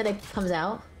something and then it comes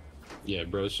out? Yeah,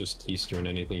 bro, it's just Eastern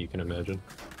anything you can imagine.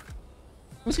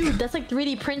 Dude, that's like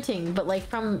 3D printing, but like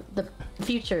from the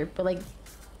future, but like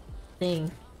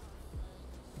thing.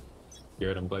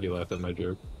 Garrett, I'm glad you laughed at my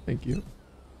joke. Thank you.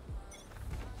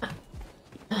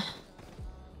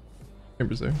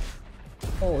 Camber's there.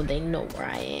 Oh, they know where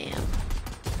I am.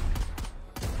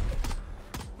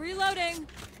 Reloading.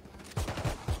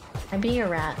 I'm being a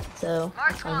rat, so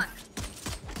that's fine.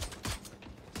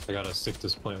 I gotta stick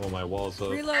this plant while my wall's up.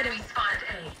 Reloading.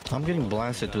 I'm getting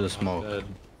blasted through the smoke. Dead.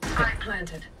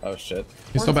 Oh shit.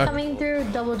 He's still One's back. coming through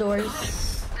double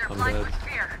doors. I'm dead.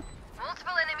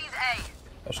 Multiple enemies A.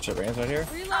 Oh shit, Rand's right here.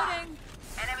 Reloading.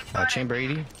 Chamber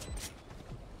 80.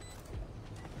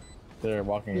 They're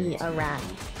walking. Be a rat.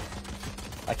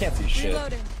 I can't see shit.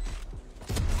 Reloading.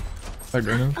 Back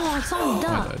Reyna. Oh, I saw him I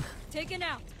duck. died. Taken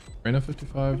out. Reyna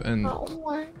 55 and Oh,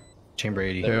 what? Chamber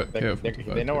 80.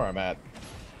 They know where I'm at.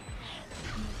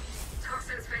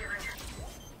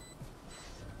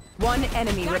 One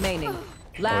enemy remaining.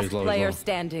 Last he's low as player well.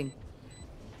 standing.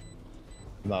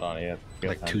 I'm not on it yet.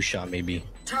 Like 2 shot maybe.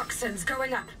 Toxins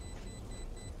going up.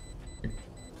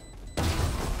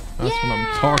 That's what I'm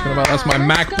talking about. That's my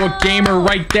MacBook gamer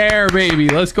right there, baby.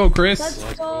 Let's go, Chris.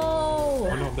 Let's go.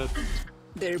 Oh, no, that...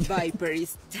 Their Viper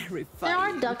is terrifying. There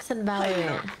are ducks in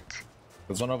Valorant.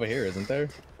 There's one over here, isn't there?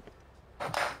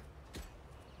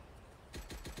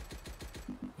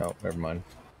 Oh, never mind.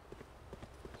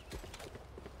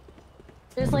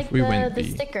 There's like the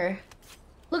sticker.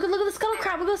 Look at the scuttle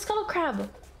crab. Look at the scuttle crab.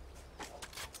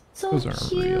 So Those aren't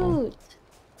cute. real. What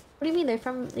do you mean? They're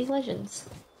from League of Legends.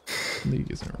 League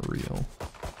isn't real.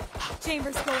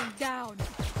 Chamber's going down.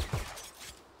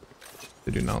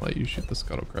 They do not let you shoot the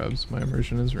scuttle crabs. My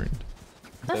immersion is ruined.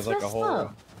 That's There's like messed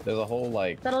up. there's a whole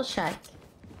like Scuttle shack.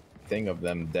 thing of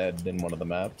them dead in one of the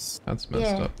maps. That's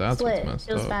messed up. That's what's messed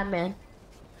It was up. Batman.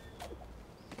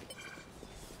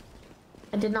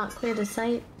 I did not clear the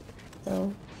site,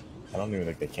 so. I don't even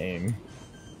think they came.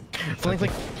 Like,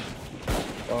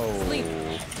 oh. Sleep.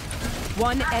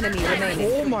 One enemy remaining.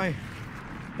 Oh my.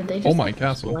 Did they just Oh my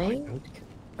castle. blink?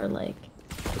 Or like.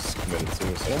 Just committed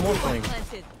suicide. One more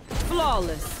thing.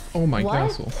 Flawless. Oh my What?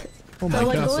 castle. Oh my So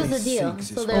like, castle. what was the deal?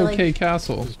 So they're Okay, like,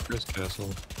 castle. Chris Castle.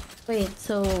 wait.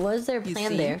 So what was their You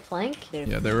plan see? there? Flank?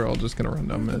 Yeah, they were all just gonna run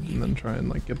down mid and then try and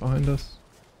like get behind us.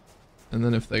 And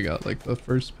then if they got like the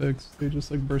first picks, they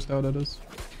just like burst out at us.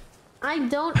 I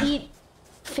don't eat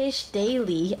fish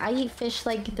daily. I eat fish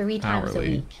like 3 times Hourly.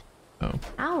 a week. Oh,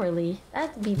 Hourly?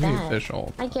 That'd be you eat bad. fish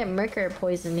all. I get mercury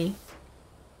poisoning.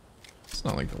 It's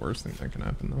not like the worst thing that can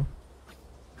happen though.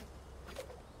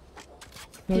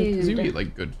 Because you Dude. eat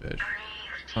like good fish.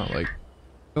 Not like,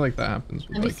 I feel like that happens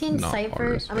with Have you like seen not Cypher?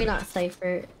 porous I mean, fish. not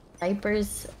Cypher.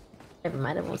 Diapers. Never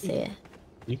mind, I won't say it.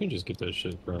 You can just get that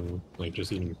shit from, like,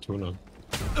 just eating tuna.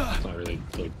 It's not really,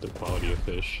 like, the quality of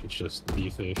fish. It's just the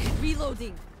fish.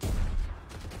 Reloading.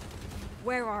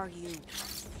 Where are you?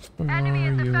 Enemy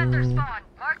in defender spawn.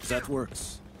 Mark That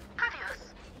works.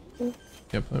 Yeah,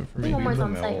 plan for I me. think Omar's dude.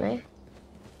 on site, right?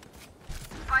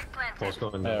 Spike planted. What's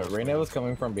going on? Reyna was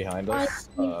coming from behind us.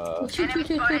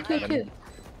 Two.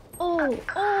 Oh,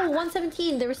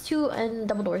 117. There was 2 and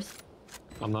double doors.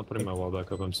 I'm not putting my wall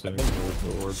back up. I'm staying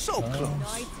with the orb. So close.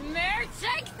 Nightmare,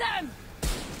 take them!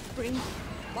 Bring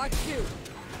Mark 2.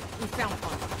 We found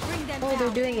one. Bring them Oh, they're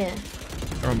doing it.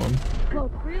 Throw 'em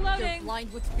on. Reloading.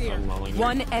 Blind with fear. I'm mulling it.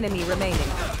 One enemy remaining.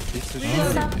 This is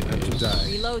Yes.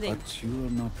 Reloading. but you are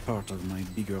not part of my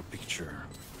bigger picture.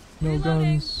 No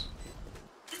guns.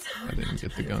 I didn't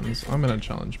get the guns. I'm gonna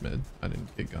challenge mid. I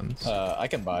didn't get guns. I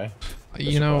can buy.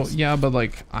 You know, yeah, but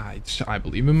like I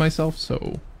believe in myself,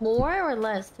 so More or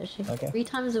less fishing? Okay. 3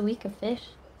 times a week of fish?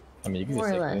 I mean, you can More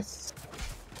or just take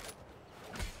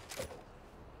less.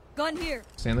 Gun here.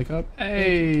 Stanley Cup.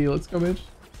 Hey, let's go, bitch.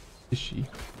 Is she?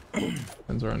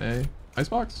 Guns are on A.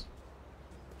 Icebox.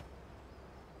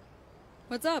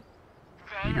 What's up?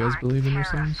 You guys believe in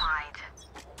yourselves?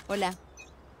 Hola.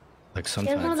 Like She has one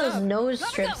of sometimes. those nose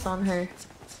strips on her.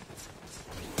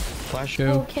 Flash.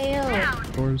 Oh, KO. KO.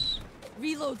 Of course. I'm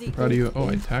Reloading. proud of you. Oh,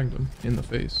 I tagged him in the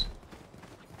face.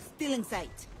 Still in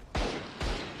sight.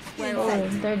 Oh,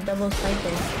 they're double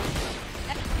sniping.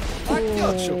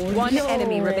 One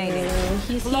enemy remaining.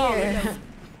 He's Flawless. here.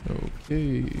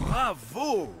 Okay.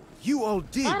 Bravo! You all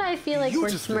did. Why do I feel like we're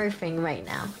beautifully. smurfing right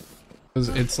now? Because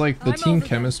it's like the I'm team over them.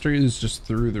 chemistry is just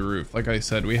through the roof. Like I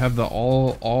said, we have the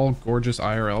all gorgeous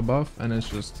IRL buff, and it's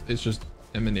just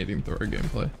emanating through our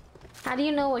gameplay. How do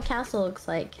you know what castle looks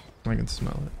like? I can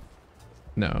smell it.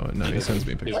 No, he sends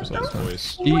me pictures all the time.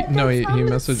 Voice. He What? no, That he sounded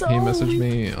messaged so he messaged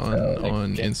me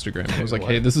on Instagram. He was like,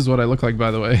 "Hey, this is what I look like,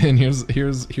 by the way, and here's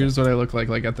what I look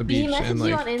like at the He beach, messaged and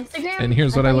you on like, Instagram? and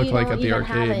here's what I thought look you like don't at the even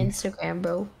have an arcade." Instagram,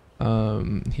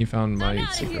 bro. He found my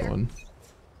outta secret here. one.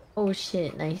 Oh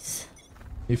shit, nice.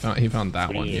 He found that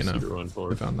What do one, you you need a know. secret one for?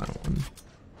 He found that one.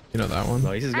 You know that one?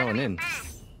 No, he's just going in.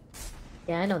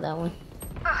 Yeah, I know that one.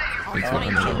 That's what I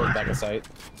know. Chamber's back in sight.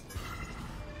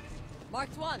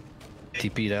 Marked one.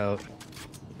 TP'd out.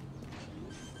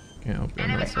 Can't help you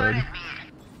on that side.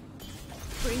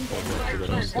 Bring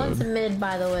them Nice One's load. mid,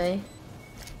 by the way.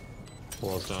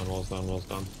 Walls down, walls down, walls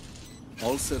down.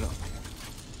 All set up.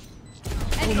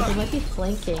 Oh, they might be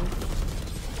flanking.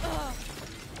 Oh,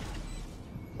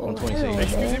 126. hello there.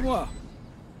 Excusez-moi.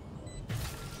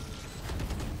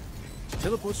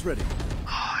 Teleport's ready.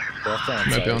 Left down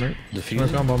Might be on sight. it. Defuse.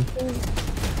 Might be on bomb.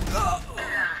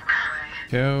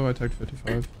 KO, I tagged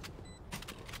 55.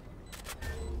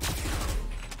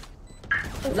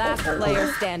 Last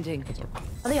player standing. That's all.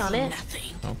 Are they on it?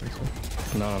 I don't think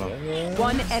so. No.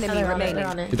 One Oh, enemy they're on it, remaining. they're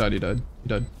on it. He died.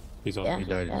 He's on. Yeah, He's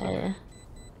yeah, on. yeah.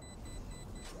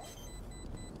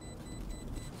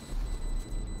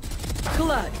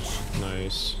 Clutch.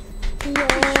 Nice. Yo.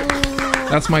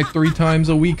 That's my 3 times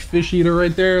a week fish eater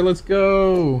right there. Let's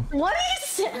go. What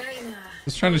is it?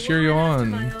 Just trying to cheer you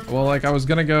on. Well, like I was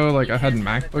gonna go like I had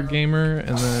MacBook gamer,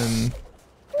 and then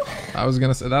I was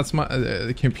gonna say that's my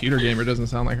computer gamer doesn't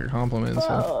sound like a compliment. So.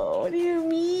 Oh, what do you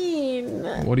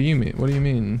mean? What do you mean? What do you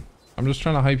mean? I'm just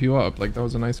trying to hype you up. Like that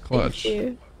was a nice clutch. Thank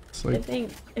you. It's like,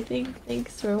 I think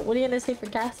thanks for what are you gonna say for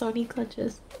Castle when he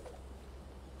clutches?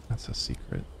 that's a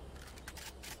secret.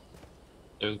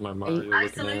 There's my Mario looking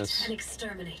ass.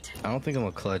 I don't think I'm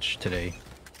a clutch today.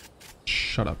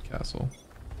 Shut up, Castle.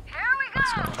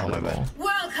 That's not Oh, my bad.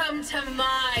 Welcome to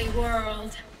my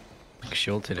world.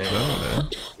 Shield today.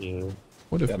 Yeah.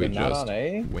 What if Yeah, we but not just on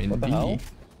A? win What the B? hell?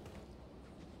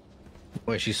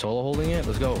 Wait, she's solo holding it?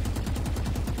 Let's go.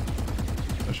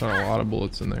 I shot a lot of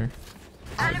bullets in there.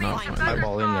 I did not find My it.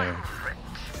 ball in there.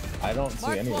 I don't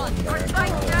see anyone there.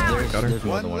 There's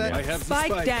more than one. I Yeah. have the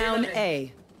Spike down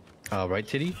A. Right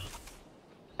titty.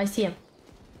 I see him.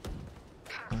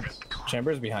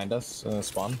 Chamber's behind us in the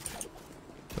spawn.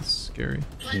 That's scary.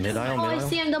 Mid aisle, Oh, mid I aisle.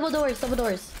 see him. Double doors. Double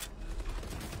doors.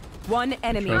 One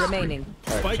enemy Trust me. remaining.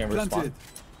 Alright, Spike Chamber's planted.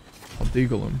 I'll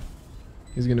deagle him.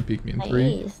 He's gonna peek me in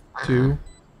 3, Nice. 2,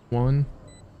 1.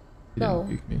 He Go. didn't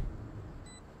peek me.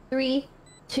 3,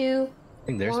 2. I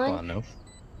think there's One. spawn, no?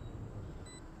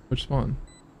 Which spawn?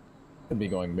 Could be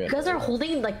going mid. You guys are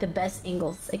holding like the best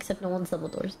angles, except no one's double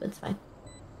doors, but it's fine.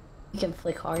 You can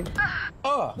flick hard.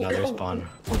 Oh! No, there's spawn.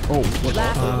 Oh, what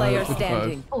Last player 55.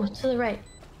 standing. Oh, to the right.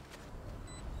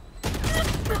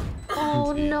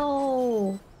 Oh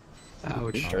no!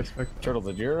 Ouch. Turtle,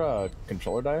 did your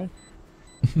controller die?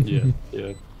 Yeah,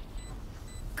 yeah.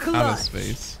 Out of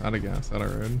space, out of gas, out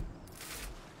of road.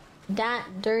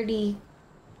 That dirty.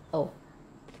 Oh.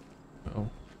 Oh.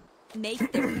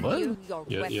 Nathan, What? you, your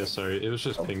Yeah, weapon. yeah, sorry. It was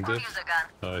just ping diff.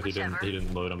 He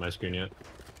didn't load on my screen yet.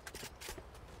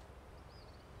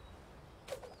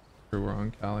 We're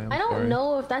on Cali. I'm I don't sorry.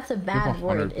 know if that's a bad 100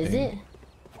 word, is ping. it?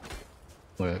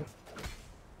 What?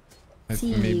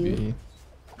 See Maybe.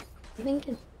 I think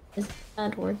it is a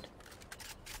bad word.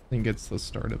 I think it's the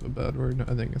start of a bad word.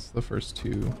 I think it's the first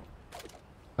 2.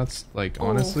 That's like Oh.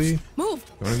 honestly. Move.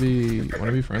 You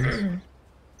wanna be friends?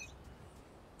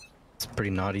 It's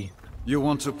pretty naughty. You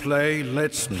want to play?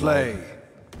 Let's play.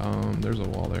 There's a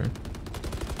wall there.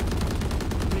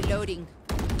 Reloading.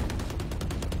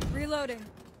 Reloading.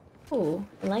 Oh,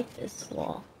 I like this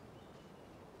wall.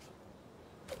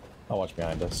 I'll watch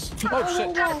behind us. Oh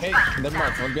shit! Hey, never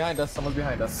mind. Someone behind us. Someone's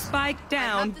behind us. Spike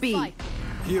down B.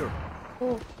 Here.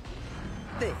 Oh.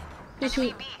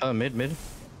 Mid, mid.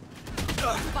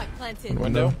 Spike planted.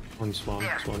 Window. One spawn,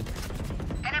 spawn.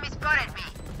 Enemy spotted me.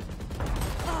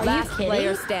 Are Last you kidding?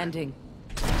 player standing.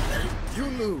 You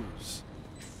lose.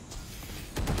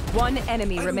 One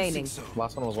enemy remaining.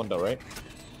 Last one was window, right?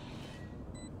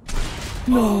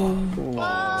 No.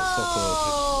 Oh, so close.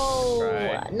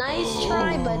 Oh, nice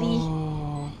try, buddy.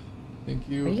 Thank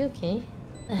Are you. you okay?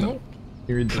 The heck?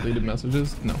 You read deleted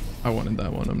messages? No, I wanted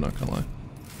that one. I'm not gonna lie.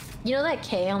 You know that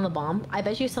K on the bomb? I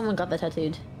bet you someone got that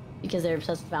tattooed because they're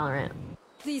obsessed with Valorant.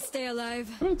 Please stay alive.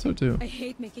 I thought so too. I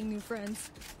hate making new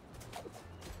friends.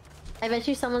 I bet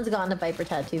you someone's gotten a Viper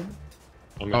tattoo.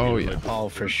 Oh yeah. Oh,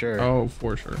 for sure. Oh,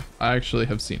 for sure. I actually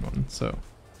have seen one. So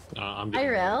I'm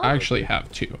IRL? I actually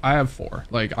have 2. I have 4.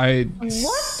 Like I. What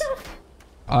the?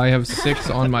 I have 6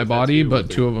 on my body, but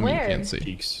 2 of them Where? you can't see.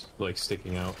 Peaks like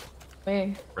sticking out.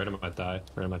 Where? Right on my thigh.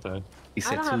 Right on my thigh. He I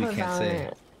said don't 2, have you a can't say.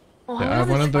 Valorant. Oh, Yeah, I I have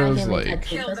one of spy those, gaming like-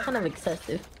 tattoo. That's kind of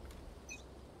excessive.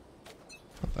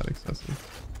 Not that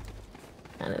excessive.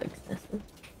 Kind of excessive.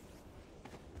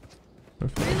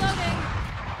 Reloading.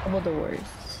 Double doors.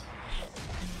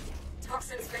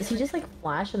 Is he just like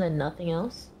flash and then nothing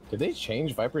else? Did they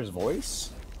change Viper's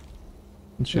voice?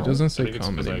 She No. doesn't I say think it's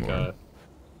come 'cause, anymore.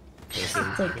 It's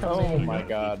like Oh coming. my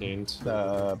god.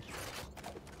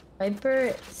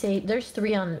 Viper, say there's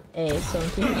 3 on A, so I'm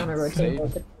keeping on a rotate.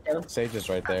 Sage is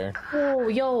right there. Oh,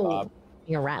 yo,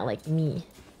 you're a rat like me.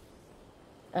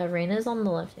 Reyna's on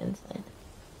the left hand side.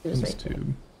 She was This right there.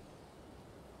 tube.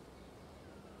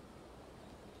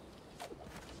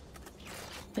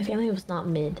 My family was not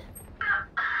mid.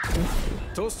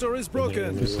 Toaster is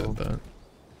broken. Who said that?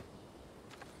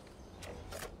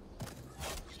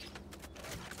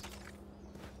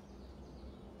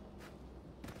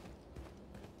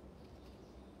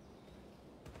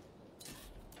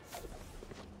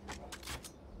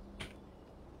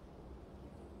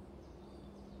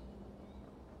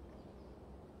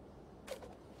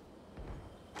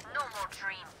 No more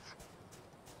dreams.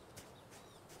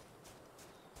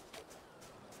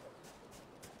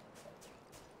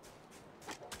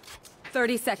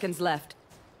 .30 seconds left.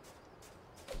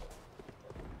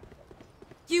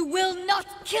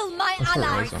 kill my That's where it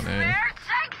allies. is on A.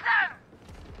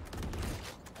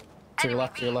 To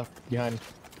your left, behind.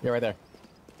 You're right there.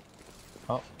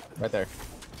 Oh, right there.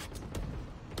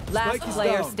 Last Spike is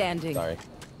player down. standing. Sorry.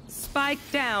 Spike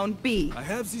down B. I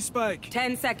have the spike.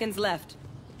 10 seconds left.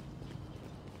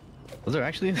 Was there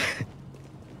actually?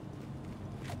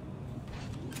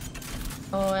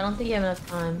 Oh, I don't think you have enough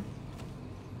time.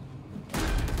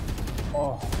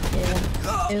 Oh.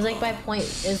 Yeah. It was like by point.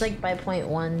 It was like by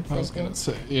 0.1 I was second. gonna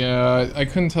say, yeah, I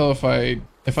couldn't tell if I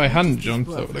hadn't jumped,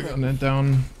 I would have gotten it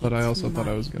down. But I also thought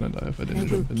I was gonna die if I didn't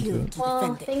jump into it.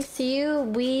 Well, thanks to you,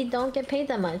 we don't get paid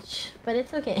that much, but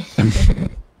it's okay.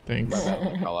 Thanks.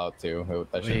 Call out too.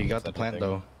 Wait, you got the plant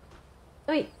though.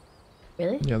 Wait,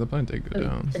 really? Yeah, the plant did go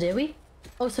down. So did we?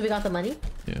 Oh, so we got the money?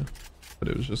 Yeah, but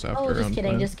it was just after Oh, round just kidding,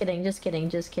 plan. just kidding, just kidding,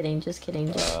 just kidding, just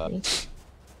kidding, just kidding.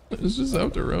 It's just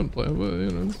after round plan, but you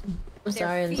know. I'm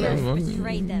sorry, I'm Their sorry. fears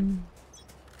betrayed them.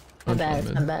 I'm bad,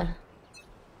 I'm bad.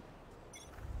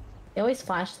 They always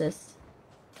flash this.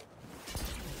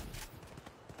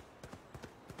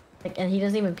 Like, and he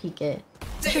doesn't even peek it.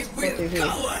 They will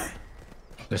cover.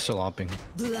 They're still opping.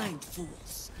 Blind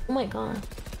fools. Oh my god.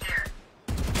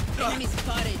 Enemy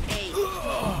spotted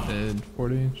A. Dead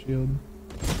 40 shield.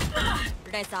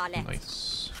 Resolve.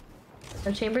 Nice.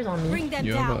 No chambers on me. Bring them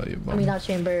You down. have a I mean, not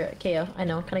chamber, KO. I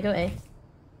know. Can I go A?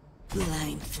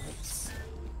 Blind fools.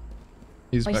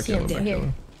 He's I back see him yellow, back here.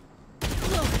 yellow.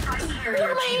 What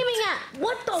am I aiming at?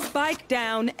 What the? Spike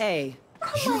down A.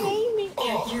 What am I aiming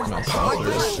at? Not solid.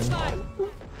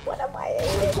 What am I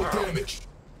aiming at? Damage.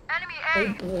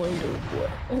 Oh boy, oh boy.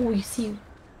 Oh, you see?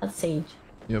 That's Sage.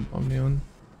 Yep, I'm neon.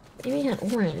 Aiming at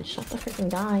orange. Shut the freaking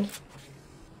guy.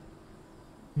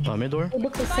 Mid door? They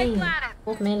look the same.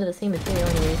 Both made of the same material,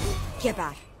 anyways. Get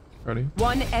back. Ready?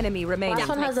 One enemy remaining. Last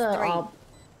one has a.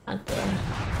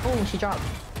 Oh, she dropped.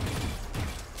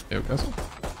 Yo, Castle.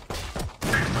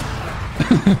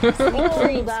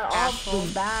 Oh, that off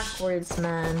the backwards,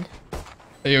 man.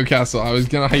 Hey, yo, Castle, I was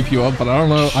gonna hype you up, but I don't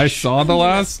know. I saw the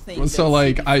last, so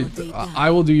like, I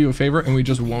will do you a favor and we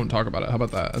just won't talk about it. How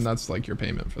about that? And that's like your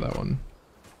payment for that one.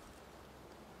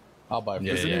 I'll buy.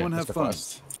 Does anyone have Mr. fun?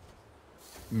 Frost.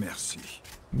 Merci.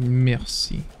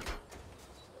 Merci.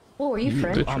 Oh, are you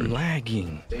French? I'm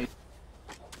lagging. Wait,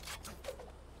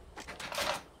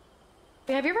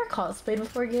 have you ever cosplayed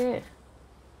before, Garrett?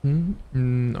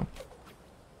 No.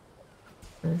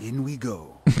 In we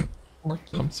go.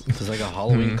 Lucky. Does like a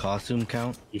Halloween costume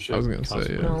count? You should I was gonna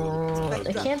say, yeah. No,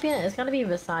 it can't be. It's gotta be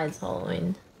besides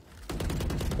Halloween.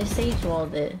 They sage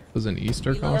walled it. Was an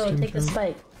Easter Oh, costume? take the count?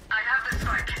 spike.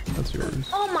 That's yours.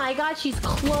 Oh my god, she's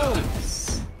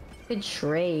close. Good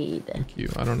trade. Thank you.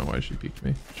 I don't know why she peeked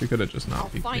me. She could have just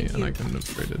not peeked me, and I couldn't have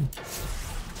traded.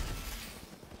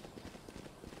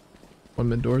 One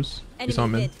mid doors. You saw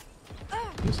him mid.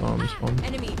 You saw him spawn.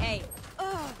 Enemy A.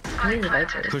 I need the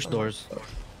Viper. Push doors.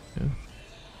 Yeah.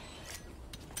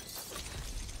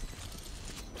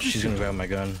 She's gonna grab my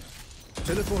gun.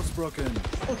 Teleport's broken.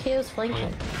 Okay, it was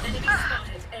flanking.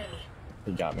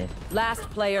 He got me. Last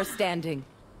player standing.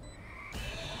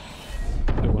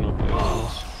 They went up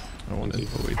A. I wanted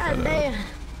to wait God that out. damn.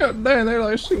 God damn, they're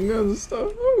like shooting guns and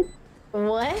stuff. Ooh.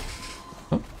 What?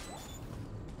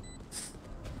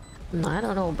 No, I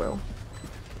don't know, bro.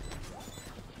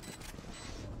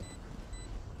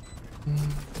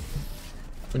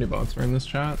 How many bots are in this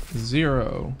chat?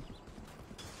 0.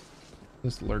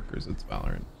 This lurkers, it's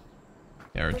Valorant.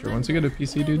 Yeah, Archer, once you get a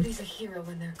PC, dude,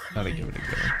 gotta give it a go.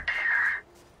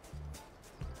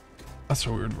 That's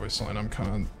a weird voice line. I'm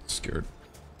kind of scared.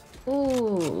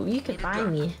 Ooh, you could buy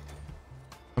me.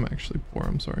 I'm actually poor.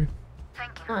 I'm sorry.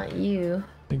 Not you.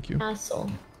 Thank you. Castle.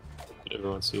 Did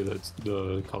everyone see that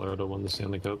the Colorado won the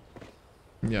Stanley Cup?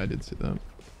 Yeah, I did see that.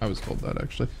 I was told that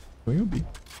actually. Can we go B?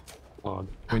 Odd.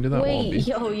 Can we do that wall B?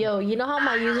 Wait, yo, you know how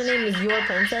my username is your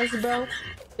princess, bro?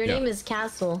 Your Yeah. name is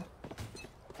Castle.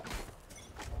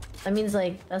 That means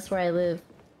like that's where I live.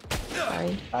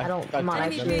 Sorry, I'm not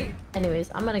actually. Anyways,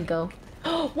 I'm gonna go.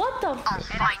 What the?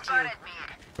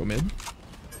 Go mid.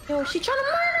 Yo, she trying to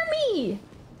murder me.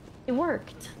 It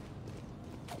worked.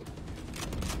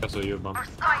 That's what you have, Mom.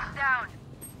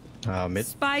 Mid.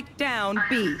 Spike down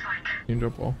B. You can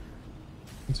drop wall.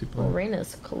 Let's see. Oh,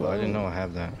 Reina's close. Oh, I didn't know I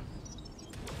have that.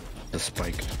 The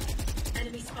spike.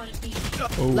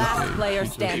 Oh, Last okay. player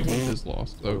She standing. is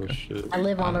lost. Okay. Shit. I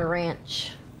live on a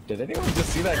ranch. Did anyone just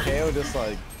see that KO just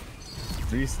like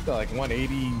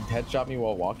 180 headshot me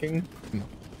while walking?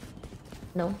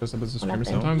 No. Just as a streamer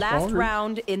Nothing. sometimes. Last Paul,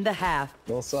 round in the half.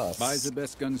 Little sus. Buy the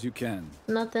best guns you can.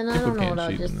 Nothing. I People don't know can't what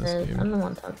I cheat just in this said. game. I don't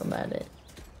want to talk about it.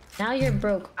 Now you're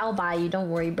broke. I'll buy you. Don't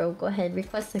worry, bro. Go ahead.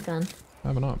 Request a gun. I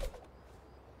have an op.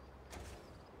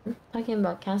 I'm talking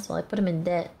about Castle. I put him in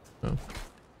debt. Oh.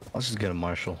 I'll just get a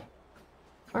Marshall.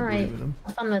 Alright, believe in him.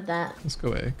 have fun with that. Let's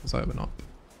go A, because I have an op.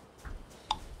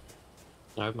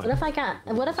 What if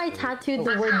I tattooed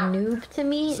the word noob to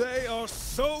me? They are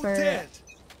so for... dead.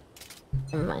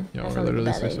 Never mind. Yeah, That's we're not a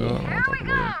literally bad 6 0. I idea. don't want to talk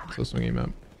about it. It's a swinging map.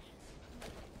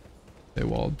 They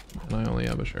walled, and I only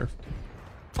have a sheriff.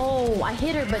 Oh, I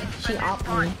hit her, but she opped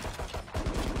me.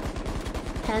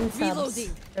 10 subs Reloading.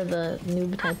 for the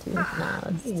noob tattoo. Nah,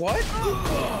 that's... What?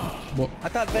 Well, I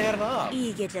thought they had an op.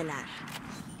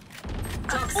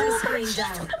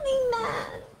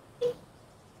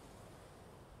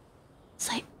 It's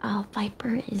like, oh,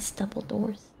 Viper is double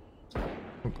doors. okay.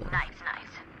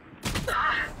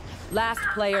 Last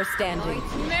player standing.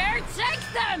 Nightmare, take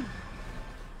them!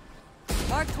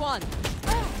 Marked one.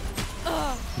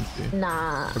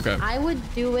 Nah, Okay. I would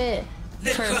do it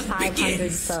for 500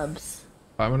 begins. subs.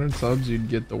 500 subs, you'd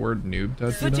get the word noob tattooed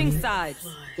on Switching you? sides.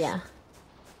 Yeah.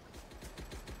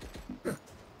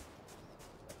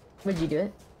 Would you do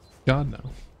it? God, no.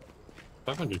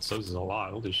 500 subs is a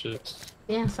lot. Holy shit.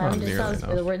 Yeah, not 500 nearly subs for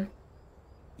the enough. word.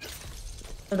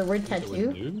 For the word tattoo?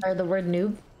 noob? Or the word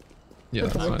noob? Yeah,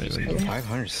 that's not Tattoo. even,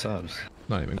 500 subs.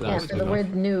 not even Yeah, close for to the enough.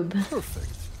 word noob. Perfect.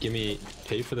 Give me,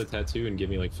 pay for the tattoo and give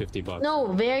me like 50 bucks.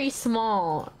 No, very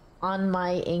small on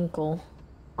my ankle.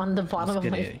 On the bottom of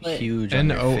Get my it foot. huge on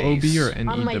your N-O-O-B face. or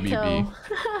On my toe. N-E-W-B?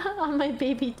 On my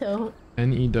baby toe.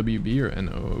 N-E-W-B or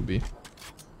N-O-O-B?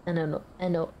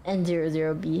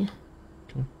 N0B.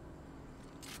 Cool.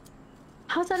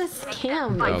 How's that a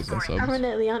scam? 1,000 subs.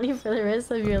 Permanently on you for the rest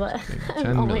of your life. 10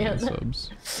 Oh my million God.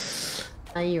 subs.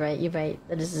 You're right, you're right.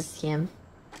 That is a scam.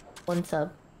 1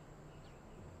 sub.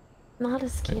 Not a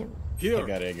scam. I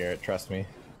got it, Garrett. Trust me.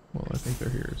 Well, I think they're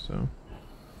here, so.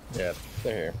 Yeah,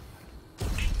 they're here.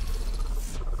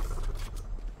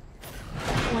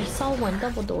 Oh, I saw one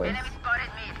double door.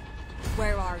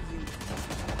 Where are you?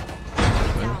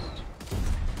 I'm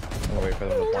gonna wait for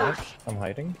them to flash. I'm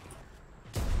hiding.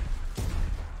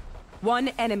 One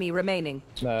enemy remaining.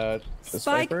 The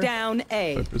Spike sniper? down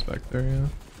A. Viper's back there, yeah.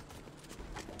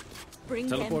 Bring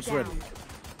Teleport's them ready. down.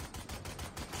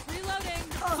 Reloading.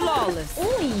 Flawless.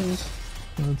 Ooh.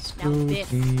 Let's Now go, this.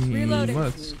 team. Reloading.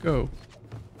 Let's go.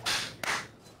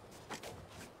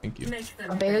 Thank you.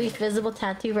 A barely visible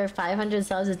tattoo for 500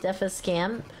 subs is def a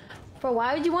scam. Bro,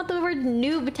 why would you want the word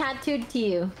noob tattooed to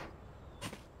you?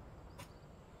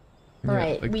 Yeah,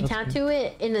 Alright, like, we that's- tattoo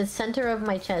it in the center of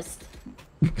my chest.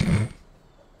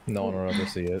 No one will ever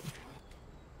see it.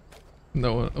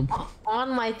 No one. On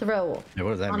my throat. Yeah,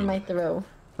 what does that On mean? my throat.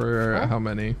 For Huh? how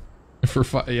many? For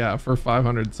yeah, for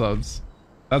 500 subs.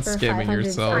 That's For scamming 500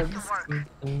 yourself. subs.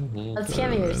 That's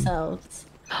scamming yourselves.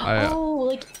 I- Oh,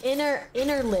 like inner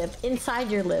lip,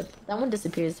 inside your lip. That one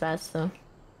disappears fast though.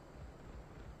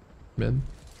 Mid.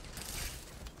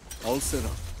 All set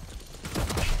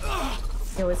up.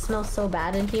 Yo, it smells so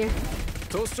bad in here.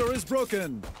 Toaster is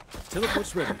broken.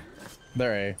 Teleport's ready.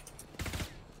 They're A.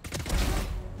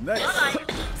 Next.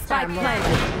 Spike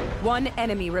planted. One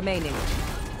enemy remaining.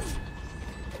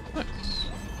 Nice.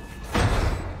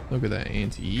 Look at that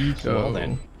anti-eco. Well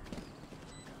then.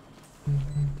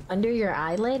 Under your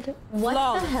eyelid? What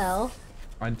Flawless. the hell?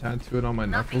 I'd tattoo it on my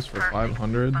knuckles for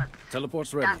 500.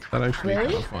 Teleport's ready. That actually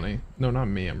Really? kind of funny. No, not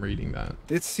me. I'm reading that.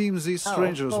 It seems these Oh,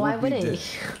 strangers well, why would be wouldn't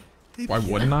dead. you? Why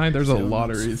wouldn't I? There's a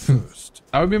lot of reasons.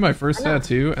 That would be my first I know.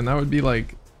 tattoo, and that would be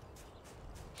like...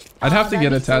 I'd have to that'd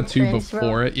get a be so tattoo cringe, bro.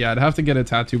 before it. Yeah, I'd have to get a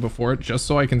tattoo before it, just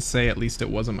so I can say at least it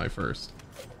wasn't my first.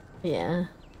 Yeah.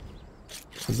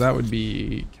 Because that would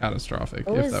be catastrophic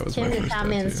What if was that was my Chandler first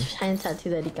Batman's tattoo. shine tattoo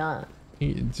that he got?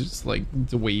 Just like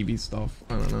the wavy stuff.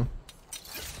 I don't know.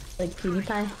 Like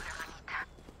PewDiePie?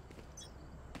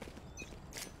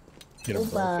 Get a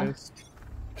Opa. focus.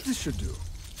 This should do.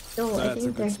 Oh, I That's a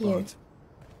think they're good here.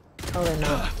 spot. Oh, they're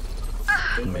not.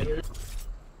 Mid.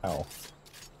 Ow.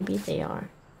 Maybe they are.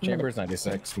 Chambers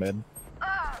 96, mid.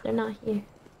 They're not here.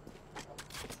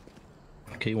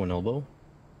 Okay, one elbow.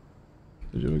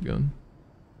 Did you have a gun?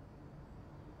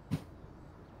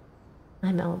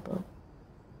 I'm elbow.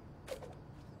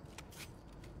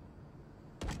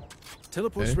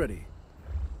 Teleport's Okay. ready.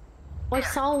 Oh, I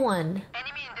saw one.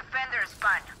 Enemy in defender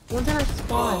spawn. One's in our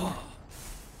spawn.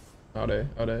 Ade.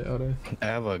 I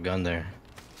have a gun there.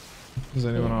 Is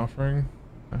anyone offering?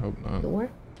 I hope not. Door?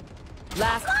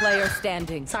 Last player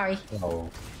standing. Sorry. Oh.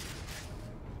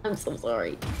 I'm so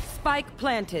sorry. Spike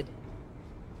planted.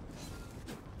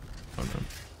 Oh no.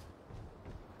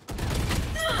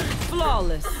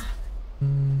 Flawless.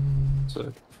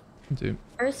 So, Dude.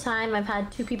 First time I've had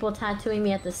 2 people tattooing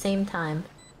me at the same time.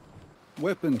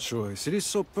 Weapon choice. It is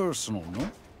so personal,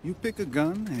 no? You pick a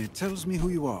gun and it tells me who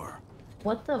you are.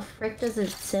 What the frick does it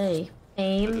say?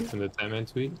 Aim In the 10-man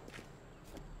tweet?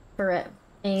 for it.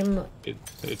 Aim.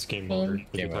 It's game Game. over. You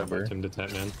Game can talk over. about Tim the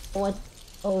 10-man. What?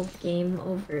 Oh, game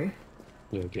over.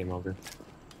 Yeah, game over.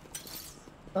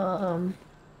 Okay.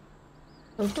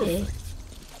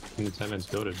 And the 10-man's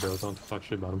goated, bro. Don't talk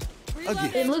shit about him.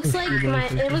 It looks like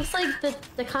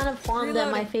the kind of font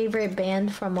that my favorite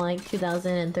band from like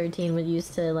 2013 would use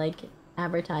to like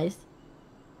advertise.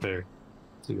 Fair.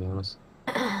 To be honest.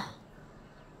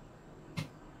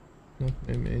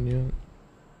 Nothing main yet.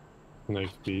 Nice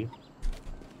B.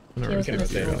 No, He was okay, gonna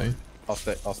stay say- early. I'll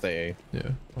stay A. Yeah,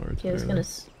 alright. He was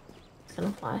it's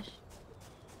gonna flash.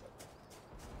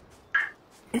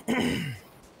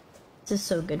 This is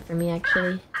so good for me,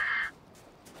 actually.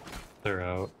 They're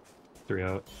out. 3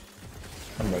 out.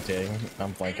 I'm rotating.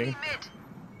 I'm flanking.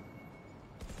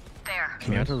 There.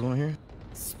 Kenyatta's one here.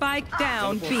 Spike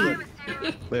down B.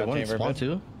 Wait, one chamber spawn mid.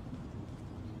 too?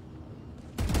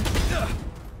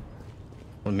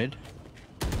 One mid.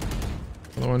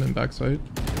 Another one in backside.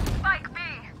 Spike B.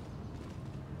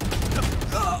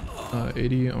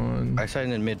 80 on Backside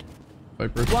and then mid.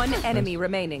 Viper. One enemy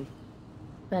remaining.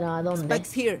 But don't.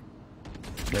 Spike's here.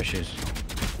 There she is.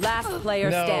 Last player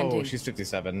No, standing. she's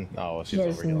 57. Oh, She she's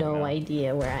has overhealing no now.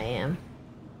 idea where I am.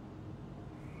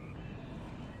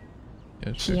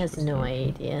 Yeah, She has no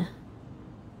idea.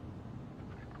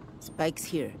 Spike's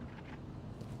here.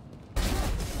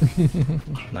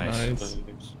 Nice.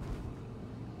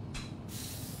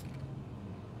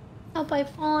 Help! I've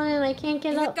fallen and I can't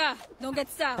get up. Don't get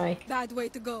south. Sorry. Bad way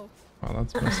to go. Wow,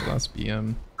 that's my last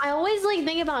BM. I always like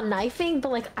think about knifing,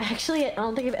 but like I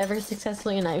don't think I've ever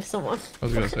successfully knifed someone. I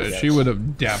was gonna say, she would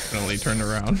have definitely turned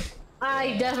around.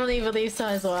 I definitely believe so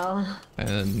as well.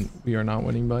 And we are not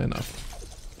winning by enough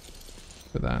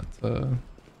for that.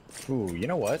 Ooh, you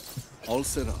know what? All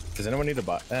set up. Does anyone need to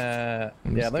buy? Yeah,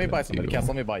 let me buy somebody. Cass,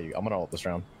 let me buy you. I'm gonna ult this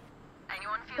round.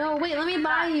 No, wait, let me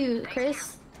buy you,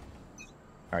 Chris.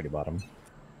 I already bought him.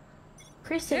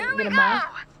 Chris didn't get a buy.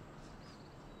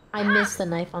 I missed the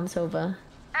knife on Sova.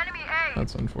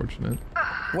 That's unfortunate.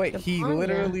 Wait, he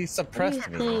literally suppressed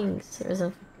me. Things. There's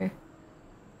a fucker.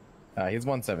 He's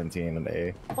 117 in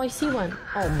A. Oh, I see one.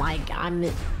 Oh my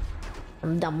god,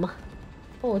 I'm dumb.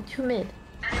 Oh, 2 mid.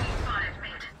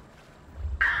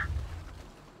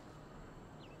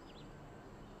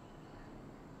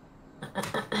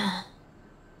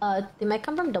 They might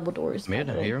come from double doors. Mid,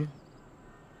 I hear him.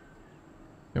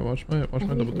 Yeah, watch my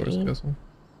double doors, Castle.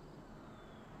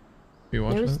 You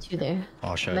watch There was that? 2 there.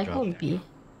 Oh shit, I Might go dropped. B.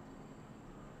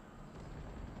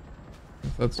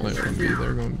 If that's nice from B,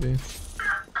 they're going B.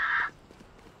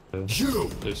 There's 2 on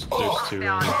B right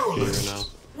now. They're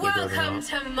grabbing out.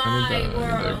 to I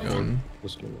need that gun.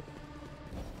 Let's do it.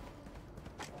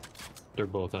 They're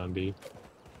both on B.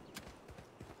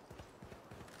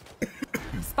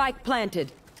 Spike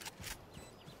planted.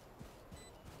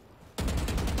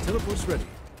 Teleport's ready.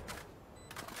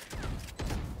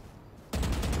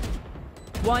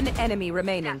 One enemy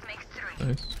remaining.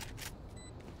 Nice.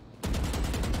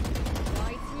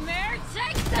 Nightmare,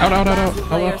 take Out, out, out, out.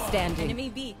 Player Out. standing. Enemy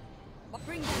B.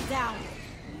 Bring them down.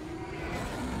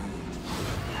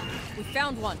 We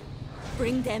found one.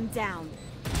 Bring them down.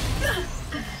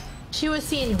 She was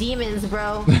seeing demons,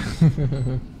 bro.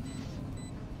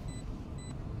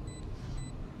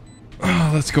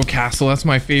 Oh, let's go Castle. That's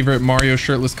my favorite Mario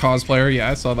shirtless cosplayer. Yeah,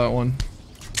 I saw that one.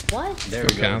 What? There we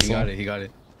go. He Castle. got it. He got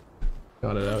it.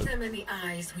 Got it out. them in the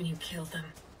eyes when you kill them.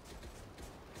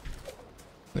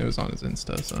 It was on his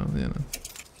Insta, so you know.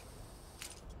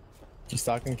 You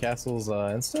stalking Castle's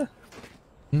Insta?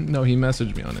 No, he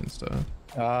messaged me on Insta.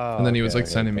 Oh, And then he was okay,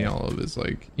 like sending me okay. all of his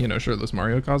like, you know, shirtless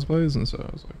Mario cosplays, and so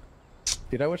I was like,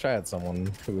 Dude, I wish I had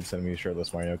someone who would send me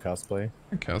shirtless Mario cosplay.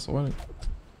 Castle, why don't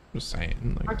just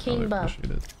saying, like, Arcane I buff.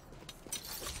 appreciate it.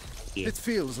 It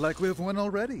feels like we've won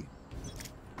already.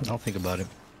 I'll think about it.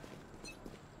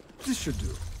 This should do.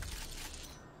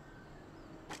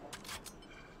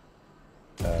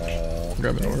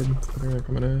 Grab an orb. They're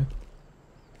coming in.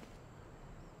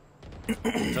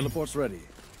 Teleport's ready.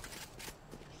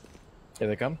 Here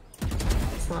they come.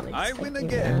 It's not I win expecting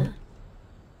again.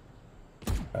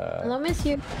 Hello,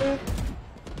 monsieur.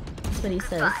 That's what he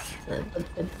says.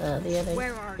 With the other,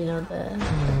 Where are you know, the.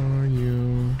 Are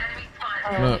you?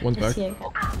 No, one's I back. see a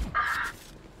guy.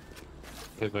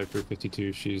 Hit Viper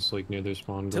 52. She's like near their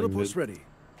spawn. going Teleport's mid. ready.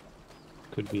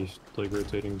 Could be like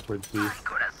rotating towards B.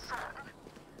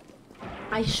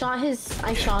 I shot him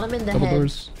in the Double head.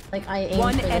 doors. Like I aimed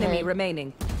One for the enemy head.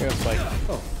 remaining. Here, Spike.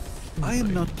 Oh, I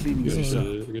am not cleaning Good this up.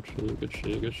 shit, good shit, good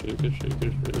shit, good shit, good shit,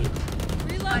 good shit.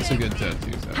 That's a good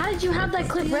tattoo. How did you have that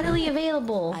clip readily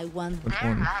available? I want Which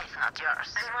one?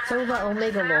 So about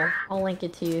Omega Lol. I'll link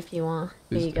it to you if you want.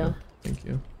 Here Please you do. go. Thank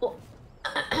you.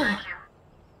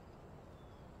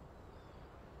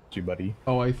 You buddy.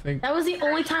 Oh, I think That was the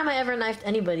only time I ever knifed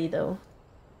anybody though.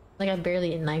 Like I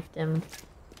barely knifed him.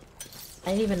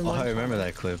 I didn't even Oh, want I remember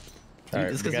that clip.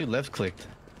 Alright, It's because you left clicked.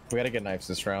 We gotta get knives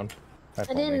this round. I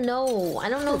didn't know. I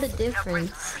don't know the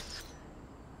difference.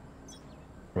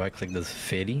 Right click does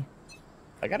 50.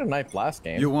 I got a knife last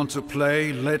game. You want to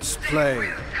play? Let's play.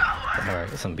 Alright,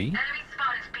 some B.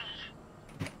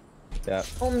 Yeah.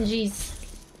 OMGs.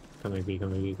 Coming B,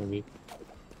 coming B, coming B.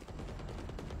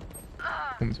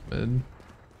 comes mid.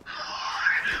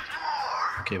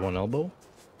 Okay, one elbow.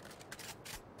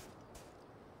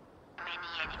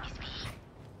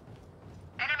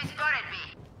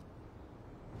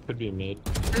 Could be a mid.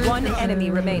 One enemy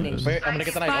remaining. Wait, I'm gonna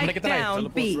get the knife. I'm gonna get the knife. Down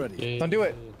B. Don't do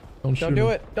it. Don't Don't do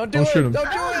it. Don't do Don't it. shoot him.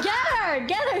 Don't do Oh, it.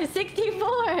 get her!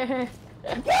 64!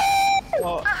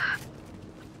 Oh,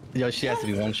 Yo, she has to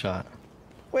be one shot.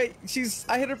 wait, she's.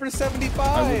 I hit her for I would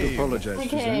 75. apologize to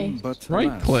Okay. them, but Right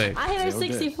alas, click. I hit her they all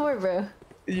did. 64, bro.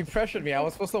 You pressured me. I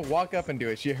was supposed to walk up and do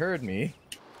it. She heard me.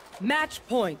 Match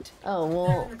point. Oh,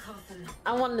 well,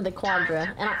 I wanted the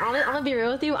quadra. And I'm gonna be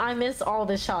real with you, I missed all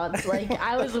the shots. Like,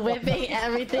 I was whipping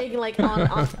everything, like,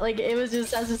 like, it was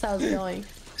just, that's just how it was going.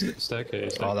 Stack A.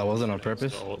 Oh, that wasn't on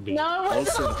purpose? No, it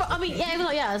wasn't on purpose. I mean,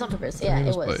 yeah, it was on purpose. Yeah,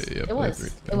 it was. It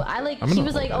was. I, like, she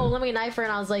was like, oh, let me knife her,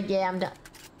 and I was like, yeah, I'm done.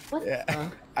 What? Yeah.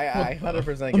 I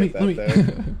 100% Let get me, that,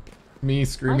 though. me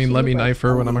screaming, let me knife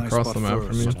her when I'm across the map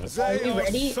from you. Are you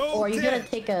ready? Or are you gonna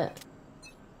take a...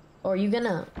 Or are you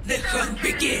gonna... The hunt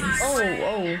begins.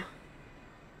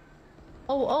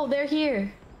 Oh, they're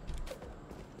here.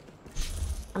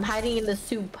 I'm hiding in the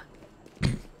soup.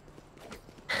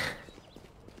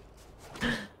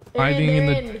 Hiding in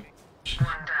the... in.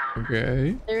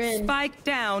 Okay. They're in. Spike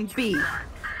down B.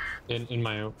 In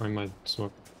my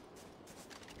smoke.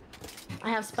 I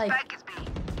have spike.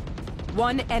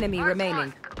 One enemy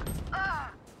remaining.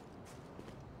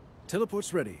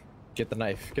 Teleport's ready. Get the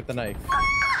knife. Get the knife.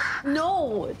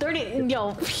 No! 30...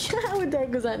 Yo, how the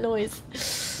heck was that noise?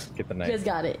 Get the You knife. guys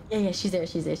got it. Yeah, she's there,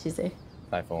 she's there.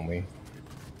 Knife only.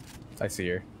 I see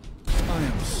her. I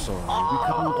am sorry.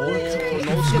 We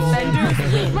can't work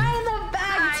Defender. Right in the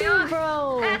back too,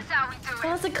 bro!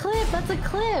 That's a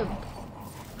clip!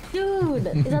 Dude,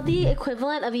 is that the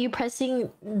equivalent of you pressing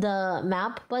the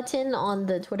map button on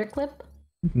the Twitter clip?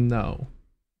 No.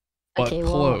 But Okay,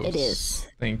 close. well, it is.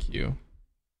 Thank you.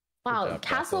 Wow, job,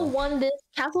 Castle won this.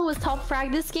 Castle was top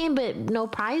frag this game, but no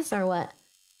prize or what?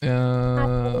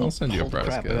 I'll send you a Holy prize,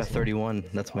 crap, I got guys. 31.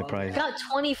 That's my prize. I got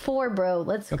 24, bro.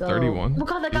 Let's Got go. 31? Oh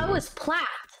god, that guy Jesus. was plat.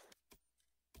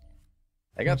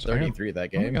 I got 33 that I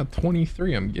game. got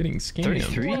 23. I'm getting scammed.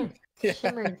 33? Yeah.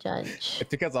 Shimmer Judge. It's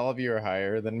because all of you are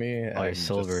higher than me. Oh, you're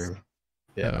silver.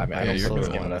 Yeah, I mean, I yeah, don't you're silver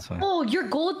good. game. That's fine. Oh, you're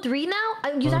gold 3 now?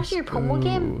 Use actually your promo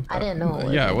game? I didn't know.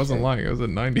 Yeah, I wasn't lying. I was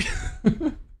at 90.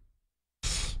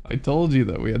 I told you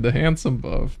that we had the handsome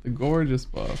buff, the gorgeous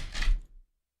buff.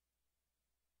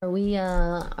 Are we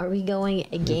going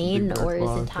again, big or is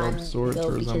claw, it time club, sword to to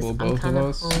go because resemble I'm both of kind of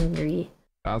us. hungry?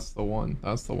 That's the one.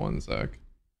 That's the one, Zach.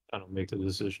 I don't make the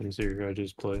decisions here. I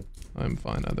just play. I'm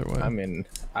fine either way. I mean,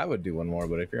 I would do one more,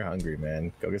 but if you're hungry,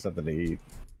 man, go get something to eat.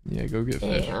 Yeah, go get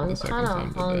fish Hey, for I'm the second kind time of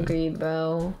today. hungry,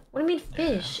 bro. What do you mean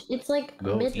fish? It's like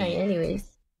Go midnight eat. anyways.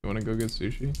 You want to go get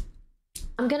sushi?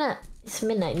 It's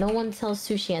midnight. No one sells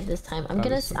sushi at this time. I'm That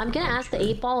gonna is something ask the true.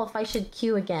 8 ball if I should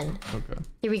queue again. Okay.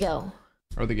 Here we go.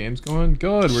 Are the games going?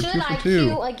 Good. We're Should 2 for I 2.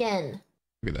 queue again?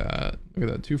 Look at that. Look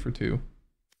at that. 2 for 2.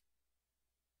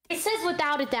 It says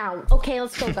without a doubt. Okay,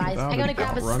 let's go, guys. Without I gotta a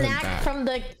grab a doubt, run it snack back. from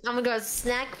the. I'm gonna go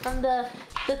snack from the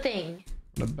thing.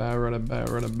 Run it back. Run it back.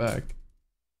 Run it back.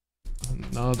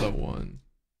 Another one.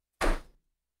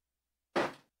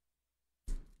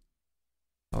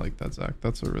 I like that, Zach.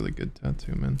 That's a really good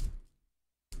tattoo, man.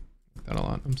 I like that a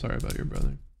lot. I'm sorry about your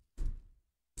brother.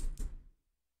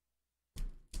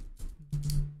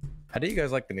 How do you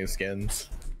guys like the new skins?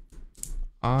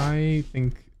 I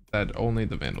think that only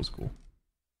the Vandal's cool.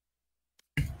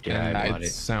 Yeah, And I bought it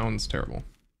it. sounds terrible.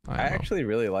 I know. actually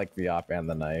really like the op and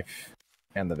the knife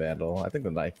and the vandal. I think the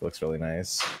knife looks really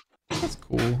nice. That's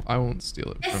cool. I won't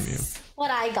steal it from you. What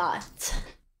I got.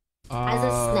 As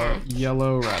a snack.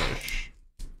 Yellow radish.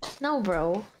 No,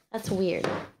 bro. That's weird.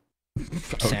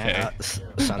 Okay.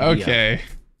 Sandía. Okay.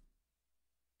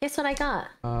 Guess what I got?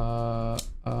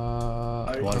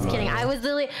 Watermelon. Just kidding. I was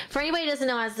literally. For anybody who doesn't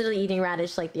know, I was literally eating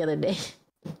radish like the other day.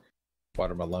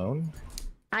 Watermelon.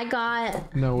 I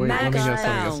got. No, wait, let me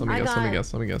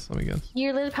guess, let me guess.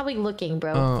 You're literally probably looking,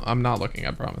 bro. I'm not looking,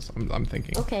 I promise. I'm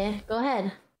thinking. Okay, go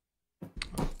ahead.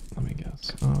 Let me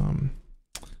guess.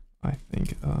 I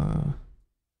think,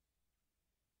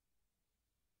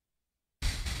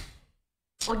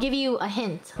 I'll give you a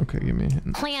hint. okay, give me a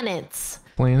hint. Planets.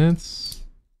 Planets?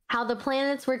 How the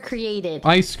planets were created.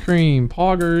 Ice cream,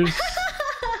 poggers.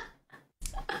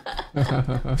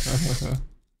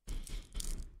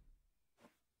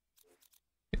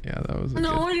 Yeah, that was a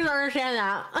No good... one can understand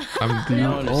that. I'm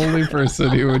the only person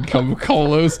who would come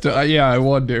close to... yeah, I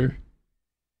wonder.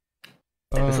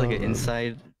 It's like an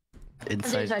inside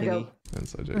inside thingy. joke.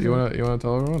 Inside joke. You wanna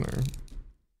tell everyone, or?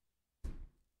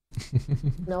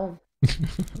 No.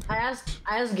 I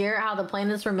asked Garrett how the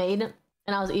planets were made,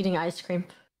 and I was eating ice cream.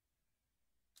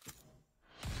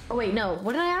 Oh wait, no.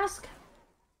 What did I ask?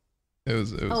 It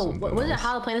was Oh, what was it?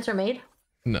 How the planets were made?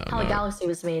 No, How the galaxy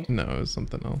was made. No, it was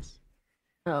something else.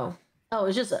 Oh. Oh, it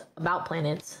was just about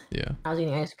planets. Yeah. I was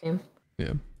eating ice cream.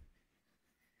 Yeah.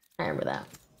 I remember that.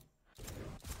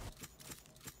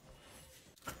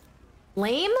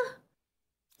 Lame?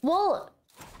 Well,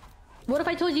 what if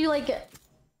I told you, like...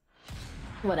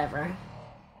 Whatever.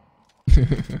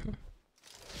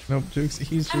 Nope, jokes.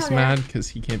 He's just mad because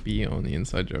he can't be on the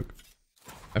inside joke.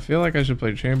 I feel like I should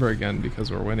play Chamber again because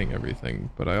we're winning everything,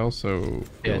 but I also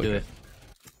feel like do it.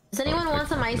 Does anyone want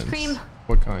some ice cream?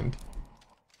 What kind?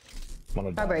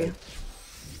 Strawberry.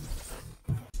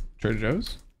 Trader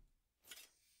Joe's?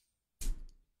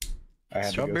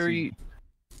 Strawberry.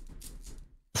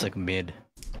 It's like mid.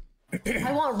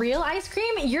 I want real ice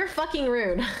cream? You're fucking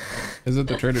rude. Is it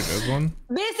the Trader Joe's one?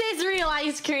 This is real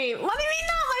ice cream. What do you mean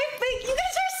not my fake? You guys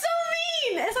are so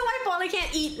mean. It's not my fault I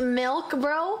can't eat milk,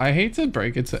 bro. I hate to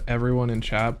break it to everyone in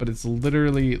chat, but it's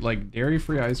literally like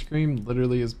dairy-free ice cream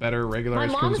literally is better. Regular My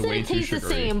ice mom cream is said way it too tastes the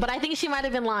sugary. same, but I think she might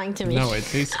have been lying to me. No, it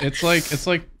tastes. It's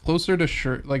like closer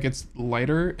to like it's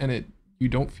lighter and you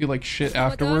don't feel like shit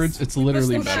afterwards. It's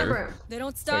literally better. They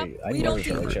don't stop. Wait, I We never don't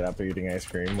feel do. like shit after eating ice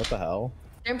cream. What the hell?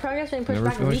 In progress being pushed Never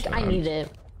back a feel like week. I shit. need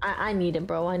it. I need it,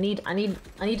 bro. I need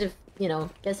to, you know,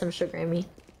 get some sugar in me.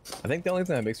 I think the only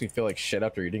thing that makes me feel like shit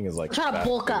after eating is like. I'm trying to fast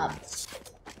bulk food. up.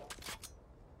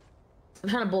 I'm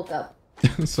trying to bulk up.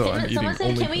 So I'm eating Someone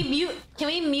said, only. can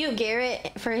we mute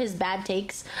Garrett for his bad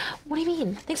takes? What do you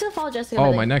mean? Thanks for the follow, Jessica.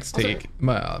 Oh, my next take.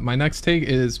 My next take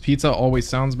is pizza always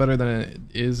sounds better than it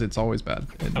is. It's always bad.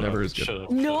 It never is good.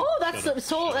 No, that's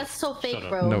so fake,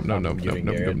 bro. No.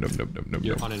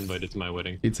 You're uninvited to my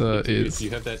wedding. Pizza If is. you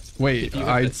have that. Wait,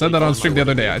 I said that on stream the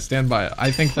other day. I stand by it.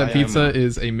 I think that pizza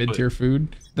is a mid-tier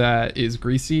food that is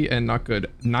greasy and not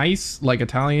good. Nice, like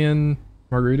Italian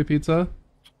margherita pizza,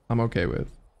 I'm okay with.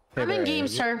 I'm in game,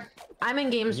 sir. I'm in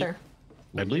game, sir.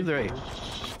 I believe they're 8.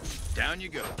 Down you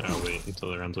go. I'll wait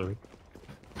until the round's over.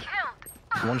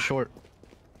 One short.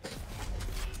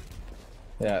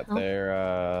 Yeah,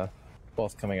 they're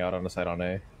both coming out on the side on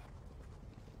A.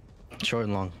 Short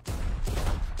and long.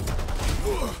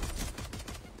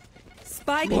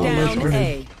 Spike Oh, down nice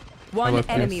A. One left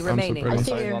enemy here. I'm so remaining.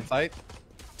 pretty. On site.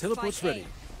 Teleport's ready.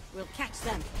 We'll catch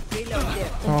them. Reload there.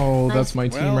 Oh, that's my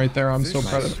team Well, right there. I'm so this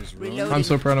proud is of. reloading. I'm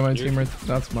so proud of my team right.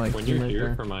 That's my When team you're right here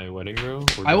there. for my wedding, bro,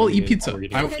 we're I will going eat in- pizza. we're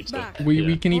eating I- pizza. We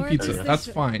Yeah. can eat Or pizza. this That's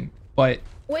is- fine. But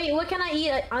Wait, what can I eat?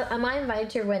 Am I invited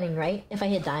to your wedding, right? If I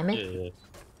hit diamond?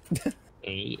 Yeah.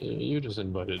 You're just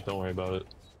invited. Don't worry about it.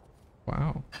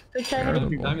 wow. Terrible.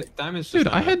 Diamond's just Dude,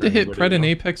 not I that had to for hit everybody, Pred and you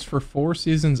know? Apex for 4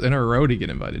 seasons in a row to get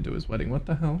invited to his wedding. What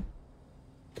the hell?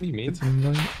 What do you mean? It's an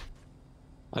invite.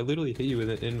 I literally hit you with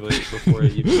an invite before I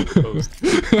even proposed.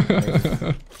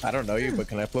 I don't know you, but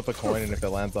can I flip a coin and if it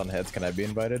lands on heads, can I be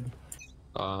invited?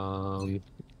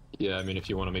 Yeah, I mean, if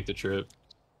you want to make the trip.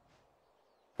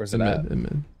 Where's it at?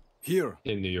 Mid. Here.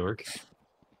 In New York.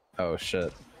 Oh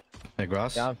shit. Hey,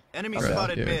 Gross? Yeah. Enemy Gross,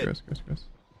 spotted yeah, mid. gross.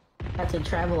 Had to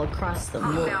travel across the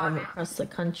across the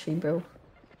country, bro.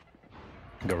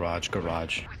 Garage. We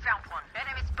found one.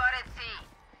 Enemy spotted C.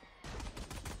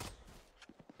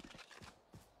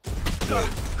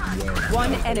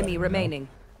 One enemy remaining.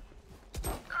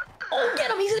 Oh,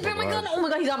 get him! He's in my gun! Oh my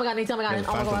god, he's on my gun! He's on my gun!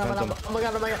 Oh my god! Oh my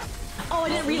god! Oh my god! Oh, I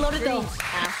didn't reload it though.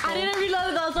 I didn't reload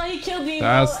it though, so he killed me.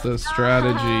 That's bro. the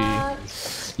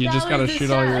strategy. You That just gotta was the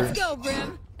shoot all your. Let's go,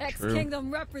 Brim. X True.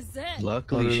 Kingdom represent.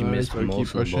 Luckily, she Otherwise, missed we keep most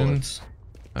of the pushing. bullets.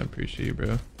 I appreciate you,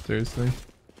 bro. Seriously.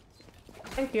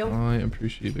 Thank you. I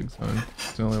appreciate you big time.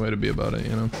 It's the only way to be about it,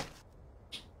 you know?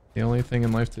 The only thing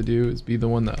in life to do is be the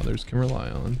one that others can rely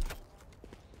on.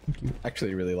 Thank you. I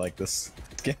actually really like this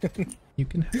skin. You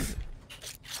can have it.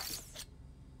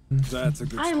 That's a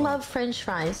good I spot. love French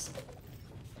fries.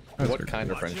 That's What very kind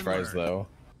cool. of French fries though?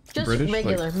 Just British,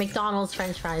 regular like, McDonald's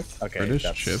French fries. Okay, British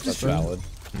that's, chips, that's then? valid.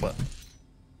 What?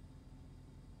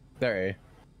 There,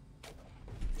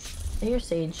 Here's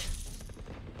Sage.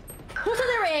 Who said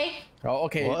they were A? Oh,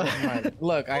 okay. Never mind.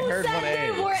 Look, I heard one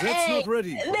A. That's not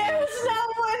ready. There's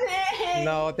no one A.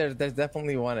 No, there's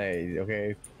definitely one A.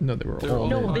 Okay. No, they were all.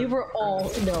 No, they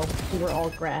were all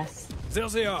grass. There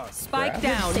they are. Spike Grass?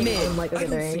 down Same mid. one, like I over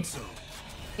don't there. think so.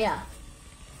 Yeah.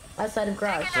 Outside of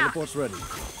garage. Teleport's ready.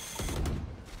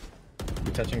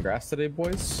 You touching grass today,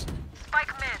 boys?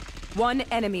 One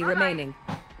enemy remaining.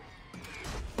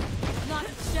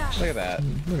 Look at that.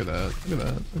 Look at that. Look at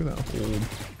that. Look at that hold.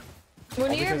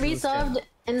 When you're because of the skin. resubbed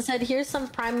and said, "Here's some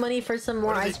Prime money for some more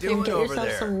What are they ice cream. doing Get over yourself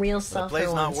there? some real The stuff play's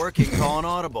for not once." working. Call an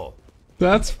audible.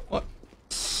 That's what.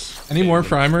 Any more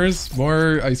primers?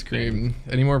 More ice cream.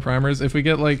 Any more primers? If we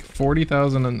get like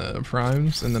 40,000 in the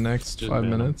primes in the next Just 5 now.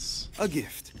 minutes, A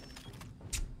gift.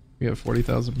 we have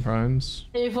 40,000 primes.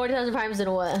 Maybe 40,000 primes in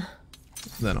what?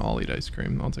 Then I'll eat ice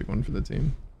cream. I'll take one for the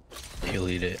team. He'll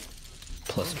eat it.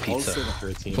 Plus pizza.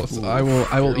 Plus, I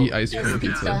will eat ice cream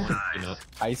pizza.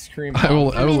 Ice cream. I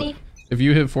will. Many? If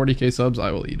you hit 40k subs,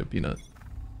 I will eat a peanut.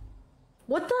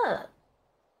 What the?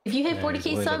 If you hit Yeah, 40k he's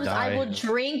going to subs, I die. will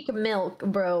drink milk,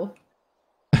 bro.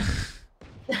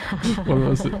 What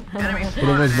was it? What if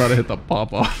I was about to hit the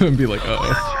pop off and be like, uh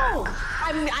oh.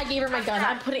 I gave her my gun.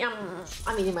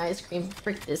 I'm eating my ice cream.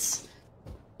 Frick this.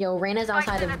 Yo, Raina's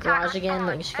outside of the garage again.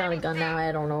 Like, she got a gun now.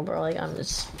 I don't know, bro. Like, I don't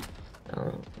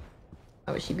know.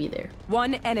 Why would she be there?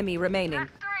 One enemy remaining.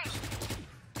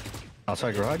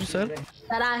 Outside garage, you said?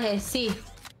 Taraje, sí.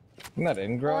 Not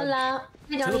in garage. Hola.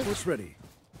 Hey, Johnny. Teleport's ready.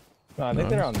 No, I think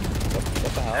they're on.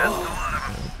 What the hell?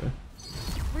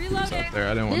 It's out there.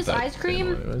 I didn't want This that. ice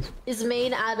cream anyways. is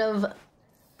made out of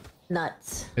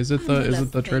nuts. Is it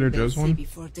the Trader Joe's one?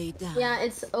 Yeah,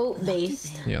 it's oat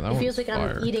based. Yeah, that It feels one's like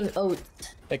fire. I'm eating oats.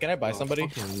 Hey, can I buy somebody? I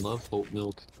fucking love oat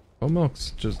milk. Oat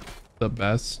milk's just the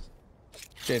best.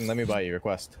 Jaden, let me buy you.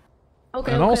 Request.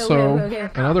 Okay. And okay, also, okay.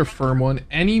 another firm one,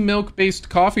 any milk-based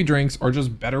coffee drinks are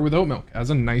just better with oat milk. It has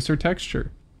a nicer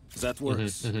texture. That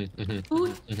works.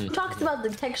 Who talks about the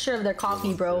texture of their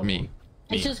coffee, bro? Me.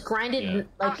 It's just grinded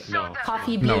like No.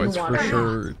 coffee bean No, it's water. for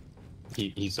sure.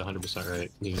 He's 100% right.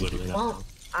 He's literally not. Well,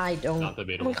 I don't. Not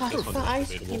debatable. Oh my god, This one's for not ice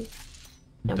debatable.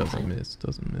 cream. Doesn't miss.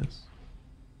 Doesn't miss.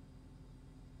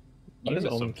 You does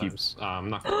miss own keep? sometimes. I'm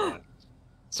not gonna lie.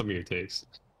 Some of your takes.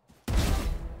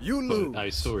 You lose. But I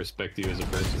still respect you as a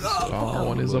person. So Oh,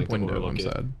 one is like up to window. I'm overlook it.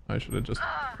 sad. I should have just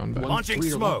gone back. Launching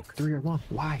smoke. 3 or 1.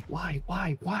 Why? Why?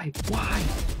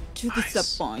 You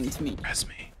disappoint me. Press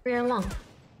me. We're long.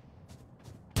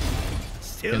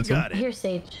 Still Cancel? got it. Here,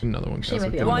 Sage. Another one. She Cassie,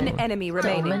 might be get on another One one. enemy Omen.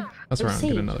 remaining. That's Where's right. Get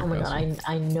Sage? another Oh my Cassie. god,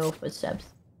 I know footsteps.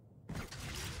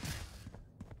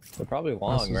 They're probably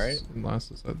long, right?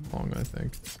 Last is that long, I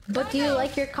think. But do you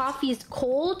like your coffees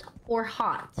cold or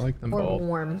hot? I like them or both.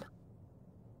 warm?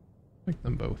 I like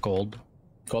them both. Cold.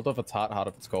 Cold if it's hot, hot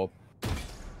if it's cold.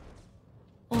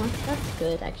 Oh, that's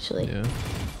good actually. Yeah.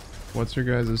 What's your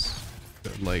guys'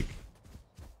 like?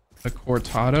 A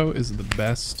cortado is the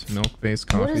best milk-based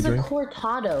coffee What is drink. a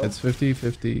cortado? It's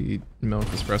 50-50 milk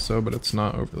espresso, but it's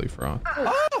not overly froth.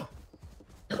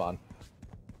 Hold on.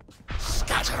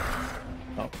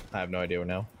 Oh, I have no idea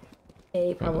now.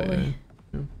 A probably.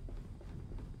 Yeah.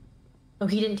 Oh,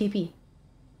 he didn't TP.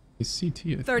 He's CT. I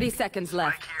think. 30 seconds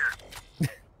left.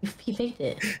 He faked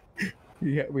it.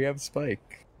 Yeah, we have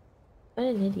Spike. What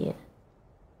an idiot.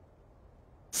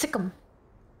 Sick him.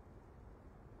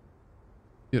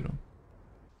 You know.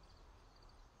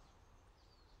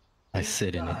 I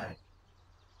sit in it.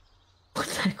 What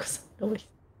the heck was that noise?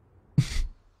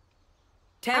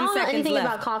 10 I don't know seconds anything left.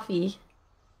 about coffee.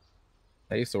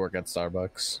 I used to work at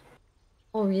Starbucks.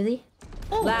 Oh, really?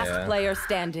 Oh, Last Yeah. player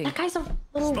standing. that guy's a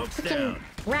little freaking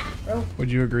rat, bro.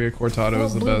 Would you agree a cortado Little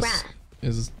is the blue best? rat.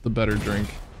 Is the better drink?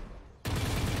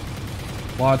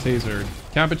 Lattes are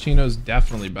cappuccino's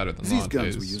definitely better than These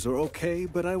guns we lattes. use are okay,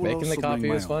 but I will Making also the coffee bring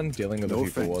my was own. fun. Dealing with No the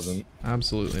people offense. wasn't.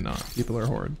 Absolutely not. People are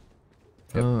horrid.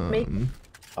 Yep.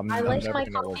 I like never my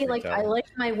gonna work coffee like retail. I like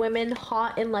my women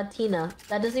hot and Latina.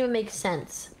 That doesn't even make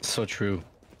sense. So true.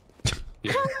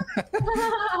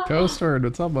 Ghost Word,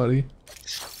 what's up, buddy?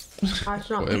 That's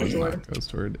not It was good. not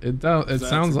Ghost Word. It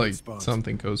sounds a like good spot.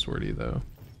 something Ghost Wordy though.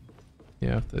 You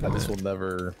have to I just admit. will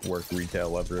never work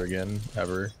retail ever again,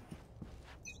 ever.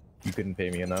 You couldn't pay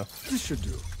me enough. This should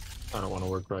do. I don't want to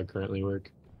work where I currently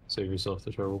work. Save yourself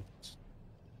the trouble.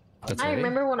 I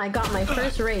remember when I got my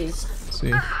first raise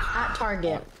See? at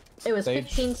Target. It was Sage.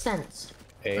 15 cents.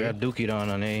 I got Dookie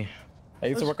on A. I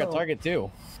used to Let's work at go. Target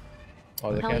too. I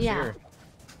was a Hell yeah. cashier.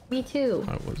 Me too.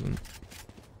 I wasn't.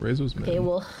 Raze was mid. Okay,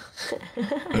 well.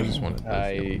 I just wanted to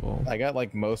feel the ball. I got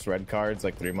like most red cards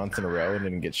like 3 months in a row and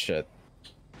didn't get shit.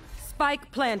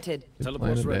 Spike planted.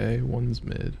 Planet A, one's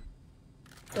mid.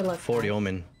 Good luck. 40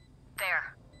 Omen.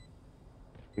 There.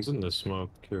 He's in the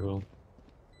smoke, careful.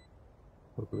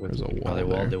 There's a wall Oh, they there.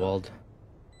 walled, they walled.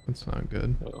 That's not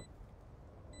good. Oh.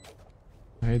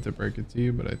 I hate to break it to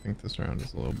you, but I think this round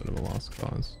is a little bit of a lost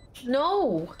cause.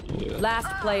 No! Yeah. Last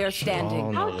player standing.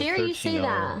 Oh, How no, dare you say 13-0.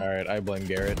 that? Alright, I blame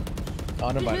Garrett.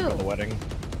 Uninvited to the wedding.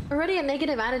 Already a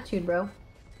negative attitude, bro.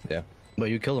 Yeah. But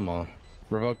you killed them all.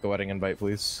 Revoke the wedding invite,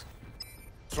 please.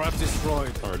 Trap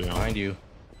destroyed. Already on. Behind you.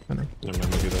 I know. Never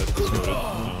mind, do that. Smoke it.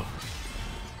 No.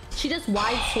 She just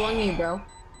wide swung you, bro.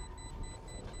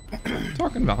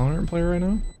 Talking Valorant player right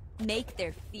now? Make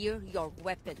their fear your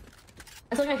weapon.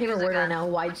 That's like my favorite word right now,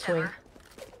 wide swing.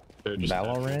 They're just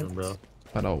Valorant? tapping, bro.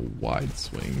 At a wide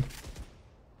swing.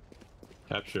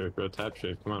 Tap strafe, bro. Tap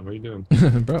strafe. Come on, what are you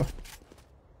doing? Bro.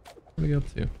 What are you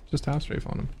up to? Just half strafe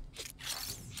on him.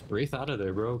 Wraith out of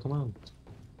there, bro. Come on.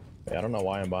 Yeah, I don't know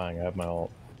why I'm buying. I have my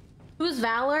ult. Who's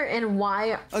Valor and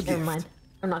why? Never gift. mind.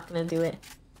 I'm not gonna do it.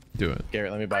 Do it.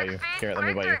 Garrett, let me buy you. Garrett, let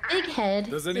me buy you. Big head.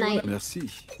 Does anyone? Night. Merci.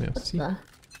 Yeah, What's see? the?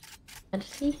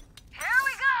 Merci. Here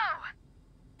we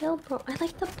go. Yo, bro, I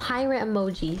like the pirate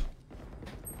emoji.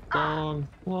 Long,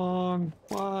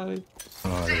 why?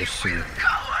 Oh, there's two.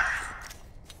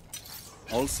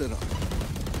 All set up.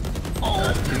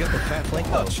 You got the fat flank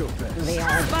though. Watch your back. They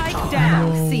are. Spike down.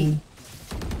 No. C.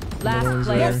 Last No,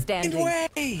 player there. standing.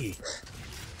 Way!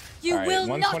 You Alright, will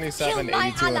not kill 127, my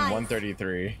 82, and ally.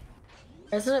 133.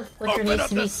 President Flicker needs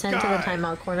to be sent to the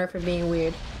timeout corner for being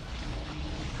weird.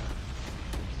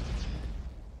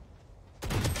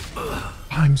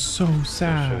 I'm so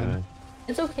sad.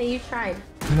 It's okay, you tried.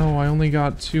 No, I only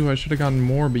got 2. I should have gotten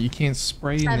more, but you can't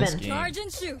spray in this 7. game. Charge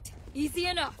and shoot. Easy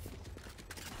enough.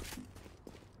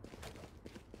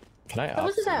 Can I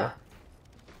Someone said opt that.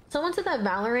 Someone said that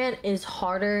Valorant is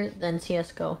harder than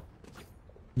CS:GO.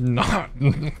 Not.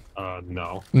 No.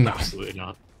 No. Absolutely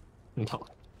not. No.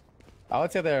 I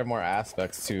would say there are more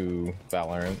aspects to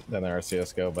Valorant than there are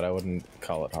CSGO, but I wouldn't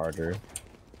call it harder.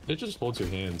 It just holds your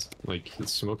hands. Like,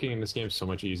 smoking in this game is so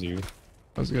much easier.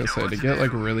 I was gonna say, to get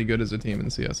like really good as a team in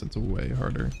CS, it's way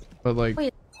harder. But like,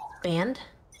 Wait, banned?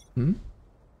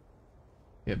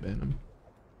 yeah, ban him.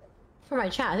 For my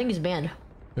chat, I think he's banned.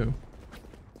 Who?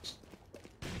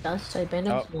 Dust, I banned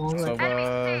him. Oh, long, like-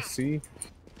 Sova, C.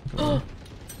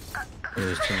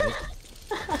 There's two more.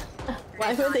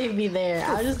 Why would they be there?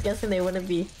 I was just guessing they wouldn't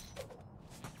be.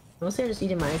 Mostly I'm just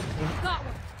eating my ice cream. Got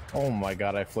one. Oh my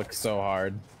god, I flicked so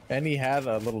hard. And he had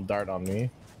a little dart on me.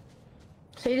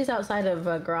 Shade is outside of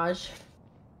garage.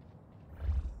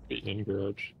 In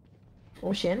garage.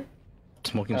 Ocean.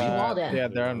 Smoking B. walled it. Yeah,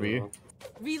 they're on B. I'm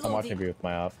Reloading. watching B with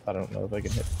my op. I don't know if I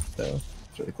can hit though.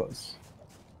 It's really close.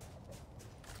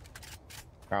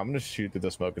 Alright, I'm gonna shoot through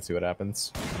the smoke and see what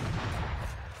happens.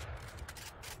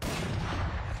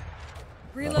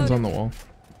 One's Reloading. on the wall.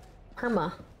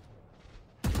 Perma.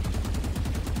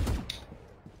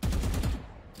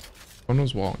 One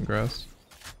was wall and grass.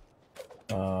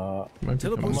 Might be I'm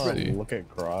coming gonna C. look at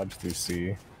garage to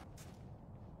see.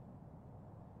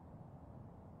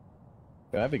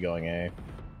 Yeah, I'd be going A.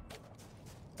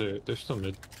 They're still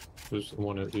mid. There's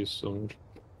one at least. So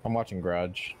I'm watching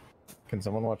garage. Can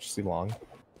someone watch C long?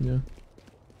 Yeah.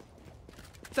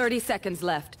 30 seconds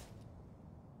left.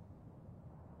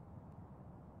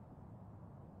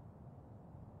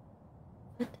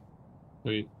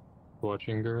 wait,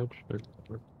 watching garage?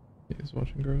 He's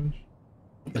watching garage.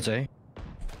 It's A.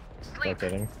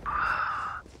 Rotating.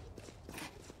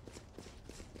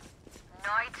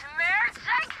 Nightmare,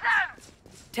 take them!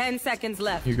 10 seconds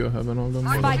left. You go heaven, I'll go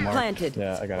Spike middle. planted.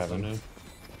 Yeah, I got heaven.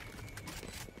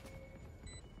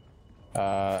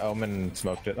 Omen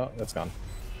smoked it. Oh, that's gone.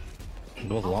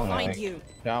 Both long, I Find think. you.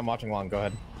 Yeah, I'm watching long. Go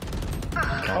ahead.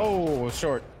 Oh,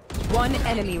 short. One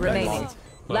enemy Back remaining. long.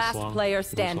 Last long. player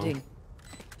Last standing. long.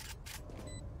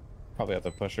 Probably have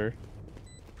to push her.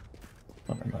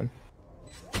 Oh, never mind.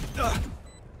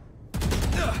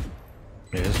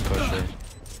 Yeah, just push it.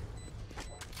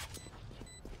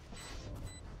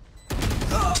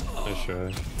 Nice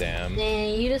try. Damn.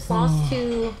 Dang, you just lost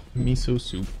to Miso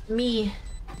soup. me.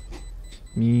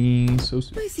 Miso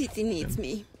soup. My city needs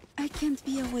me. I can't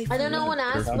be away from I don't know you. when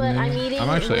asked, Perfect. but I'm eating I'm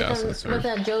actually with, asking, a, sir. with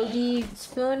a Joji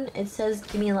spoon. It says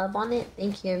 "Give me love" on it.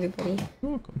 Thank you, everybody.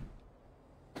 You're welcome.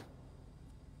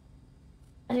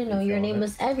 I didn't know your name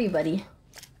was everybody.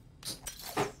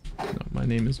 No, my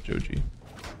name is Joji.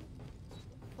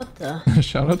 What the?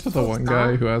 Shout out to the one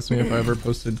guy who asked me if I ever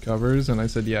posted covers, and I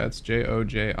said, yeah, it's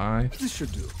Joji. This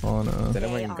should do. On Is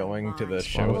anyone going to the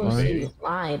show Spotify. with me?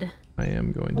 Lied. I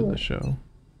am going to the show.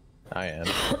 I am.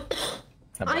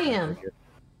 I am.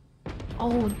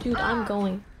 Oh, dude, I'm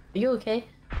going. Are you okay?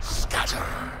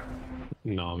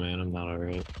 No, man, I'm not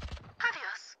alright.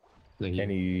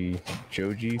 Any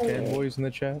Joji fanboys in the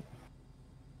chat?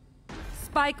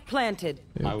 Spike planted.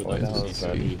 I would like to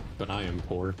see, but I am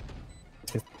poor.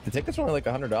 The tickets are only like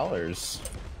 $100.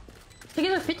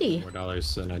 Tickets are 50.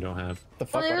 $4 and I don't have. The Oh,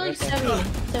 fuck? they're like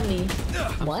 70.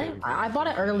 What? I bought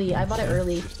it early. I bought it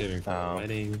early. I'm saving for a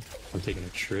wedding. I'm taking a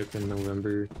trip in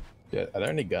November. Yeah, are there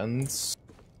any guns?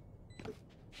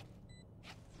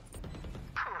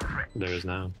 There is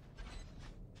now.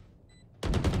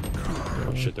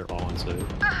 Oh shit, they're all on site.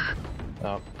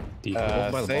 Oh.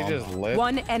 Sage is lit.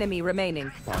 One enemy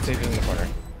remaining. Sage is in the corner.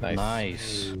 Nice.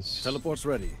 Nice. Teleport's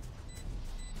ready.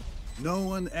 No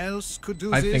one else could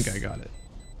do I this. think I got it.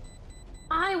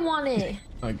 I want it.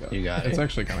 I got You got It's it.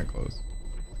 actually kind of close.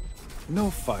 No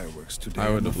fireworks today. I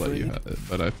would I'm have let you afraid. have it,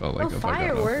 but I felt like No if I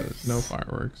got off fireworks. it, no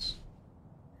fireworks.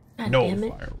 God No damn it.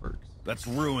 fireworks. Let's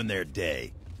ruin their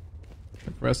day.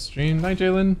 Rest stream. Night,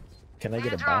 Jalen. Can I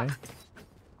get a buy?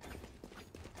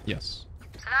 Yes.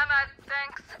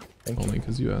 Thanks. Only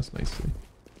because you asked nicely.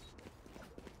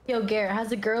 Yo, Garrett,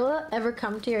 has a girl ever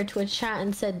come to your Twitch chat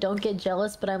and said, "Don't get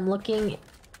jealous, but I'm looking,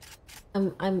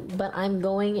 I'm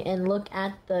going and look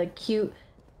at the cute."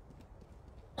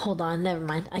 Hold on, never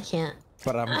mind. I can't.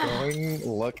 But I'm going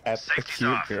look at the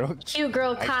cute girl. Cute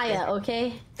girl Kaya,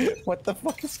 okay? What the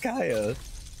fuck is Kaya?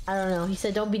 I don't know. He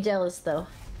said, "Don't be jealous, though."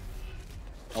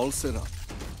 All set up.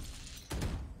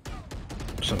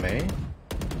 Some A?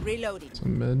 Reloading.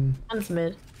 Some mid. One's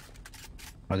mid.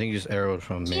 I think you just arrowed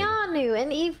from mid. Keanu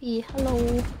and Evie,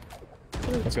 hello.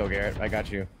 Let's go, Garrett. I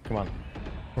got you. Come on.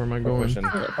 Where am I We're going? pushing.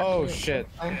 Oh shit.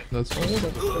 That's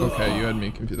okay. You had me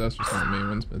confused. That's just not me.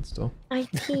 One's mid still. My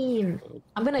team.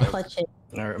 I'm gonna clutch it.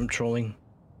 Alright, I'm trolling.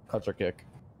 Clutch or kick.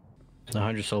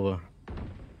 100 silver.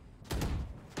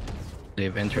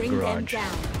 They've entered garage.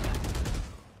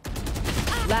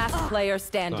 Last player I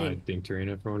standing. think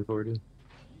Tarina for 140.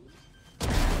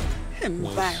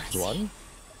 Embarrassing. One?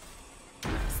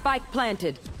 Spike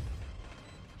planted.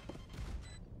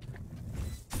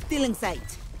 Still in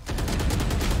sight.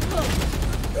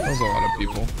 That was a lot of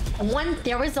people.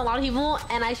 There was a lot of people,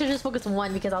 and I should just focus on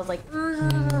one because I was like,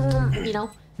 you know.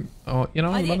 Oh, you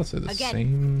know, I'm about to say the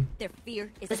same Their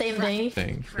fear is The same thing.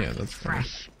 thing. Yeah, that's funny.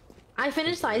 I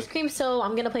finished the ice cream, so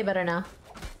I'm gonna play better now.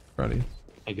 Ready?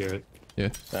 Hey Garrett. Yeah.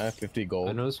 50 gold.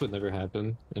 I know this would never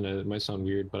happen, and it might sound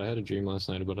weird, but I had a dream last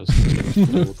night about us.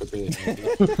 I woke up really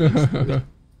happy.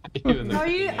 Even though Are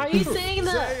you saying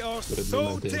that? They are would've made so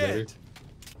my day dead. better.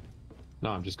 No,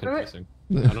 I'm just confessing.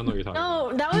 I don't know what you're talking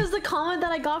about. No, that was the comment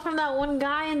that I got from that one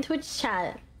guy in Twitch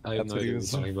chat. I have no idea what you're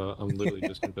talking about. I'm literally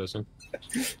just confessing.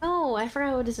 Oh, I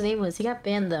forgot what his name was. He got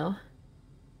banned though.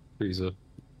 Frieza.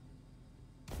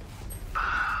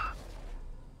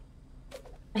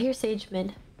 I hear Sage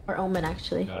mid or Omen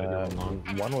actually.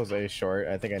 One was A short.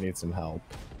 I think I need some help.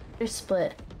 They're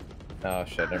split. Oh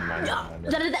shit, never mind.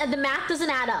 Never mind. The math doesn't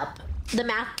add up. The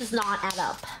math does not add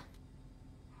up.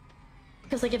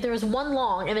 Because like if there was one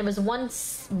long and there was one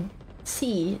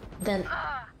C, then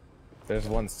There's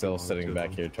one still sitting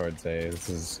back here towards A. This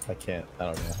is, I don't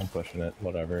know, I'm pushing it,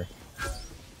 whatever.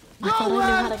 I thought I knew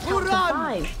how to count to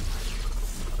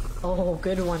 5. Oh,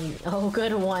 good one. Oh,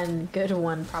 good one. Good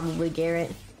one. Probably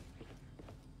Garrett.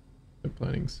 They're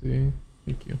planning C.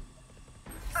 Thank you.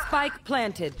 Spike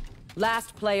planted.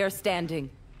 Last player standing.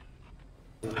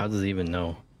 How does he even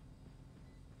know?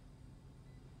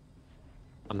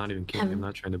 I'm not even kidding. I'm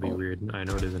not trying to be weird. I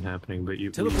know it isn't happening, but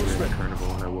you were at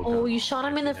carnival and I woke Oh, up. you shot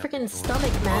him in the freaking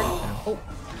stomach, man.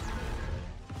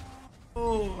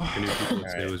 Oh. I knew people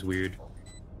would say it was weird.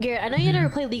 Garrett, I know you never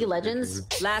played League of Legends.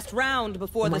 Last round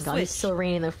before Oh my the god, switch. he's still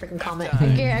reading the freaking comment.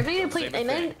 Garrett,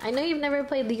 I know you've never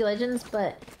played League of Legends,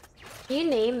 but can you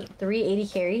name 3 80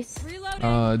 carries?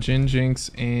 Jin Jinx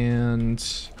and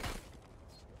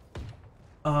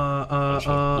come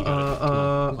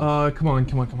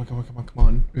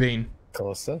on. Vayne.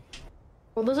 Calista?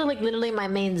 Well, those are like literally my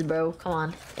mains, bro. Come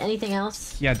on. Anything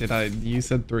else? Yeah, you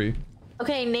said 3.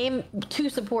 Okay, name 2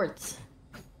 supports.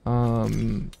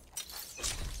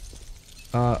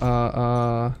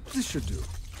 This should do.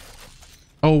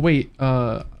 Oh wait,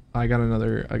 I got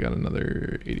another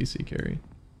ADC carry.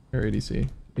 Or ADC.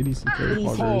 ADC carry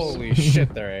poggers. Holy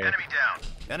shit, they're A. Enemy down.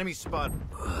 Enemy spot.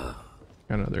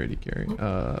 Got another AD carry.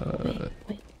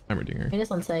 Heimerdinger. I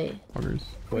just on site. Poggers.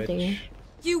 Twitch.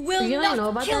 You will You don't know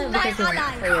about that because it's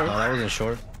Oh, that wasn't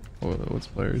short. What's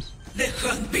players? The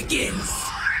hunt begins.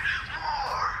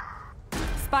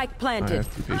 Spike I planted.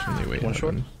 have to patiently wait. One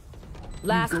short.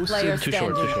 Last player Too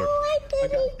short. standing. Too short.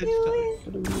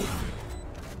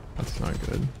 That's not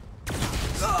good.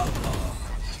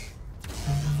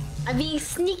 I'm being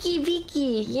sneaky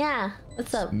beaky. Yeah.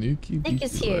 What's up? Sneaky Nick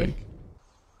is here. like.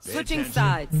 Switching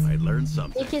sides. I learned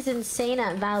something. Nick is insane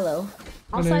at Valo.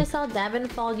 Also, I saw Davin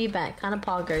followed you back. Kind of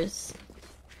poggers.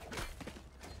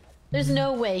 There's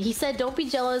no way. He said, don't be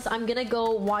jealous. I'm gonna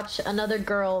go watch another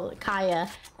girl, Kaya.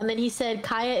 And then he said,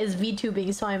 Kaya is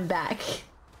VTubing, so I'm back.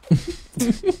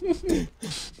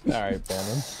 Alright,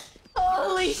 Brandon.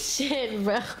 Holy shit,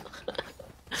 bro.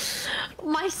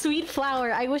 My sweet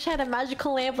flower. I wish I had a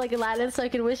magical lamp like Aladdin so I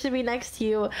could wish to be next to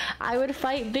you. I would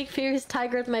fight big fierce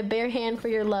tiger with my bare hand for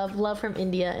your love. Love from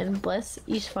India, and bless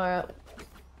Ishvara.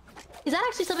 Is that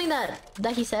actually something that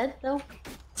he said though?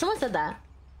 Someone said that.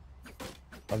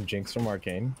 I'm Jinx from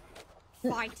Arcane.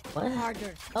 Fight What?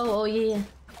 harder. Oh yeah.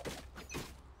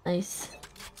 Nice.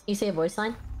 You say a voice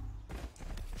line?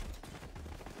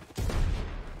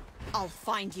 I'll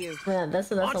find you. Yeah,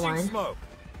 that's a line. Smoke.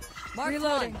 Mark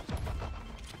reloading.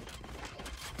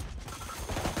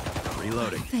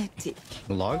 Reloading. Pathetic.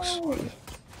 Logs?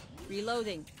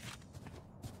 Reloading.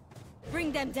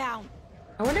 Bring them down.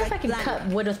 I wonder if I can cut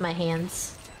wood with my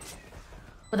hands.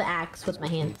 With an axe with my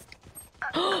hands.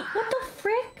 What the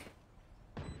frick?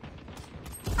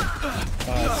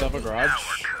 Self a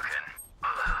garage.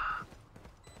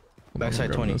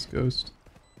 Backside 20. This ghost.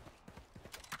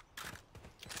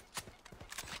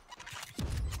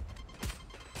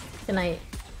 Good night.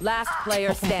 Last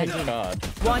player standing. God.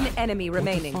 One enemy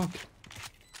remaining.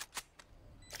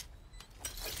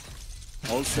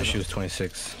 Also, she was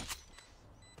 26.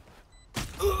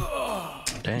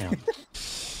 Damn.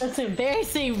 That's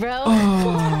embarrassing, bro.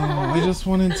 Oh, I just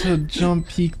wanted to jump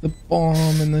peek the bomb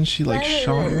and then she like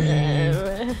shot me.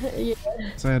 Yeah.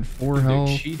 So I had 4 They're health.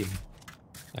 cheating.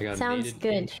 I got Sounds baited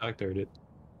good. and shock darted.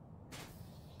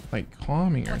 Like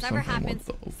calming or Whatever something. happens,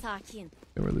 What the? suck in. Okay,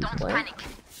 we're losing.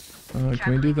 What?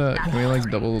 Can we do that? Can we like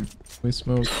double? Can we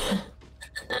smoke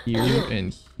here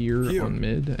and here on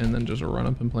mid and then just run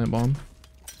up and plant bomb?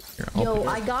 Here, Yo,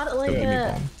 I got like give me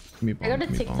a. bomb. Give me bomb. I got a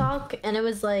give me bomb. TikTok and it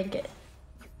was like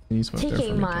Can you smoke there for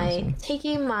me,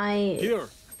 taking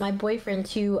my boyfriend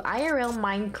to IRL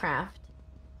Minecraft.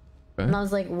 Okay. And I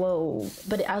was like, whoa.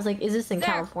 But I was like, is this in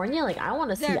California? Like, I want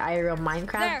to see IRL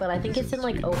Minecraft, but I think it's in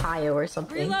like Ohio or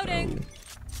something. Reloading.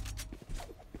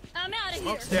 I'm out of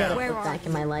here. Gotta put back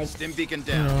in my leg. Stim beacon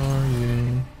Where down. are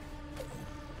you?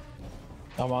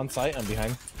 I'm on site. I'm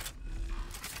behind.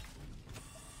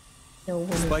 No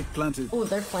one. Spike planted. Oh,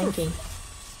 they're flanking.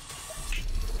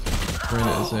 Rain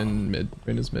is in mid.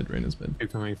 Rain is mid. Rain is mid. You're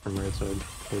coming from right side.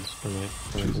 Towards from right.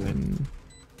 She's in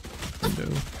window.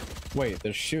 Wait,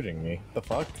 they're shooting me. The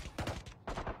fuck?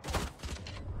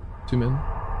 2 mid.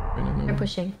 Rain in They're no.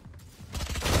 pushing.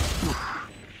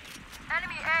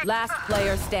 Last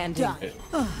player standing.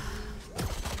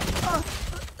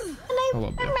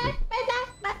 Hello, baby.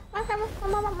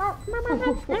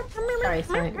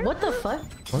 Sorry. What the fuck?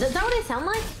 What? Is that what I sound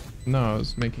like? No, I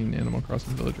was making Animal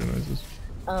Crossing villager noises.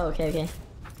 Oh, okay.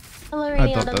 Hello, I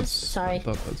Rainy thought Adams. that's. Sorry. I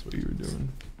thought that's what you were doing.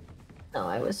 No,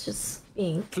 I was just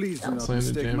being. Please do dumb. not Playing the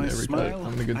mistake jam my every smile. time.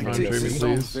 Having a good I time, take Jamie, this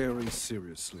all please. very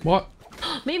seriously. What?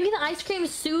 Maybe the ice cream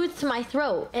soothes my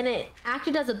throat, and it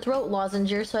actually does a throat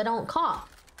lozenger so I don't cough.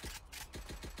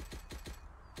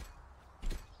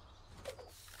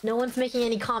 No one's making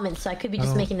any comments, so I could be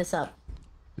just making this up.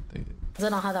 Is that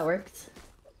not how that works?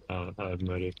 I have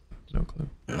no idea. No clue.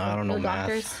 No, I don't know No math.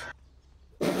 doctors?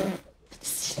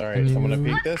 Alright, I'm gonna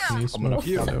peek this. Can you I'm gonna.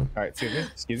 smoke auto? Alright,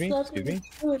 excuse me.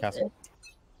 Castle.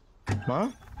 Huh?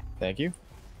 Thank you.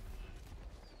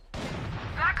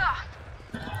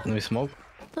 Let me smoke.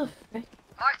 What the frick?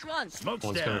 Marked one. Smoke's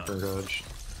One's coming down. from garage.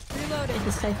 Reloading.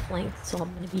 This guy flanked, so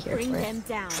I'm gonna be here Bring for them it.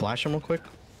 down. Flash him real quick.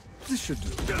 This should do.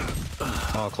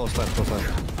 Oh, close left, close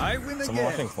left. I win Someone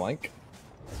watching again. flank.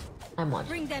 I'm watching,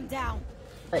 Bring them down.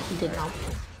 but he did not.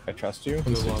 I trust you.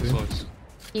 No logs, logs.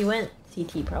 He went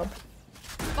CT probe.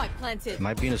 Spike planted.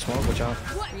 Might be in the smoke, watch out.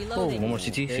 Oh, Reloading. one more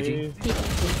CT,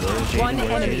 CT. One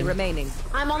enemy remaining.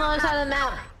 I'm on the other side of the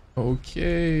map.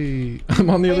 Okay. I'm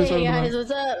on the other side Hey of the guys,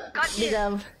 map. what's up? Big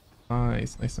Dove.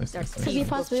 Nice. Could be a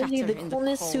possibility the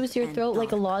coolness soothes your throat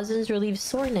like a lozenge relieves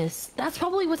soreness. That's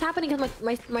probably what's happening because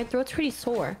my throat's pretty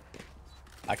sore.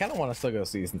 I kind of want to still go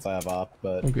see since I have op,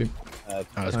 but Okay.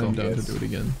 let's I'm go. down to do it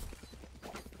again.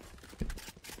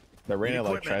 The Reyna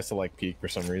like tries to like peek for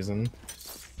some reason.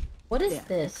 What is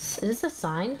this? Is this a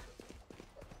sign?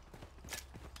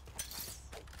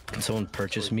 Can someone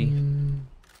purchase me?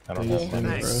 I don't Please, have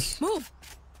nice. nice. Move.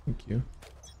 Thank you.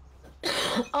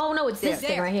 Oh no, it's this There.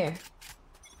 thing right here.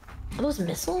 Are those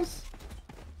missiles?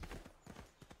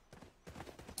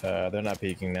 They're not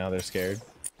peeking now. They're scared.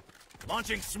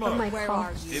 Launching Oh smoke. my Where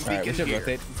god. are you? All right, we should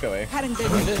rotate. Let's go away. Hadn't Too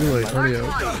late, already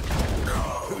out.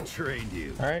 Who trained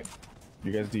you? All right,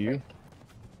 you guys do you.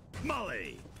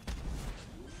 Molly.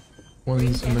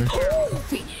 One's in there.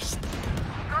 Finished.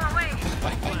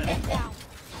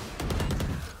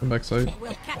 Come back side.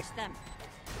 We'll catch them.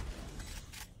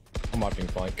 I'm watching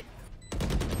flank.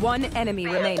 One enemy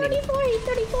remaining. 34, he's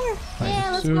 34. Yeah,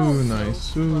 let's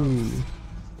Nice, go. nice.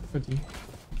 Pretty.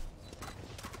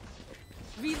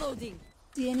 Reloading.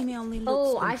 The enemy only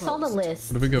looks Oh, I saw the composed.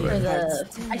 list. Where do we go for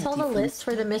back? I saw the list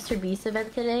for the Mr. Beast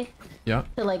event today. Yeah.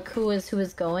 To like who was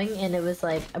going, and it was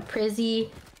like a Prizzy,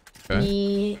 Okay.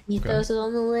 me, Ethos was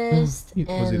on the list, Was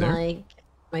he and there? like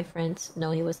my friends.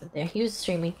 No, he wasn't there. He was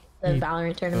streaming the He-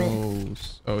 Valorant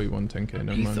tournament. Oh, he won 10k.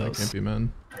 Never mind. That can't be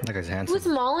man. That guy's Who's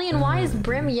handsome. Molly, and why is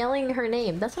Brim yelling her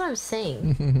name? That's what I'm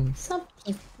saying. Sup,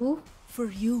 Q? For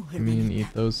you, Me and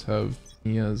Ethos have.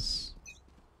 He has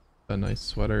a nice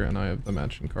sweater, and I have the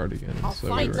matching cardigan. So we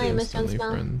fight were night, Miss instantly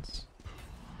Johnson. friends.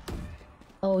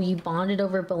 Oh, you bonded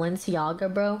over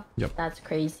Balenciaga, bro? Yep. That's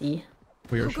crazy.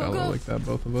 We are Go, go, shallow go. like that,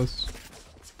 both of us.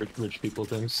 Rich people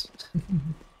things.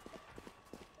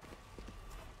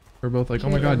 We're both like, oh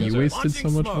my god, you wasted so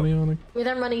much money on it. Wait,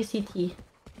 I'm running CT.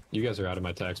 You guys are out of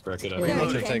my tax bracket. Yeah. Someone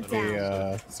should Okay. take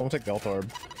the. Someone take the ult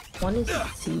orb. One is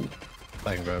C.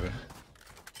 I can grab it.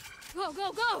 Go,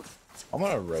 go, go. I'm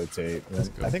gonna rotate. Let's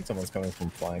go. I think someone's coming from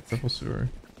flank. Triple sewer.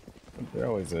 There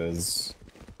always is.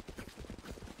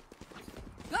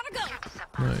 Gotta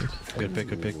go. Nice. Good pick,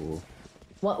 good pick. Ooh,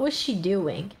 What was she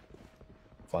doing?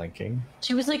 flanking.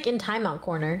 She was like in timeout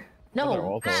corner. they're No,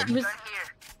 all dead.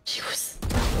 she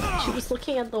was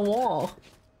looking at the wall.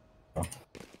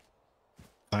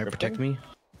 Fire, protect me.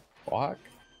 Block.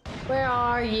 Where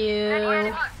are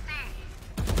you?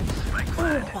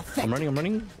 I'm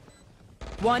running.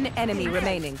 One enemy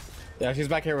remaining. Yeah, she's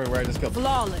back here where I just killed.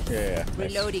 Flawless. Yeah.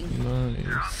 Nice. Reloading.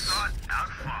 Nice.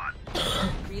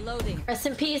 Reloading. Rest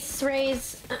in peace,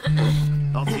 Raze.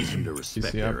 I'll teach him to respect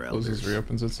CC app their closes, elders.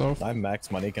 reopens itself. I'm max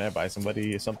money. Can I buy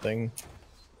somebody something?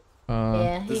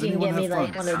 Yeah, you Does can anyone get me have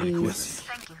like fun? one of Equip these.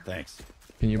 me. Thanks.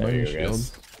 Can you buy There me a you go, shield?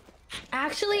 guys.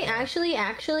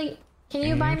 Actually, can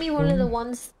you buy me one of the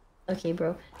ones? Okay,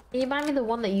 bro. Can you buy me the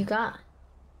one that you got?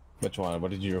 Which one?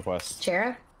 What did you request?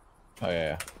 Chera? Oh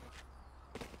yeah.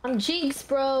 I'm Jinx,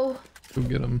 bro. Go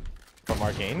get him. From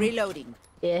Arcane? Reloading.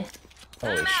 Yeah.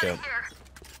 Holy shit.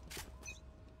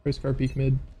 Race car peak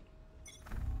mid.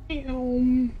 They're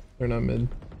not mid.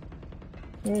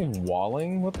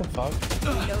 Walling? What the fuck?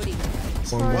 Reloading.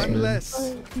 One was mid.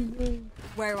 less.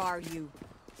 Where are you?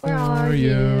 Where are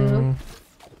you?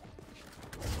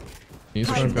 You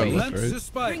smoke out left, Lens to right?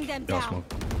 spike. Bring them Y'all down. smoke.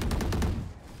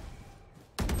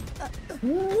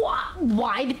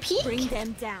 Wide peak? Bring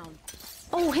them down.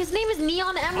 Oh, his name is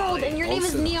Neon Emerald, and your name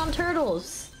is Also. Neon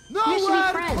Turtles. Nowhere we should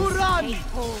be friends. to run.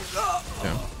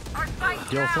 Yeah.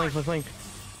 Yo, flank.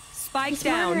 Spike He's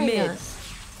down murdering mid. us.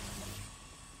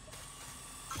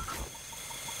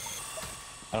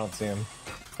 I don't see him.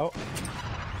 Oh.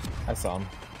 I saw him.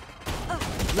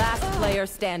 Last player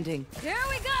standing. Here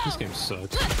we go. This game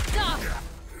sucks.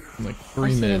 I'm like I'm 3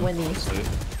 seeing mid. Wendy.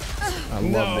 I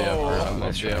love the effort. I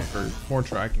love the effort. More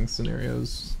tracking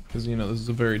scenarios. Because, you know, this is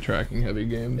a very tracking heavy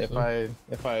game. If so.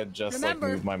 I had just Remember,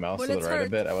 like moved my mouse to the bullets right a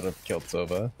hurt. bit, I would have killed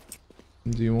Sova.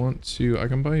 Do you want to... I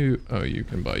can buy you... Oh, you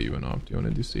can buy you an op. Do you want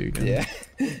to do C again?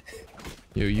 Yeah.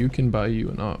 Yo, you can buy you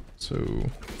an op. So...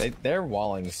 They're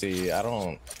walling C. I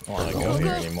don't want to go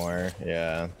here anymore.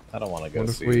 Yeah. I don't want to go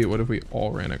C. What if we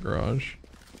all ran a garage?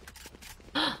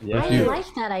 Yeah. I like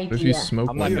that idea. If you smoke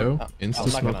I'm not window, gonna- insta I'm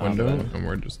not smoke gonna window, happen. and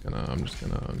we're just gonna, I'm just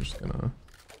gonna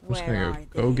Where are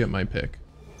go they? get my pick.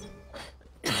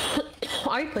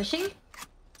 Are you pushing?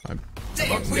 Down.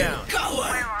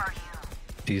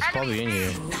 He's probably in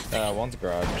here. One's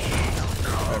garage.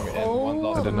 Oh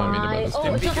one's I did not mean to buy this Oh,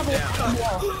 game. it's on the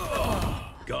wall.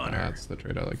 Gunner. That's the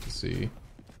trade I like to see.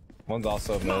 One's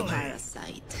also mid.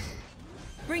 Parasite.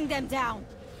 Bring them down.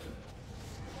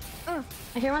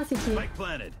 I hear one CT. Spike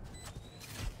planted.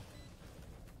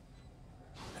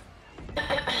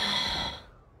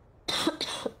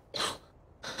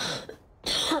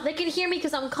 They can hear me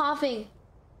because I'm coughing.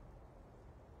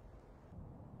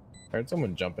 I heard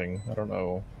someone jumping. I don't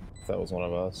know if that was one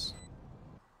of us.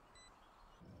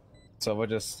 Sova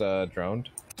just droned.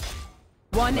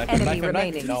 One Knife him, enemy knife him,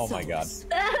 knife him. remaining. Oh my god.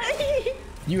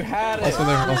 You had it! Also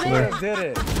there, also You there. did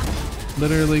it!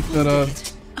 Literally coulda,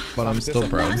 but I'm still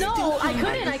proud. No, I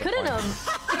couldn't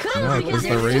have. I No, because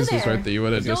the raise was right there. You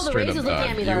would have just the straight raise up was looking at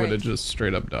died. me You though. would have just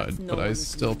straight up died. But I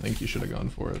still think you should have gone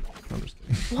for it. I'm just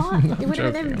kidding. What? I'm It would have joking, been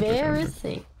I'm joking, I'm joking.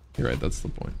 embarrassing. You're right. That's the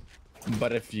point.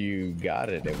 But if you got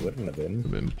it, it wouldn't have been.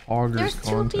 Been poggers There's two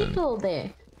content. people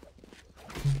there.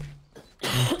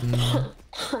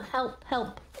 Help!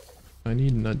 Help! I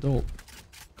need an adult.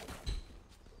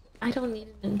 I don't need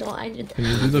an adult. I just. Can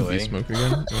you do the beast smoke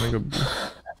again? You wanna go beast?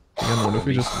 Again, what if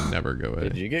we just never go A?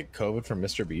 Did you get COVID from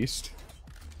Mr. Beast?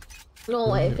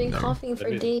 No, I've been No. coughing for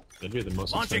days. That'd be the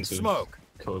most Launching expensive smoke.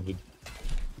 COVID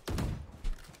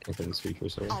within this week or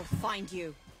so. I'll find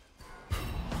you.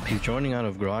 He's joining out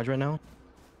of garage right now.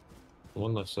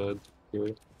 One left side. Here.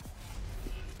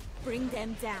 Bring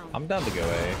them down. I'm down to go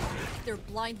A. They're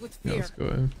blind with Yeah, fear. let's go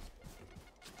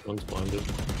A. One's blinded.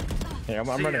 Yeah, I'm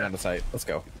running out of sight. Let's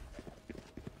go.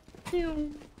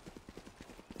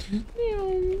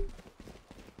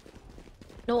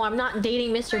 No, I'm not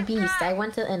dating Mr. Beast. I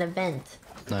went to an event.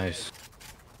 Nice.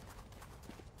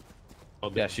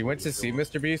 Yeah, she went to see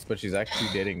Mr. Beast, but she's actually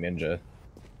dating Ninja.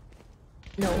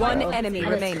 No. One bro. enemy That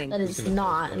is- remaining. That is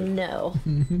not. No.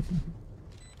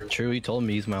 True, he told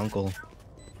me he's my uncle.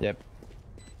 Yep.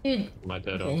 Dude. My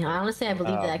dad. Okay, honestly, I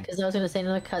believe that because I was gonna say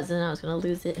another cousin and I was gonna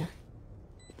lose it.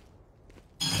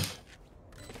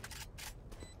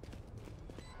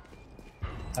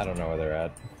 I don't know where they're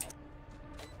at.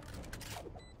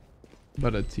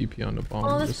 But a TP on the bomb.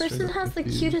 Oh, this just straight person up has the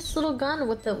defuse. cutest little gun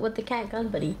with the cat gun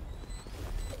buddy.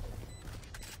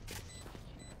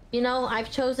 You know, I've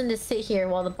chosen to sit here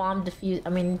while the bomb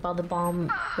while the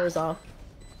bomb goes off.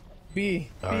 B.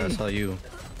 Oh, that's how you.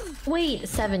 Wait,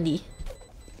 70.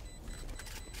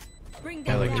 Bring I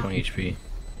them like down. 20 HP.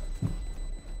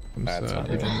 I'm That's sad. fine.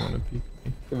 I didn't want to peek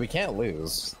me. We can't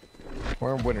lose.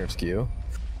 We're in winner's queue.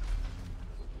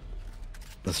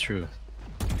 That's true.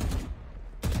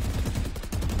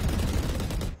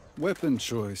 Weapon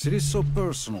choice. It is so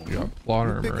personal. Yeah, plot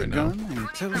You armor pick a right now. gun and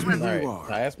it tells me who Alright, you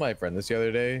are. I asked my friend this the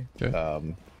other day.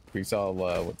 Okay. We saw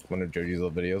one of Joji's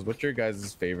little videos. What's your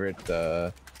guys' favorite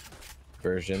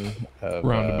version of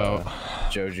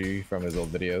Roundabout. Joji from his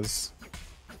old videos?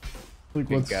 Like,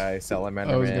 Big what's- guy,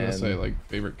 Salamander I was Man. gonna say like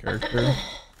favorite character.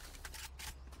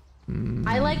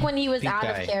 I like when he was Pink out guy.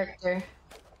 of character.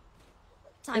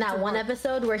 Time In that to one work.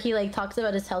 episode where he like talks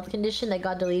about his health condition that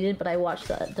got deleted, but I watched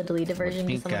the deleted version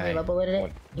because Pink someone guy. re-uploaded it.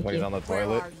 When, Thank when he's you. on the Where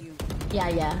toilet. are you? Yeah,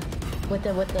 yeah. With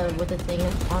the thing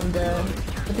on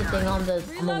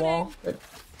the wall.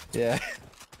 Yeah.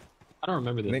 I don't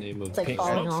remember the Nick- name of It's like Pink-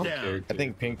 falling Smoke's off. down. character. I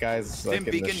think Pink Guy's like in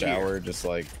the beacon shower, here. just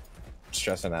like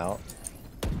stressing out.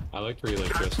 I liked where he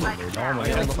like dressed on the. Oh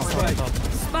my god.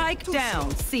 Spike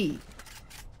down. C.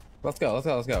 Let's go.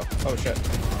 Oh shit.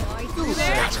 Take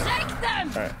them!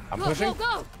 Alright, I'm Go, pushing. go,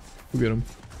 go! Who get him?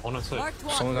 One on site. Marked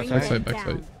one. Someone got Bring tagged. them Backside,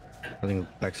 down. backside. I think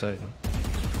backside.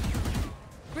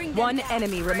 Bring them One down.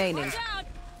 enemy remaining. Down.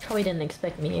 Oh, he didn't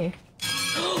expect me here.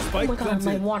 Oh my god,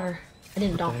 my water. I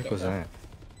didn't What the dock heck it. was that?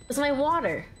 It's my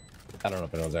water. I don't know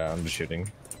if anyone's out. I'm just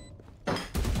shooting.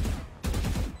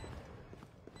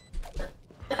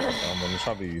 I'm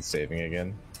probably saving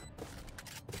again.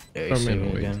 Yeah, I'm he's gonna saving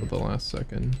wait again. till the last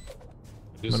second.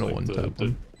 Just I'm gonna like one the, tap the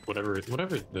him.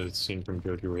 whatever the scene from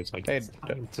Joji where it's like. Hey, it's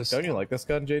time to don't you like this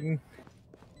gun, Jaden?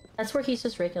 That's where he's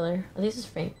just regular. At least it's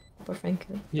Frank. Or Frank.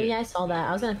 Yeah. Yeah, I saw that.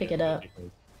 I was gonna pick it up.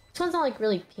 This one's not like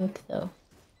really pink though.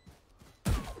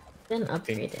 Didn't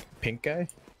upgrade it. Pink Guy?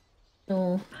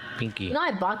 No. Pinky. You know,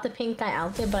 I bought the pink guy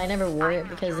outfit, but I never wore it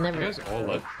because it You never. guys all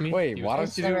left me. Wait, He why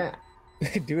was- don't you never.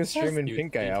 do a stream in he was-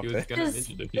 Pink Guy he was outfit? gonna Because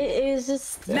ninja defeat. it was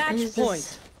just Match it was point.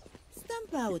 just-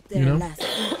 Stamp out You their know? last.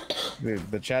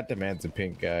 The chat demands a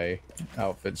Pink Guy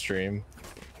outfit stream.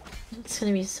 It's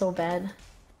gonna be so bad.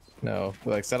 No,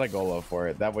 like set a goal up for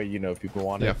it. That way you know people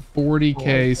want Yeah, it.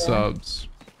 40k subs.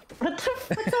 What the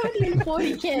fuck's up with you,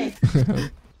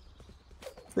 40k?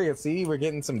 Yeah, see, we're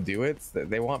getting some duets.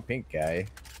 They want Pink Guy.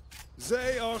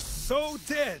 They are so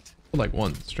dead. Like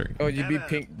one stream. Oh, you'd be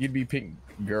Pink. You'd be Pink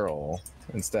Girl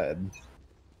instead.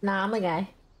 Nah, I'm a guy.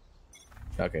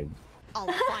 Okay,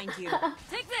 I'll find you.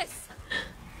 Take this!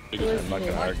 I'm not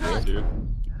gonna argue. Dude.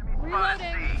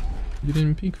 Reloading! You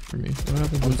didn't peek for me. What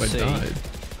happens if I Insane. died?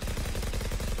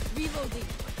 Reloading.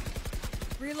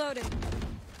 Reloading.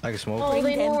 I can smoke. Oh,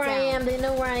 they know them where I down. am. They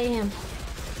know where I am.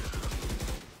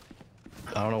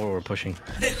 I don't know where we're pushing.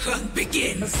 Let's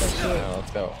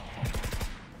go.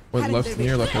 What, left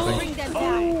near left, I think. Bring them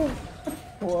down.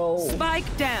 Whoa.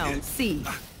 Spike down. C.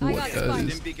 I What got that spike.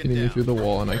 is hitting me through the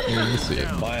wall and I can't even see it.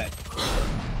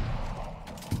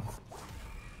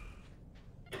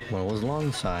 Well, it was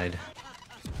long side.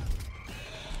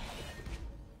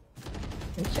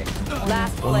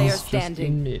 Last player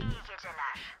standing. Mid.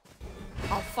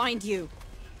 I'll find you.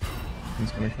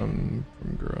 He's gonna come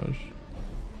from garage.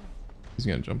 He's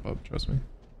gonna jump up, trust me.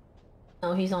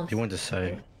 Oh, he's on. He went to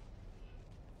say.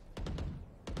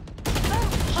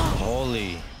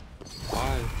 Holy.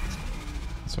 Why?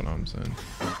 That's what I'm saying.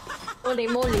 Holy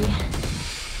moly.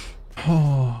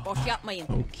 Oh. Wash up, man.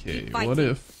 Okay, Keep what fighting.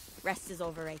 if... Rest is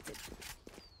overrated.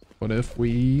 What if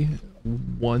we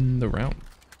won the round?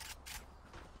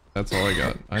 That's all I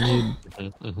got. I need...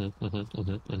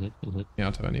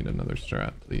 Yato, I need another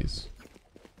strat, please.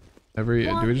 Do we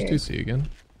just do C again?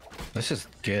 Let's just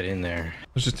get in there.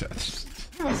 Let's just...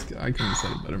 I couldn't have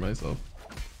said it better myself.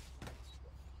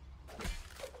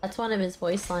 That's one of his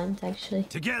voice lines, actually.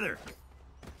 Together.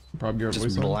 Probably your Just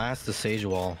voice line. blast the sage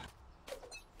wall.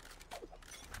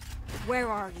 Where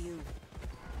are you?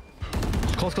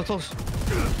 Close, close, close.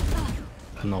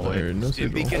 No way. No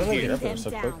signal. How did we get up there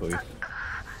so quickly?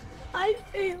 I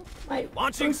failed my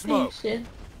Launching smoke. rotation.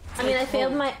 I mean, I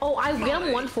failed my... Oh, I get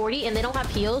him 140 and they don't have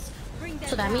heals.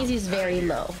 So that means he's very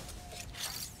low.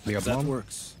 We got That bomb.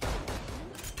 works.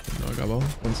 No, I got one.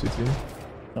 One CT.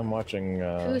 I'm watching.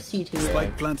 Who is CT?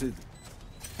 Spike planted.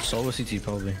 Solo CT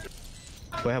probably.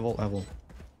 Wait, have ult, have ult.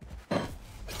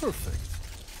 Perfect.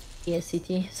 Yes,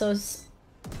 CT. So is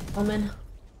Omen.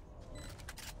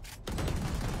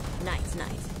 Nice,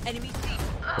 nice. Enemy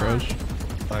Garage.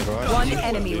 Garage. One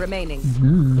enemy remaining.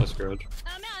 That's garage.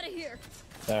 I'm out of here.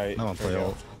 Alright, I wanna play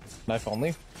ult. Knife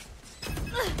only?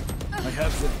 I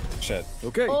have them. Shit.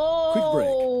 Okay.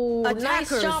 Oh, Quick break. nice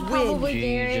Attackers job, win. probably,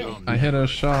 Gary. I hit a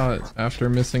shot after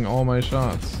missing all my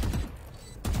shots.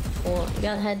 Well, you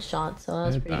got headshot, so that I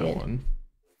was hit pretty that good. one.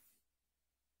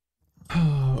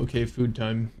 Okay, food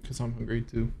time, because I'm hungry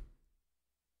too.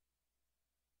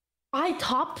 I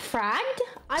top fragged?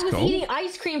 I Let's was go. eating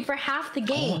ice cream for half the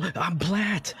game. Oh, I'm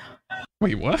Blat.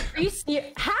 Wait, what? Are you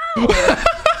serious? How?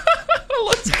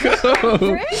 Let's go!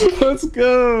 Let's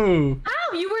go!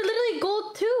 How? You were literally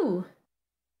gold too.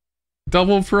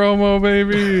 Double promo,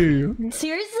 baby!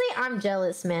 Seriously? I'm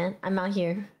jealous, man. I'm out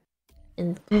here.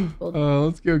 In gold.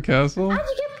 Let's go, Castle. How'd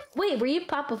you get... Wait, were you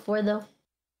pop before though?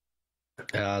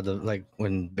 Like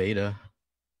when beta.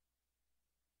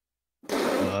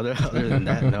 Other than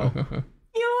that, no. You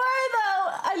were though!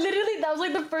 I literally... That was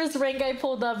like the first rank I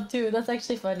pulled up too. That's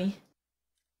actually funny.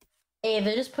 Hey,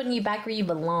 they're just putting you back where you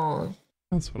belong.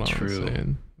 That's what I'm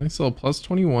saying. I saw plus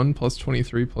 21, plus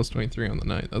 23, plus 23 on the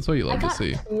night. That's what you love I to got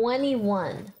see.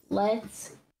 21.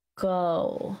 Let's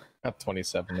go. Got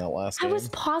 27 that last I game. was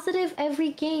positive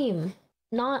every game.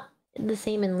 Not the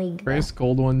same in league. though. Grace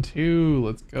gold one too.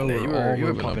 Let's go. Yeah, We're you were all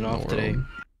moving popping up in off the today. world.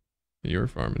 You were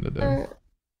farming today.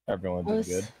 Everyone I did was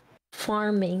good.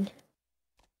 farming.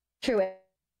 True.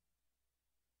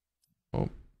 Oh.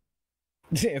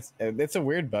 It's a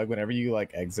weird bug. Whenever you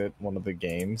like exit one of the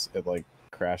games, it like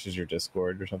crashes your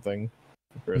Discord or something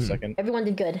for a second. Everyone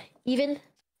did good. Even.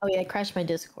 Oh yeah, I crashed my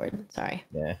Discord. Sorry.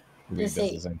 Yeah, we Just does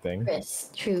say the same thing. Chris.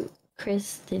 True.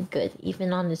 Chris did good,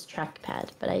 even on his trackpad,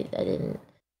 but I didn't.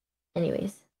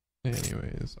 Anyways.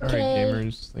 Anyways, all right, Okay.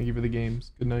 gamers. Thank you for the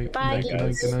games. Good night. Bye, Good night. Good night.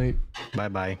 guys. Good night. Bye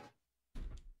bye.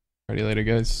 Alrighty, later,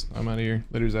 guys. I'm out of here.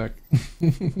 Later, Zach.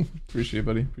 Appreciate it,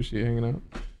 buddy. Appreciate you hanging out.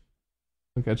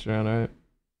 I'll catch you around, alright?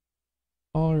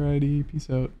 Alrighty, peace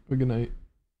out. Have a good night.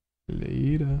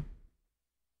 Later.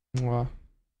 Mwah.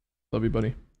 Love you,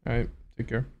 buddy. Alright, take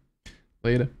care.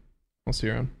 Later. I'll see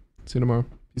you around. See you tomorrow.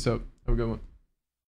 Peace out. Have a good one.